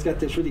 One guy's got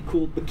this really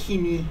cool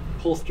bikini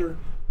holster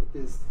with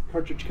this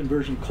cartridge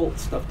conversion Colt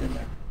stuffed in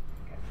there.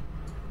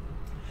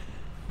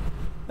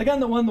 The gun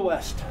that won the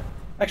West.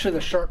 Actually, the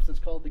Sharps is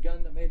called the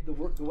gun that made the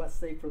West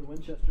safe for the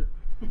Winchester.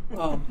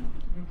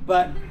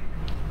 But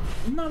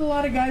not a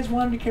lot of guys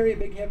wanted to carry a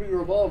big, heavy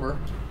revolver.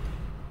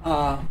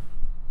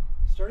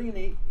 Starting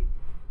in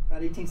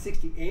about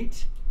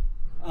 1868,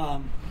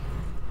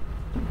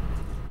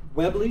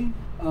 Webley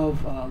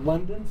of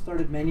London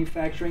started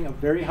manufacturing a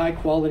very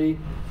high-quality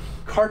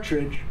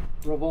cartridge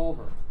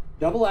revolver.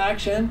 Double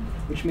action,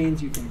 which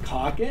means you can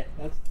cock it,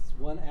 that's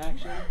one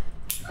action,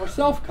 or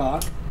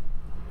self-cock,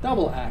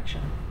 double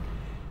action.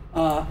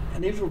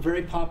 And these were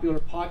very popular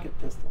pocket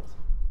pistols.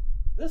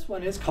 This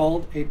one is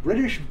called a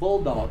British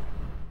Bulldog.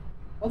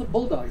 Well, the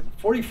Bulldog is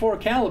a 44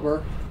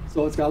 caliber,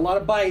 so it's got a lot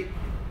of bite,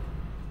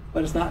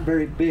 but it's not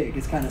very big.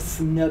 It's kind of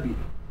snubby.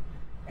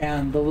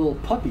 And the little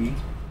puppy,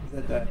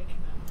 the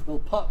little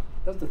pup,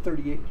 that's the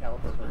 38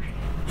 caliber version.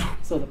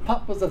 So the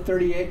pup was a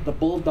 38, the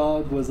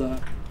Bulldog was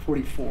a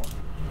 44.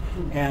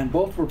 And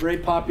both were very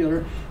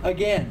popular.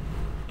 Again,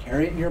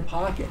 carry it in your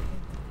pocket.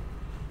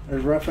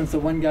 There's reference to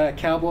one guy, a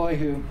cowboy,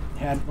 who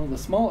had one of the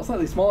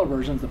slightly smaller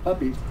versions, the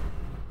puppies.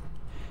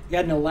 He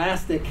had an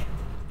elastic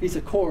piece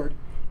of cord.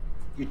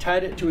 You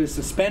tied it to his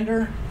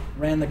suspender,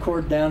 ran the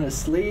cord down his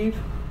sleeve,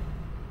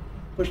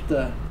 pushed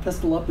the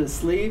pistol up his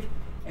sleeve,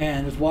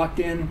 and was walked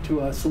into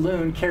a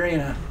saloon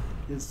carrying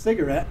his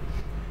cigarette.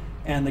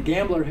 And the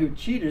gambler who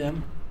cheated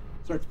him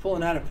starts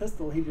pulling out a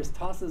pistol. He just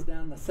tosses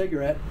down the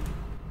cigarette,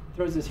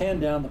 throws his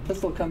hand down, the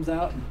pistol comes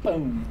out, and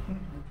boom,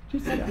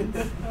 shoots the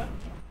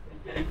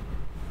guy.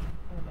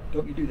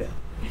 Don't you do that.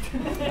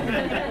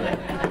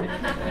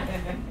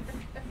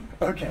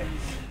 Okay.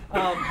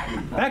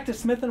 Back to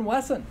Smith &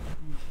 Wesson.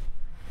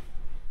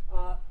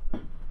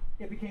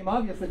 It became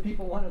obvious that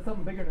people wanted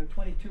something bigger than a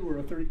 22 or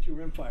a 32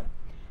 rimfire.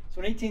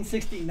 So in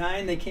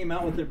 1869, they came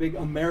out with their big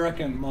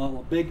American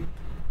model, big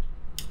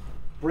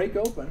break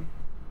open.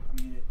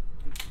 I mean,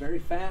 it's very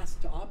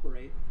fast to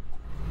operate.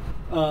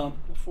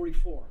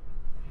 44.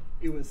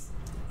 It was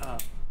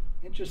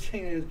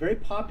interesting. It was very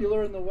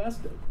popular in the West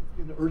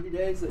in the early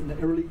days, in the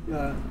early,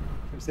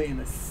 say in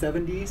the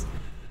 70s.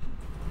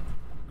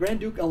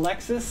 Grand Duke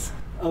Alexis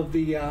of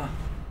the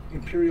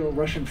Imperial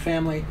Russian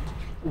family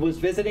was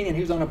visiting, and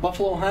he was on a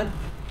buffalo hunt.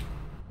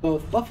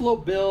 Both Buffalo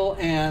Bill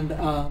and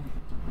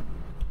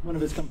one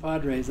of his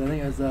compadres, I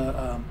think it was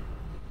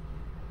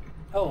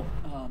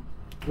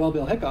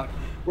Bill Hickok,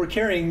 were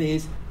carrying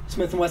these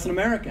Smith & Wesson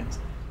Americans.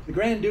 The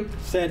Grand Duke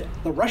said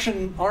the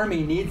Russian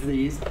army needs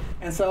these,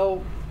 and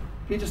so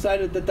he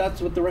decided that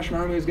that's what the Russian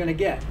army was going to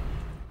get.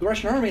 The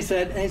Russian army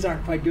said, these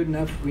aren't quite good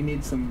enough, we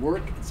need some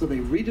work. So they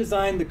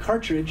redesigned the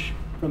cartridge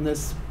from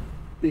this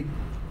big,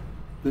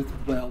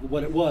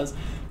 what it was,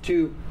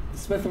 to the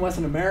Smith &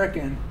 Wesson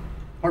American,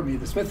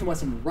 the Smith &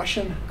 Wesson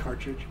Russian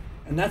cartridge,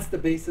 and that's the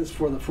basis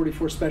for the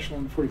 44 Special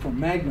and the 44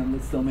 Magnum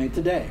that's still made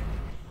today.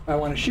 If I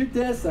want to shoot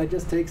this, I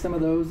just take some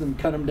of those and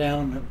cut them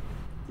down and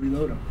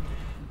reload them.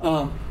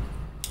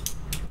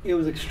 It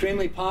was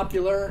extremely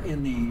popular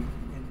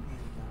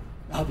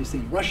obviously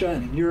in Russia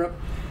and in Europe.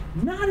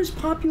 Not as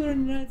popular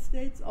in the United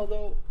States,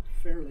 although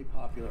fairly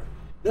popular.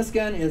 This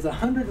gun is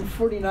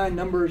 149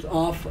 numbers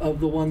off of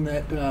the one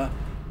that I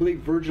believe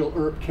Virgil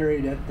Earp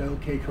carried at the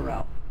OK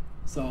Corral.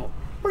 So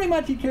pretty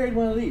much he carried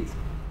one of these.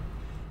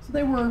 So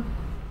they were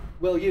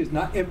well used.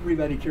 Not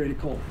everybody carried a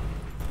Colt.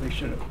 They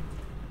should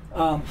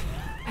have.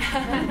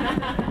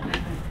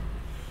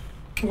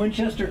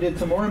 Winchester did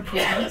some more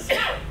improvements.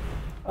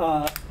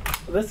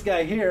 This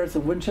guy here is a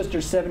Winchester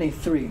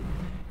 73.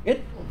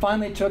 It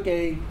finally took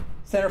a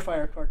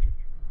centerfire cartridge,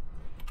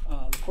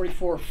 the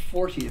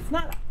 4440. It's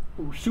not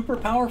super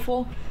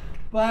powerful,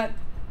 but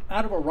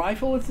out of a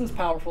rifle, it's as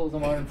powerful as a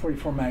modern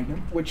 44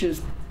 Magnum, which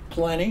is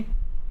plenty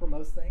for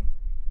most things.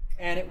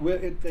 And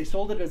they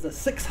sold it as a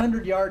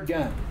 600-yard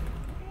gun,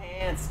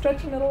 and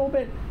stretching it a little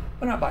bit,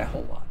 but not by a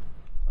whole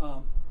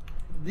lot.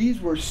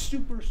 These were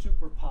super,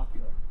 super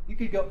popular. You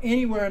could go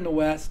anywhere in the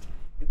West.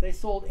 If they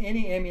sold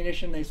any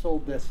ammunition, they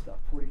sold this stuff,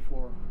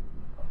 44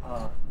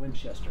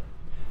 Winchester.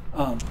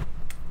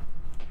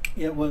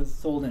 It was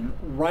sold in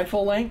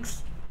rifle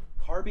lengths,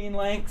 carbine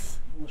lengths,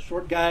 little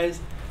short guys,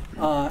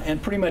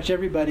 and pretty much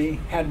everybody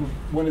had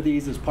one of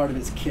these as part of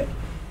his kit.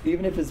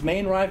 Even if his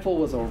main rifle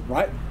was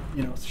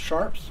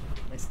Sharps,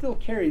 they still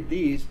carried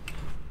these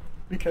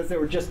because they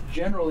were just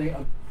generally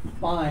a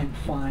fine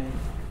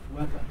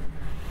weapon.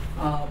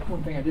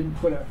 One thing I didn't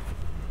put a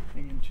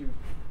thing into.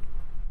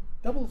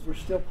 Doubles were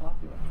still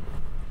popular.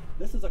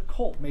 This is a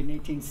Colt made in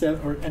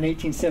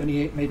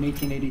 1878, made in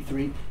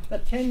 1883. A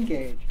 10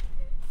 gauge.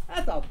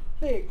 That's a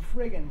big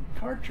friggin'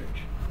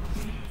 cartridge.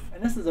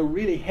 And this is a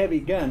really heavy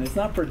gun. It's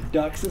not for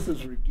ducks, this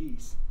is for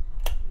geese.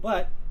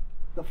 But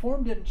the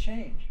form didn't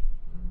change.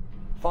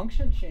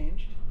 Function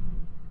changed,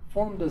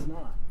 form does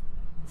not.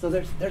 So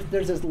there's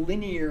this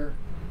linear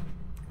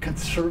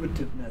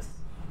conservativeness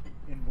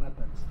in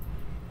weapons.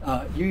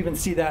 You even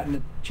see that in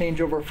the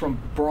changeover from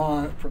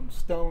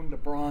stone to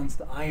bronze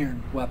to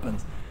iron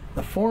weapons.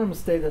 The forms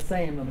stay the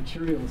same, the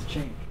materials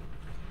change.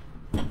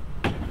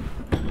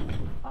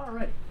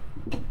 Alrighty.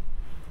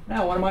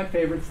 Now, one of my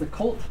favorites, the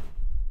Colt.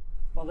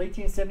 Well,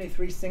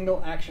 1873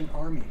 single action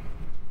army.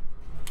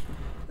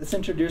 This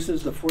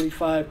introduces the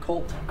 .45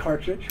 Colt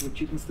cartridge,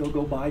 which you can still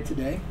go buy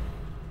today.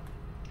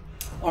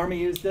 Army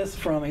used this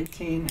from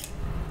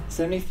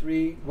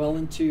 1873 well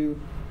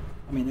into,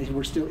 I mean, they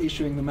were still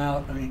issuing them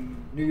out. I mean,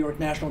 New York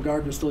National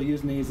Guard was still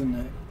using these in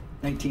the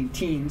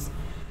 19-teens.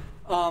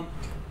 And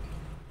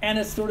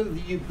it's sort of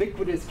the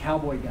ubiquitous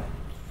cowboy gun.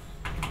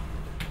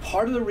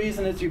 Part of the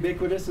reason it's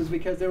ubiquitous is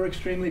because they were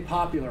extremely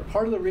popular.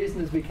 Part of the reason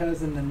is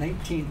because in the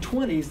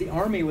 1920s, the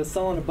Army was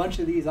selling a bunch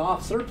of these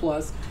off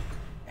surplus,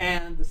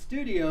 and the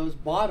studios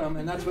bought them,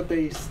 and that's what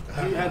they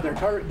had their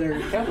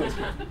cowboys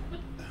for.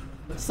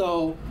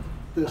 So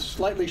the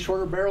slightly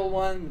shorter barrel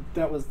one,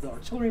 that was the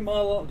artillery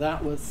model,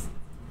 that was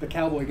the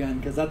cowboy gun,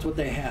 because that's what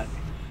they had.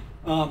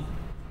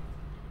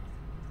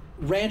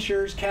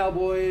 Ranchers,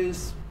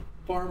 cowboys,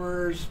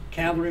 farmers,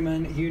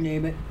 cavalrymen, you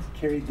name it,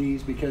 carried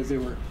these because they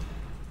were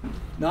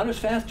not as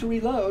fast to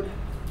reload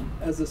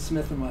as a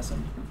Smith &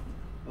 Wesson,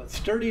 but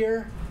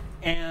sturdier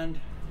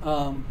and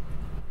a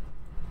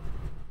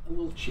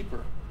little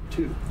cheaper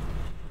too.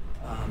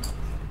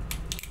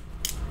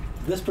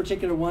 This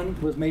particular one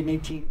was made in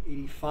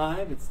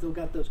 1885. It's still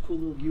got those cool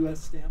little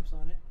U.S. stamps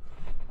on it.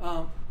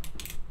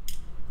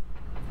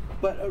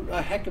 But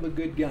a heck of a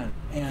good gun.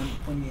 And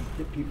when you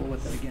hit people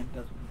with it again, it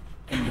doesn't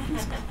come to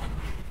pieces.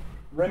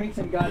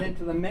 Remington got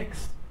into the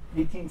mix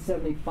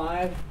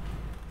 1875,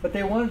 but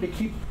they wanted to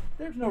keep,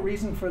 there's no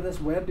reason for this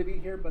web to be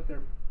here, but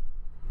their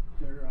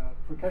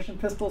percussion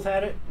pistols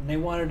had it, and they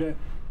wanted to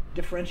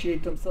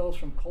differentiate themselves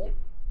from Colt.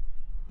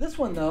 This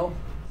one, though,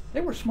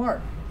 they were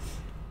smart.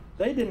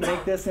 They didn't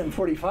make this in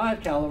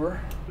 .45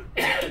 caliber.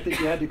 I think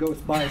you had to go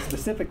buy a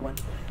specific one.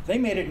 They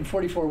made it in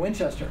 .44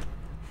 Winchester.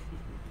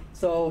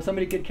 So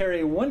somebody could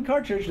carry one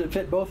cartridge that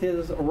fit both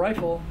his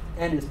rifle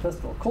and his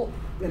pistol. Colt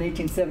in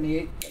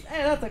 1878 said,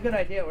 hey, that's a good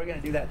idea, we're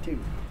going to do that too.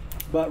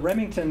 But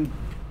Remington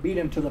beat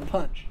him to the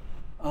punch.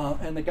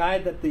 And the guy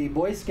that the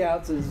Boy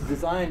Scouts is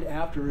designed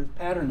after, is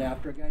patterned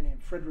after, a guy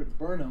named Frederick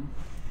Burnham,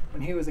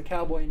 when he was a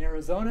cowboy in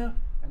Arizona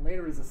and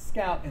later as a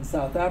scout in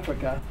South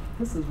Africa,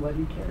 this is what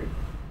he carried.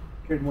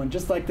 Carried one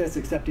just like this,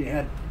 except he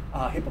had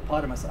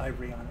hippopotamus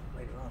ivory on it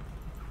later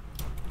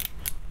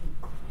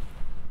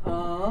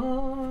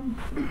on.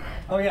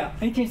 Oh yeah,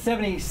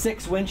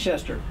 1876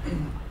 Winchester.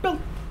 Built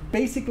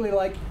basically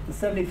like the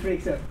 73,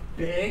 except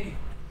big.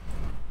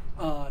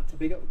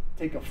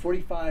 Take a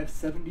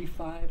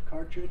 .45-75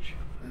 cartridge,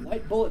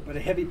 light bullet, but a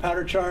heavy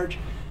powder charge.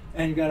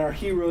 And you got our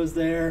heroes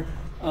there.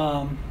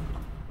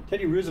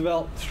 Teddy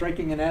Roosevelt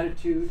striking an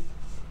attitude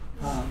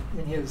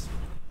in his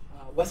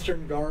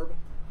Western garb,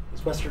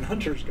 his Western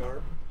hunter's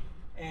garb.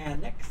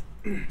 And next,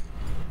 it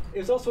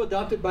was also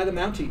adopted by the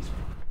Mounties.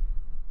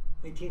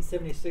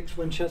 1876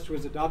 Winchester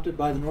was adopted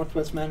by the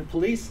Northwest Mounted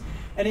Police,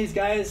 and these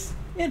guys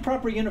in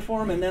proper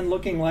uniform and then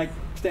looking like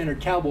standard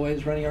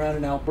cowboys running around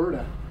in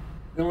Alberta.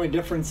 The only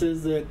difference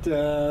is that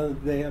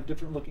they have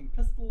different looking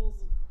pistols,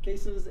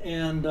 cases,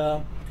 and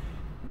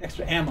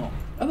extra ammo.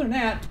 Other than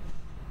that,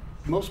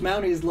 most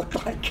Mounties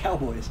look like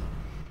cowboys.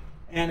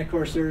 And of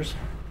course there's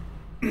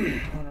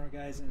one of our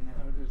guys in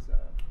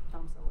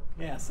Tom Selleck.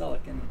 Yeah,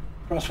 Selleck and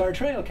Crossfire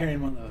Trail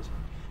carrying one of those.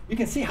 You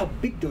can see how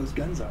big those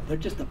guns are. They're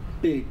just a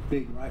big,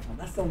 big rifle. And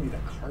that's only the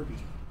carbine.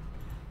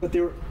 But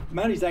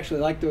Mounties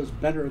actually like those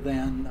better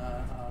than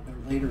their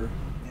later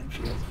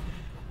Enfields.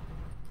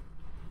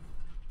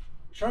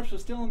 Sharps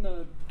was still in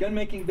the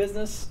gun-making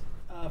business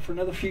for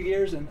another few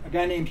years, and a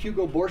guy named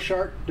Hugo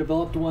Borchardt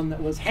developed one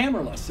that was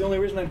hammerless. The only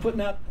reason I'm putting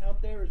that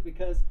out there is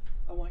because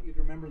I want you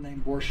to remember the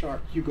name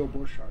Borchardt, Hugo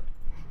Borchardt.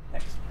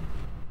 Next.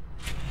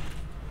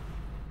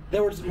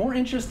 There was more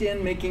interest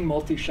in making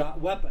multi-shot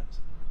weapons.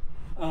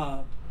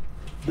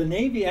 The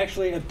Navy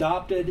actually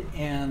adopted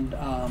and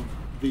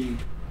the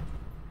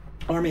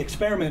Army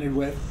experimented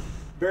with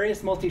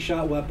various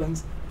multi-shot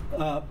weapons.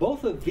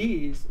 Both of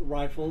these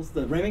rifles,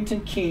 the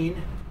Remington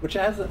Keen, which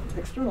has an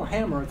external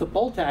hammer, it's a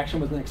bolt action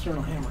with an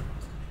external hammer,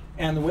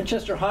 and the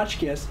Winchester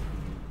Hotchkiss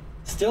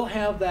still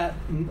have that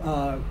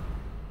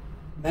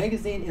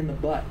magazine in the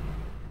butt.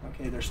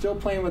 Okay, they're still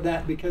playing with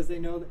that because they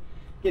know that,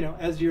 you know,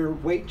 as your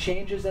weight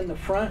changes in the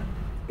front,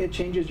 it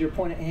changes your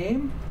point of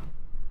aim.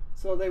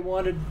 So they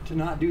wanted to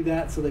not do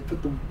that, so they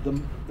put the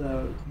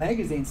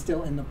magazine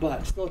still in the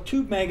butt. Still a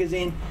tube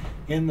magazine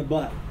in the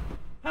butt.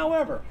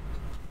 However,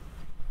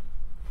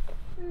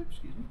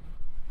 excuse me,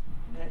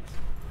 next.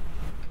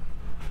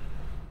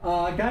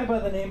 A guy by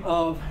the name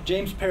of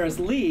James Paris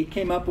Lee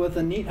came up with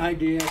a neat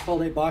idea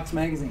called a box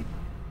magazine.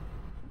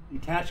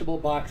 Detachable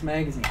box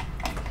magazine.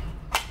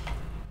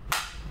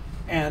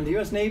 And the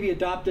U.S. Navy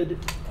adopted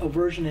a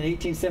version in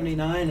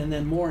 1879 and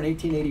then more in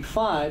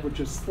 1885, which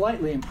was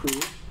slightly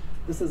improved.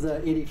 This is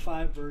an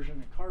 85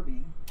 version of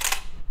carbine.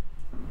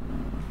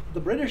 The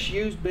British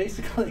used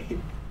basically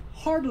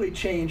hardly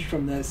changed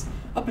from this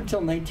up until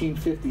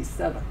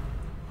 1957.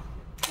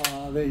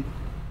 The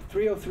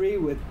 303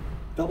 with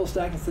double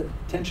stack instead of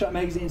 10-shot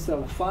magazine instead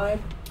of 5.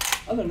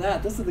 Other than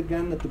that, this is the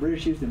gun that the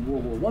British used in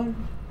World War I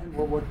and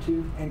World War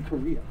II and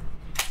Korea.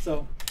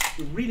 So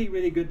really,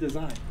 really good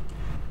design.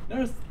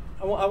 Notice,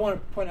 I want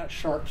to point out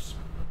Sharps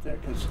there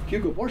because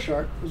Hugo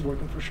Borchardt was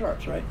working for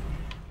Sharps, right?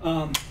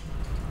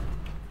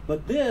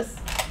 But this,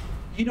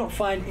 you don't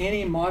find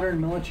any modern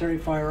military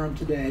firearm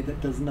today that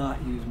does not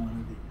use one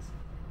of these.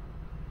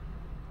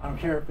 I don't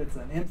care if it's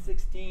an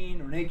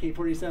M16 or an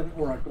AK-47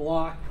 or a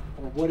Glock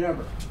or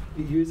whatever.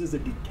 It uses a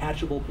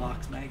detachable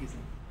box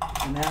magazine.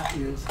 And that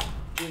is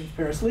James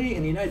Paris Lee,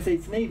 and the United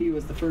States Navy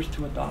was the first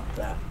to adopt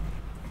that.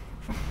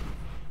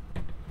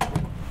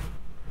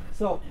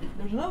 So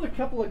there's another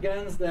couple of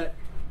guns that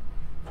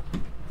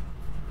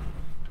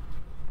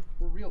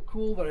were real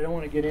cool, but I don't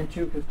want to get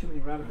into because too many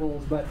rabbit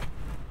holes. But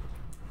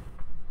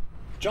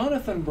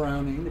Jonathan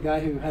Browning, the guy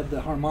who had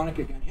the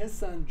harmonica gun, his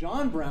son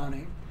John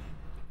Browning,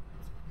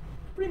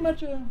 pretty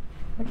much a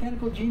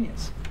mechanical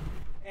genius.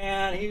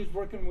 And he was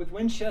working with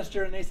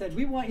Winchester, and they said,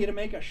 we want you to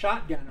make a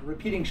shotgun, a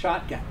repeating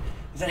shotgun.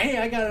 He said, hey,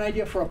 I got an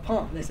idea for a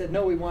pump. And they said,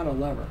 no, we want a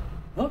lever.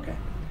 Okay.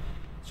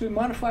 So we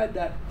modified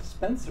that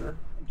Spencer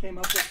and came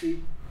up with the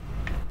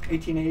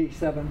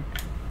 1887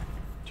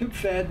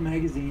 tube-fed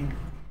magazine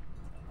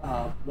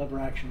lever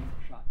action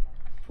shotgun.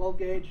 12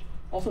 gauge,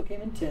 also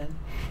came in 10.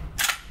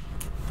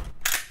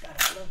 God,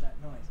 I love that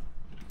noise.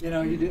 You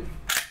know, you do.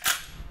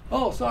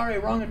 Oh, sorry,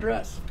 wrong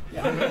address.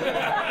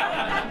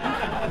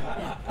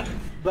 Yeah.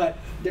 But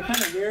they're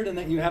kind of weird in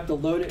that you have to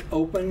load it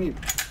open. You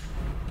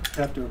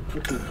have to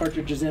put the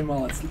cartridges in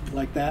while it's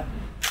like that.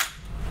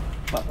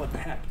 But what the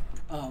heck?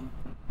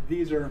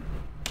 These are,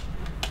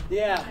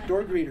 yeah,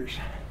 door greeters.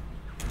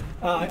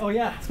 Oh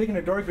yeah, speaking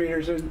of door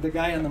greeters, there's the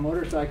guy on the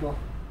motorcycle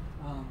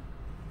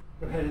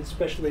who had it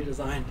specially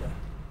designed to,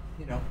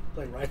 you know,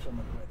 play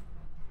rifleman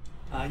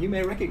with. You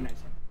may recognize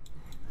him.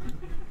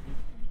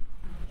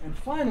 And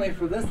finally,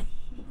 for this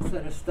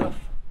set of stuff,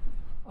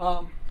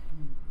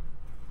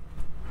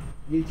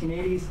 the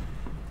 1880s,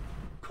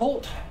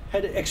 Colt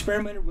had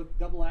experimented with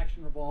double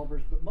action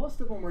revolvers, but most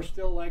of them were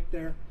still like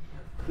their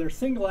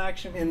single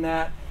action in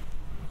that,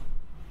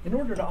 in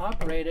order to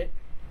operate it,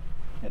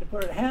 you had to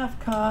put it half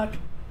cock,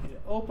 you had to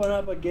open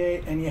up a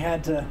gate, and you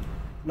had to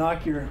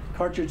knock your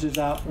cartridges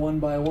out one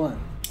by one.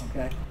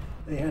 Okay,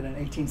 they had an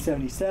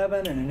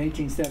 1877 and an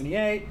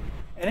 1878,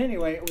 and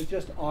anyway, it was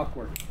just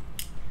awkward.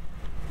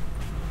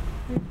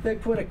 They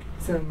put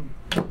some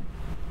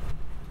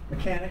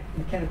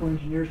mechanical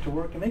engineers to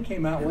work, and they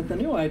came out with the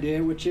new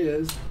idea, which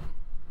is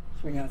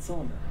swing out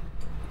cylinder.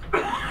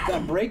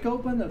 That break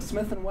open that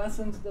Smith &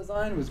 Wesson's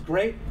design was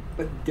great,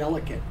 but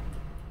delicate.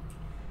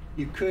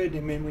 You could, I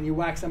mean, when you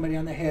whack somebody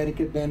on the head, it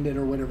could bend it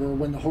or whatever. Or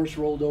when the horse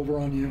rolled over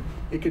on you,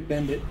 it could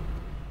bend it.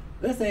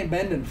 This ain't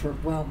bending for,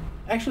 well,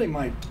 actually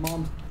my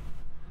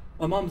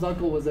mom's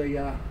uncle was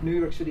a New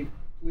York City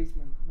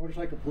policeman,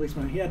 motorcycle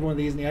policeman. He had one of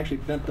these, and he actually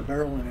bent the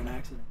barrel in an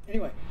accident.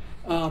 Anyway,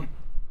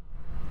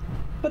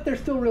 but they're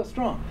still real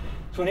strong.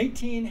 So in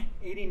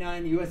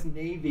 1889, the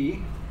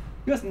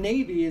U.S.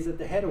 Navy is at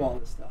the head of all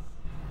this stuff.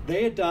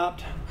 They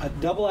adopt a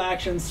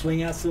double-action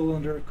swing-out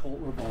cylinder Colt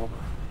revolver,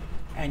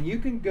 and you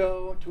can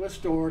go to a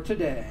store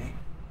today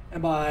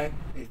and buy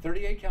a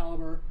 .38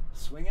 caliber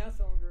swing-out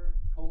cylinder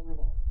Colt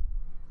revolver.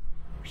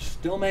 We're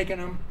still making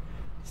them.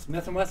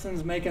 Smith &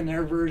 Wesson's making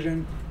their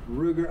version.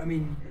 Ruger, I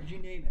mean, you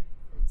name it.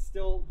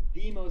 Still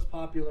the most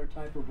popular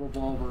type of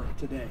revolver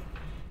today.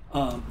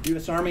 The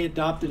U.S. Army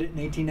adopted it in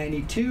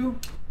 1892,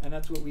 and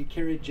that's what we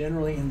carried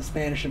generally in the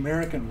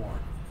Spanish-American War.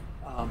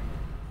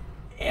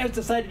 It was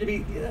decided to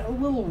be a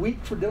little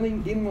weak for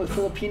dealing with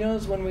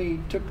Filipinos when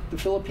we took the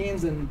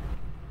Philippines, and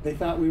they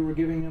thought we were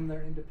giving them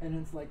their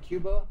independence like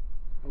Cuba,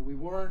 but we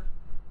weren't,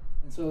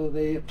 and so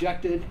they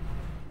objected.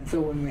 And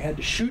so when we had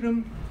to shoot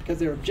them because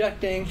they were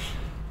objecting,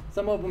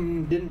 some of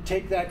them didn't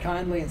take that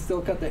kindly and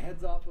still cut the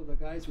heads off of the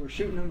guys who were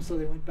shooting them, so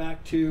they went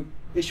back to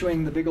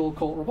issuing the big old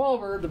Colt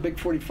revolver, the big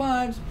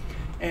 45s,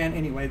 and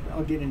anyway,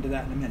 I'll get into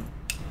that in a minute.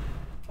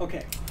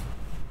 Okay,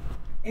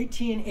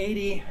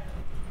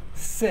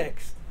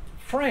 1886,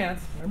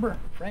 France, remember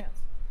France,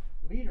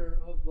 leader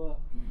of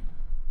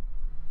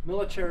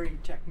military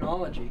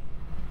technology,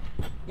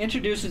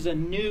 introduces a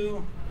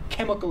new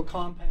chemical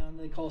compound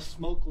they call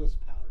smokeless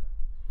powder.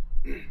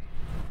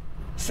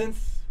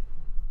 Since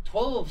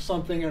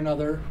 12-something or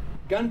another,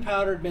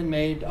 gunpowder had been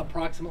made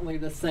approximately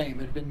the same.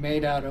 It had been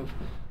made out of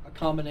a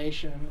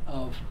combination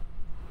of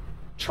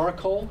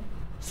charcoal,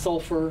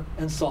 sulfur,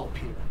 and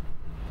saltpeter,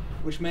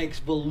 which makes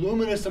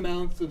voluminous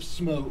amounts of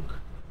smoke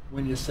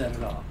when you set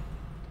it off.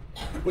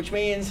 Which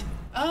means,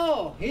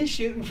 oh, he's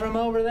shooting from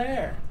over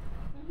there.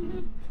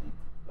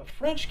 The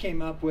French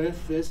came up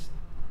with this,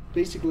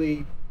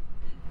 basically,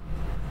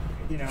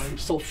 you know,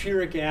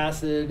 sulfuric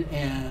acid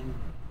and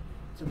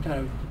some kind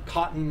of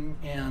cotton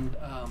and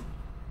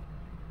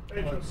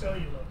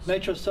nitrocellulose.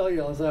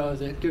 Nitrocellulose, that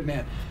was it. Good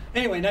man.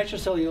 Anyway,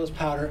 nitrocellulose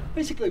powder,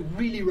 basically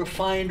really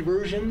refined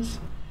versions,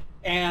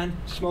 and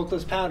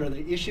smokeless powder.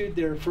 They issued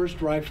their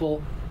first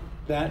rifle,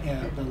 the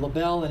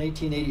Lebel, in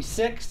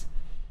 1886,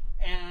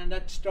 and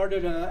that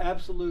started an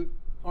absolute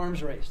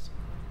arms race.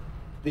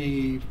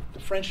 The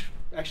French,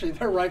 actually,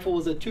 their rifle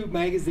was a tube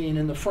magazine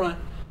in the front,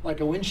 like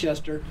a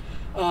Winchester,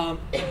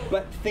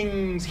 but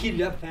things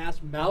heated up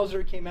fast.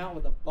 Mauser came out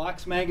with a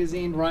box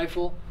magazine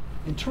rifle,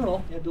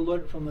 internal, you had to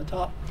load it from the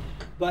top.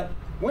 But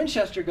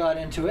Winchester got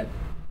into it,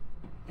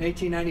 in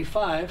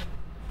 1895.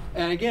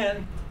 And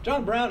again,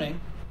 John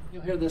Browning,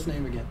 you'll hear this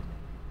name again,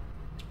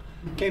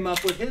 came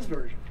up with his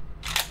version.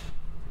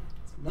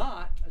 It's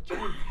not a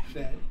chain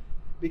fed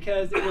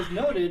because it was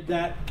noted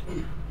that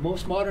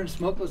most modern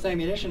smokeless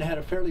ammunition had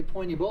a fairly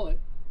pointy bullet.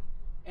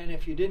 And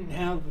if you didn't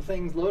have the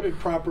things loaded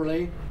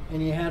properly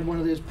and you had one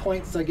of those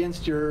points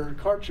against your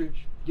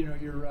cartridge,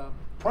 your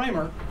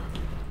primer,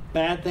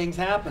 bad things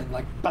happen,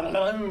 like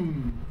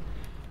ba-da-dum.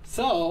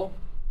 So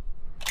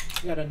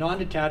you had a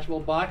non-detachable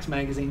box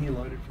magazine you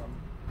loaded from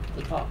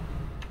the top.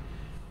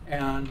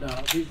 And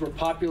these were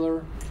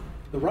popular.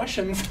 The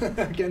Russians,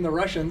 again, the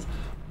Russians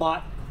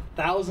bought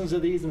thousands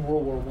of these in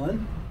World War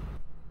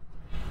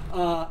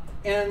I.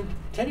 And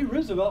Teddy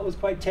Roosevelt was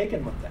quite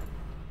taken with them.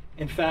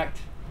 In fact,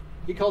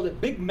 he called it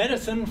big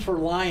medicine for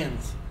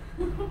lions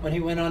when he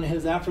went on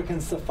his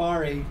African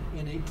safari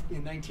in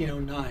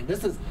 1909.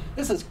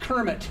 This is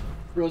Kermit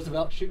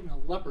Roosevelt shooting a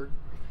leopard.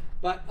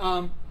 But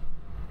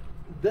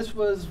this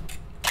was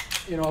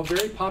a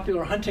very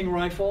popular hunting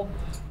rifle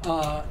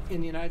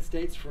in the United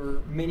States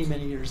for many,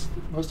 many years.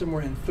 Most of them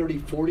were in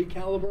 .30-40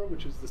 caliber,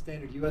 which is the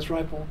standard U.S.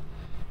 rifle.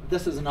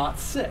 This is an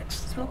 .6.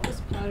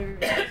 Smokeless powder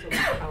is also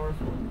more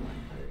powerful than black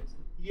powder, isn't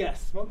it?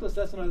 Yes, smokeless,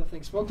 that's another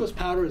thing. Smokeless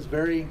powder is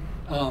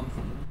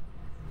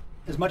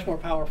is much more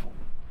powerful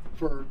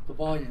for the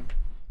volume.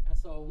 And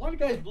so a lot of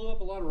guys blew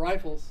up a lot of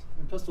rifles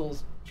and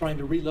pistols trying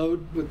to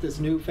reload with this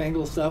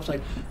newfangled stuff. It's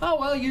like, oh,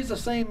 well, use the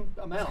same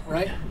amount,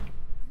 right?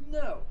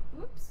 No.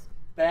 Whoops.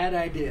 Bad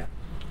idea.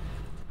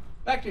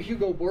 Back to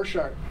Hugo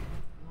Borchardt.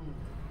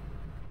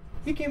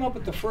 He came up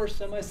with the first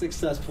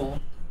semi-successful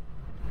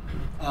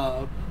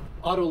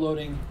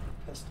auto-loading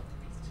pistol.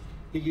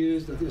 It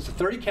was a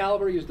 .30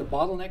 caliber, used a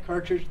bottleneck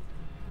cartridge.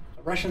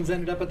 The Russians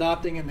ended up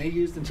adopting, and they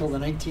used until the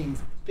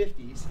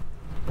 1950s.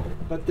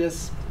 But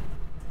this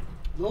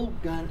little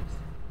gun,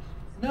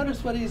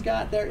 notice what he's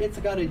got there. It's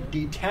got a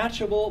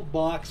detachable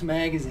box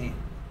magazine.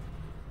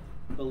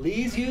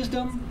 Belize used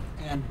them,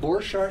 and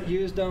Borchardt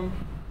used them.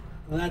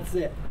 And that's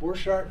it.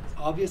 Borchardt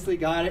obviously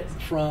got it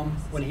from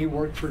when he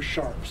worked for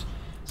Sharps.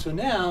 So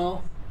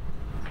now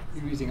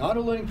you're using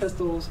auto-loading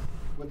pistols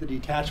with a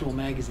detachable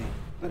magazine.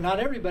 But not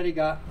everybody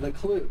got the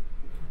clue.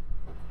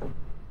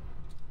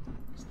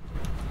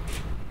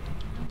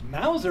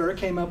 Mauser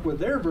came up with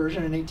their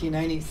version in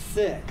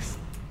 1896.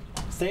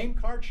 Same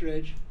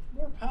cartridge,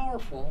 more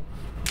powerful,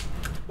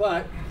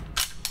 but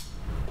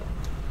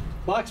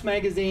box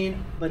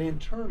magazine, but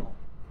internal.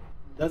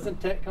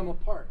 Doesn't come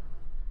apart.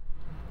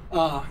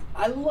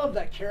 I love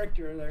that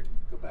character there.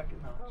 Go back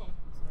a notch. Oh,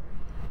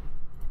 sorry.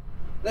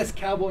 This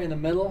cowboy in the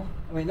middle,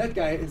 I mean, that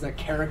guy is a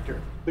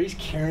character, but he's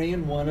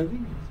carrying one of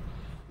these.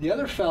 The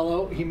other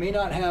fellow, he may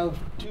not have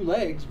two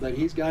legs, but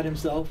he's got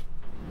himself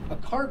a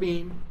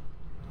carbine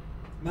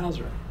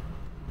Mauser,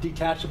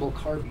 detachable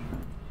carbine.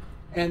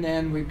 And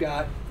then we've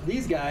got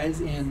these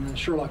guys in the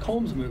Sherlock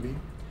Holmes movie.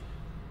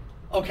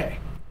 Okay,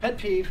 pet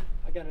peeve,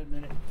 I gotta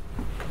admit it.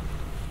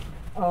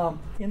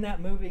 In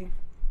that movie,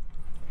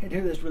 they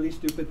do this really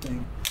stupid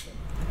thing.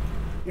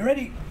 You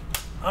ready?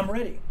 I'm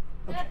ready.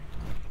 Okay.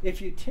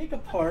 If you take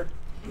apart,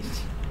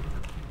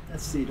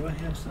 let's see, do I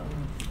have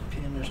something?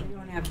 Pin or something? You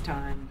don't have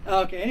time.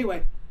 Okay,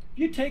 anyway, if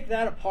you take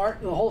that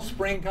apart, the whole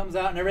spring comes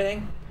out and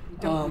everything.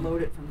 Don't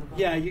load it from the bottom.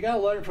 Yeah, you gotta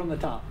load it from the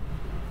top.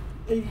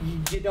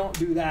 You don't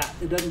do that.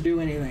 It doesn't do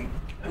anything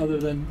other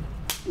than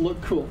look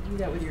cool. Do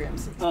that with your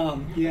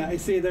M16. Yeah, I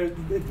see there.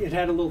 It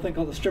had a little thing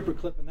called the stripper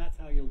clip, and that's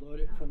how you load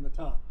it from the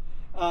top.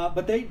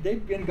 But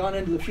they've gone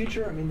into the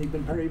future. I mean, they've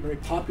been very, very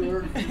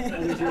popular. You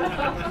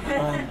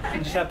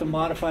just have to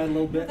modify it a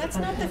little bit. That's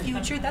not the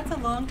future. That's a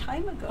long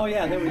time ago. Oh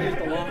yeah, they were used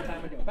a long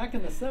time ago, back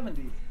in the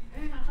 70s.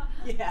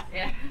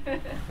 Yeah.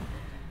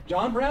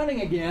 John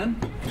Browning again,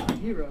 a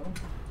hero.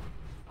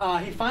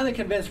 He finally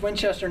convinced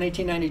Winchester in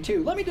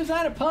 1892, let me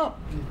design a pump.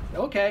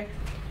 Okay.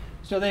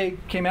 So they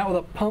came out with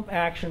a pump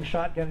action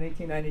shotgun in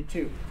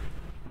 1892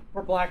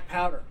 for black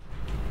powder.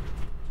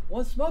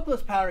 Once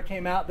smokeless powder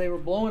came out, they were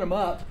blowing them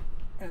up.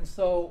 And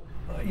so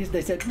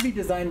they said,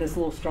 redesign this a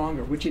little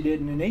stronger, which he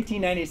did. And in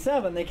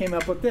 1897, they came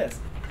up with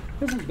this.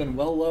 This has been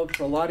well loved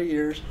for a lot of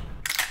years.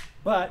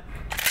 But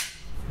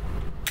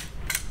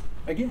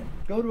again,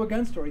 go to a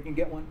gun store, you can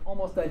get one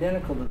almost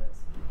identical to this.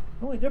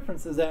 The only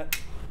difference is that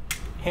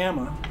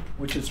hammer,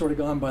 which has sort of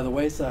gone by the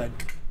wayside,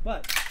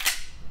 but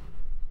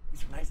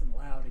these are nice and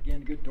loud. Again,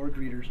 good door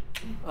greeters.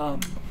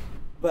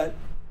 But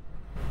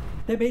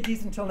they made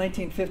these until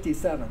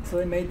 1957, so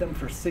they made them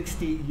for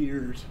 60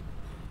 years.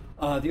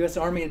 The U.S.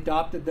 Army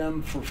adopted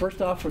them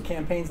first off for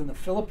campaigns in the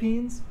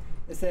Philippines.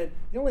 They said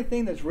the only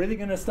thing that's really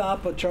going to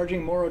stop a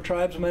charging Moro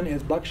tribesman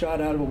is buckshot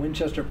out of a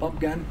Winchester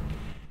pump gun,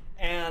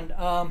 and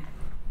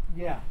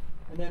yeah.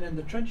 And then in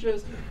the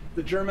trenches,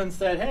 the Germans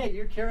said, "Hey,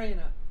 you're carrying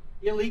a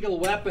illegal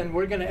weapon,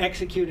 we're going to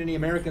execute any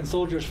American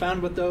soldiers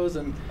found with those."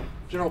 And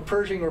General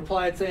Pershing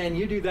replied saying,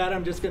 "You do that,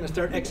 I'm just going to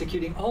start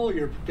executing all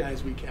your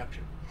guys we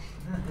captured."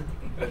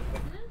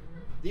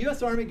 The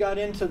U.S. Army got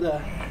into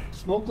the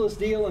smokeless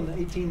deal in the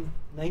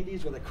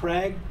 1890s with a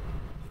Krag,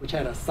 which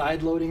had a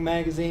side-loading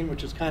magazine,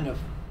 which was kind of,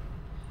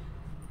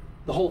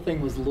 the whole thing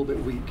was a little bit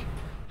weak.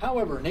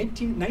 However, in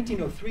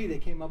 1903, they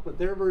came up with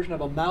their version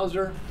of a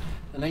Mauser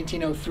in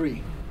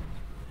 1903.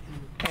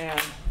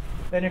 And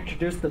then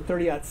introduced the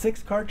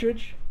 30-06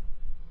 cartridge.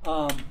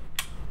 Then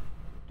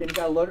you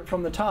got to load it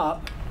from the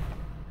top,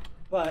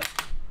 but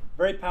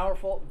very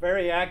powerful,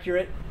 very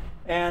accurate,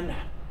 and if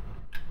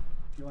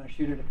you want to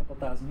shoot it a couple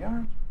thousand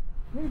yards,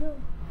 there you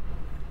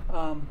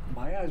go.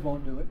 My eyes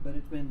won't do it, but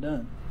it's been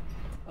done.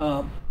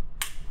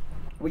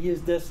 We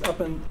used this up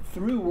and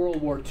through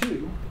World War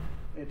II.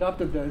 They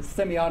adopted the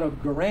semi-auto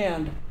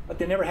Garand, but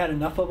they never had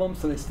enough of them,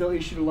 so they still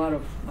issued a lot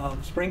of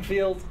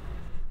Springfields.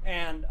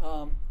 And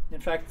in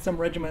fact, some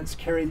regiments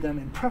carried them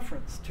in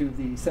preference to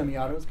the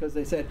semi-autos because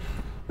they said,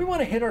 we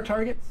want to hit our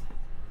targets.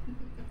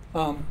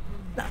 Not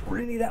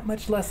really that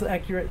much less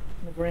accurate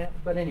than the Garand,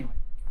 but anyway.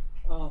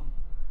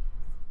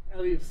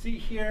 As you see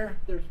here,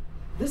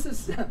 this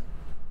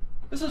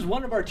is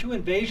one of our 2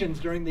 invasions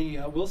during the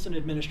Wilson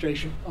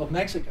administration of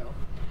Mexico.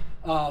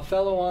 A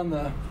fellow on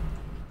the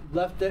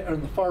left there, or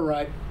on the far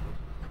right,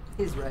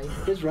 His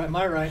right.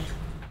 my right,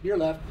 your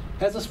left,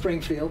 has a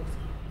Springfield.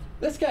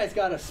 This guy's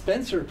got a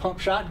Spencer pump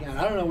shotgun.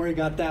 I don't know where he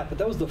got that, but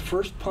that was the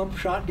first pump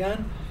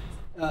shotgun.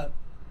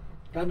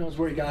 God knows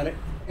where he got it.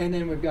 And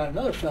then we've got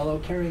another fellow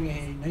carrying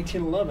a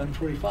 1911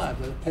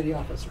 45, a petty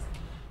officer.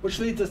 Which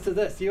leads us to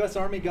this. The U.S.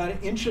 Army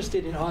got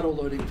interested in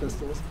auto-loading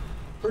pistols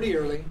pretty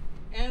early.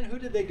 And who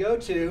did they go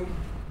to?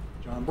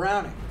 John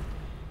Browning.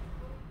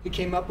 He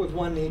came up with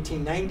one in the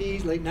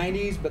 1890s, late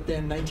 90s, but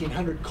then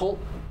 1900 Colt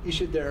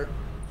issued their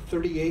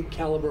 38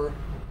 caliber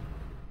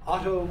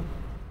auto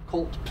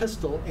Colt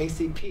pistol,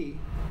 ACP,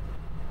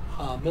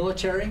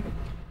 military.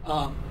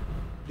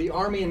 The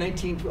Army in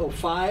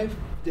 1905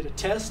 did a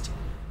test.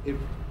 It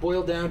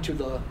boiled down to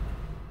the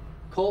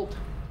Colt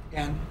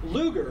and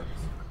Luger,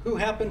 who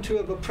happened to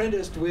have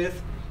apprenticed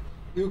with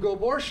Hugo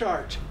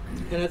Borchardt.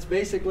 And it's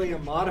basically a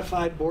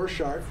modified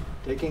Borchardt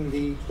taking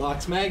the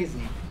box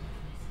magazine.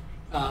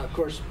 Of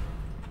course,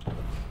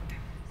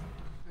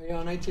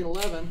 in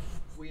 1911,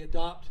 we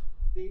adopt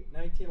the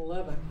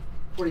 1911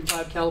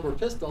 45 caliber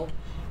pistol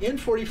in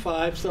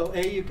 45, so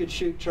A, you could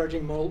shoot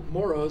charging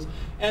Moros,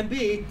 and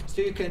B,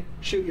 so you can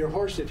shoot your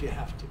horse if you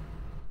have to.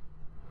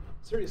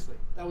 Seriously,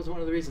 that was one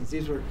of the reasons.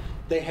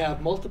 They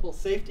have multiple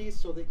safeties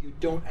so that you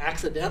don't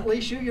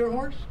accidentally shoot your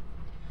horse,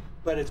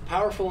 but it's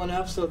powerful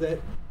enough so that,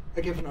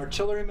 like if an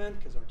artilleryman,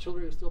 because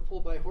artillery is still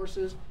pulled by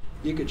horses,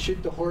 you could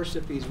shoot the horse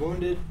if he's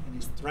wounded and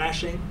he's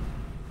thrashing,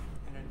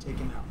 and then take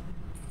him out.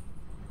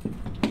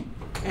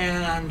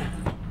 And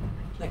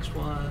next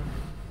one.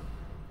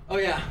 Oh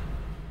yeah,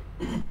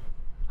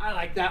 I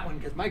like that one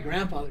because my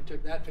grandfather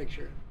took that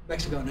picture in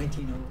Mexico in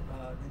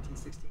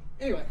 1916.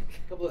 Anyway,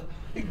 a couple of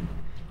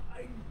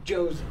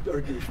Joe's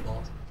or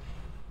goofballs.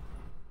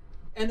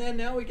 And then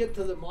now we get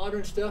to the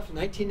modern stuff.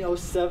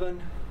 1907,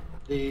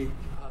 the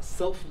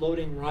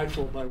self-loading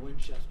rifle by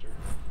Winchester.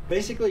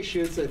 Basically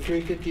shoots a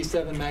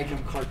 .357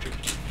 Magnum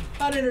cartridge.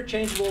 Not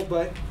interchangeable,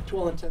 but to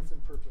all intents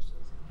and purposes.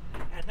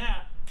 And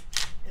that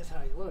is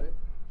how you load it.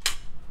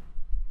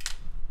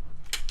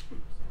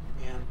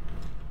 And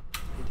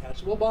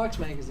detachable box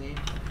magazine.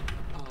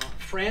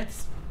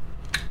 France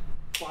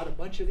bought a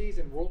bunch of these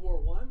in World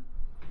War I,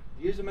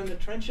 used them in the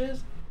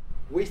trenches.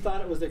 We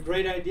thought it was a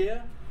great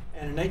idea,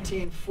 and in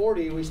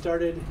 1940 we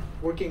started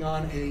working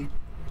on a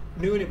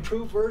new and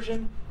improved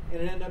version,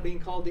 and it ended up being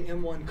called the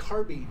M1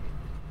 carbine.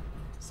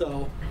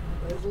 So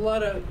there's a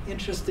lot of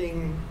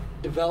interesting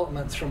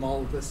developments from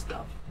all of this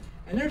stuff.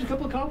 And there's a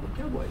couple of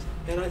cowboys,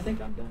 and I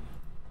think I'm done.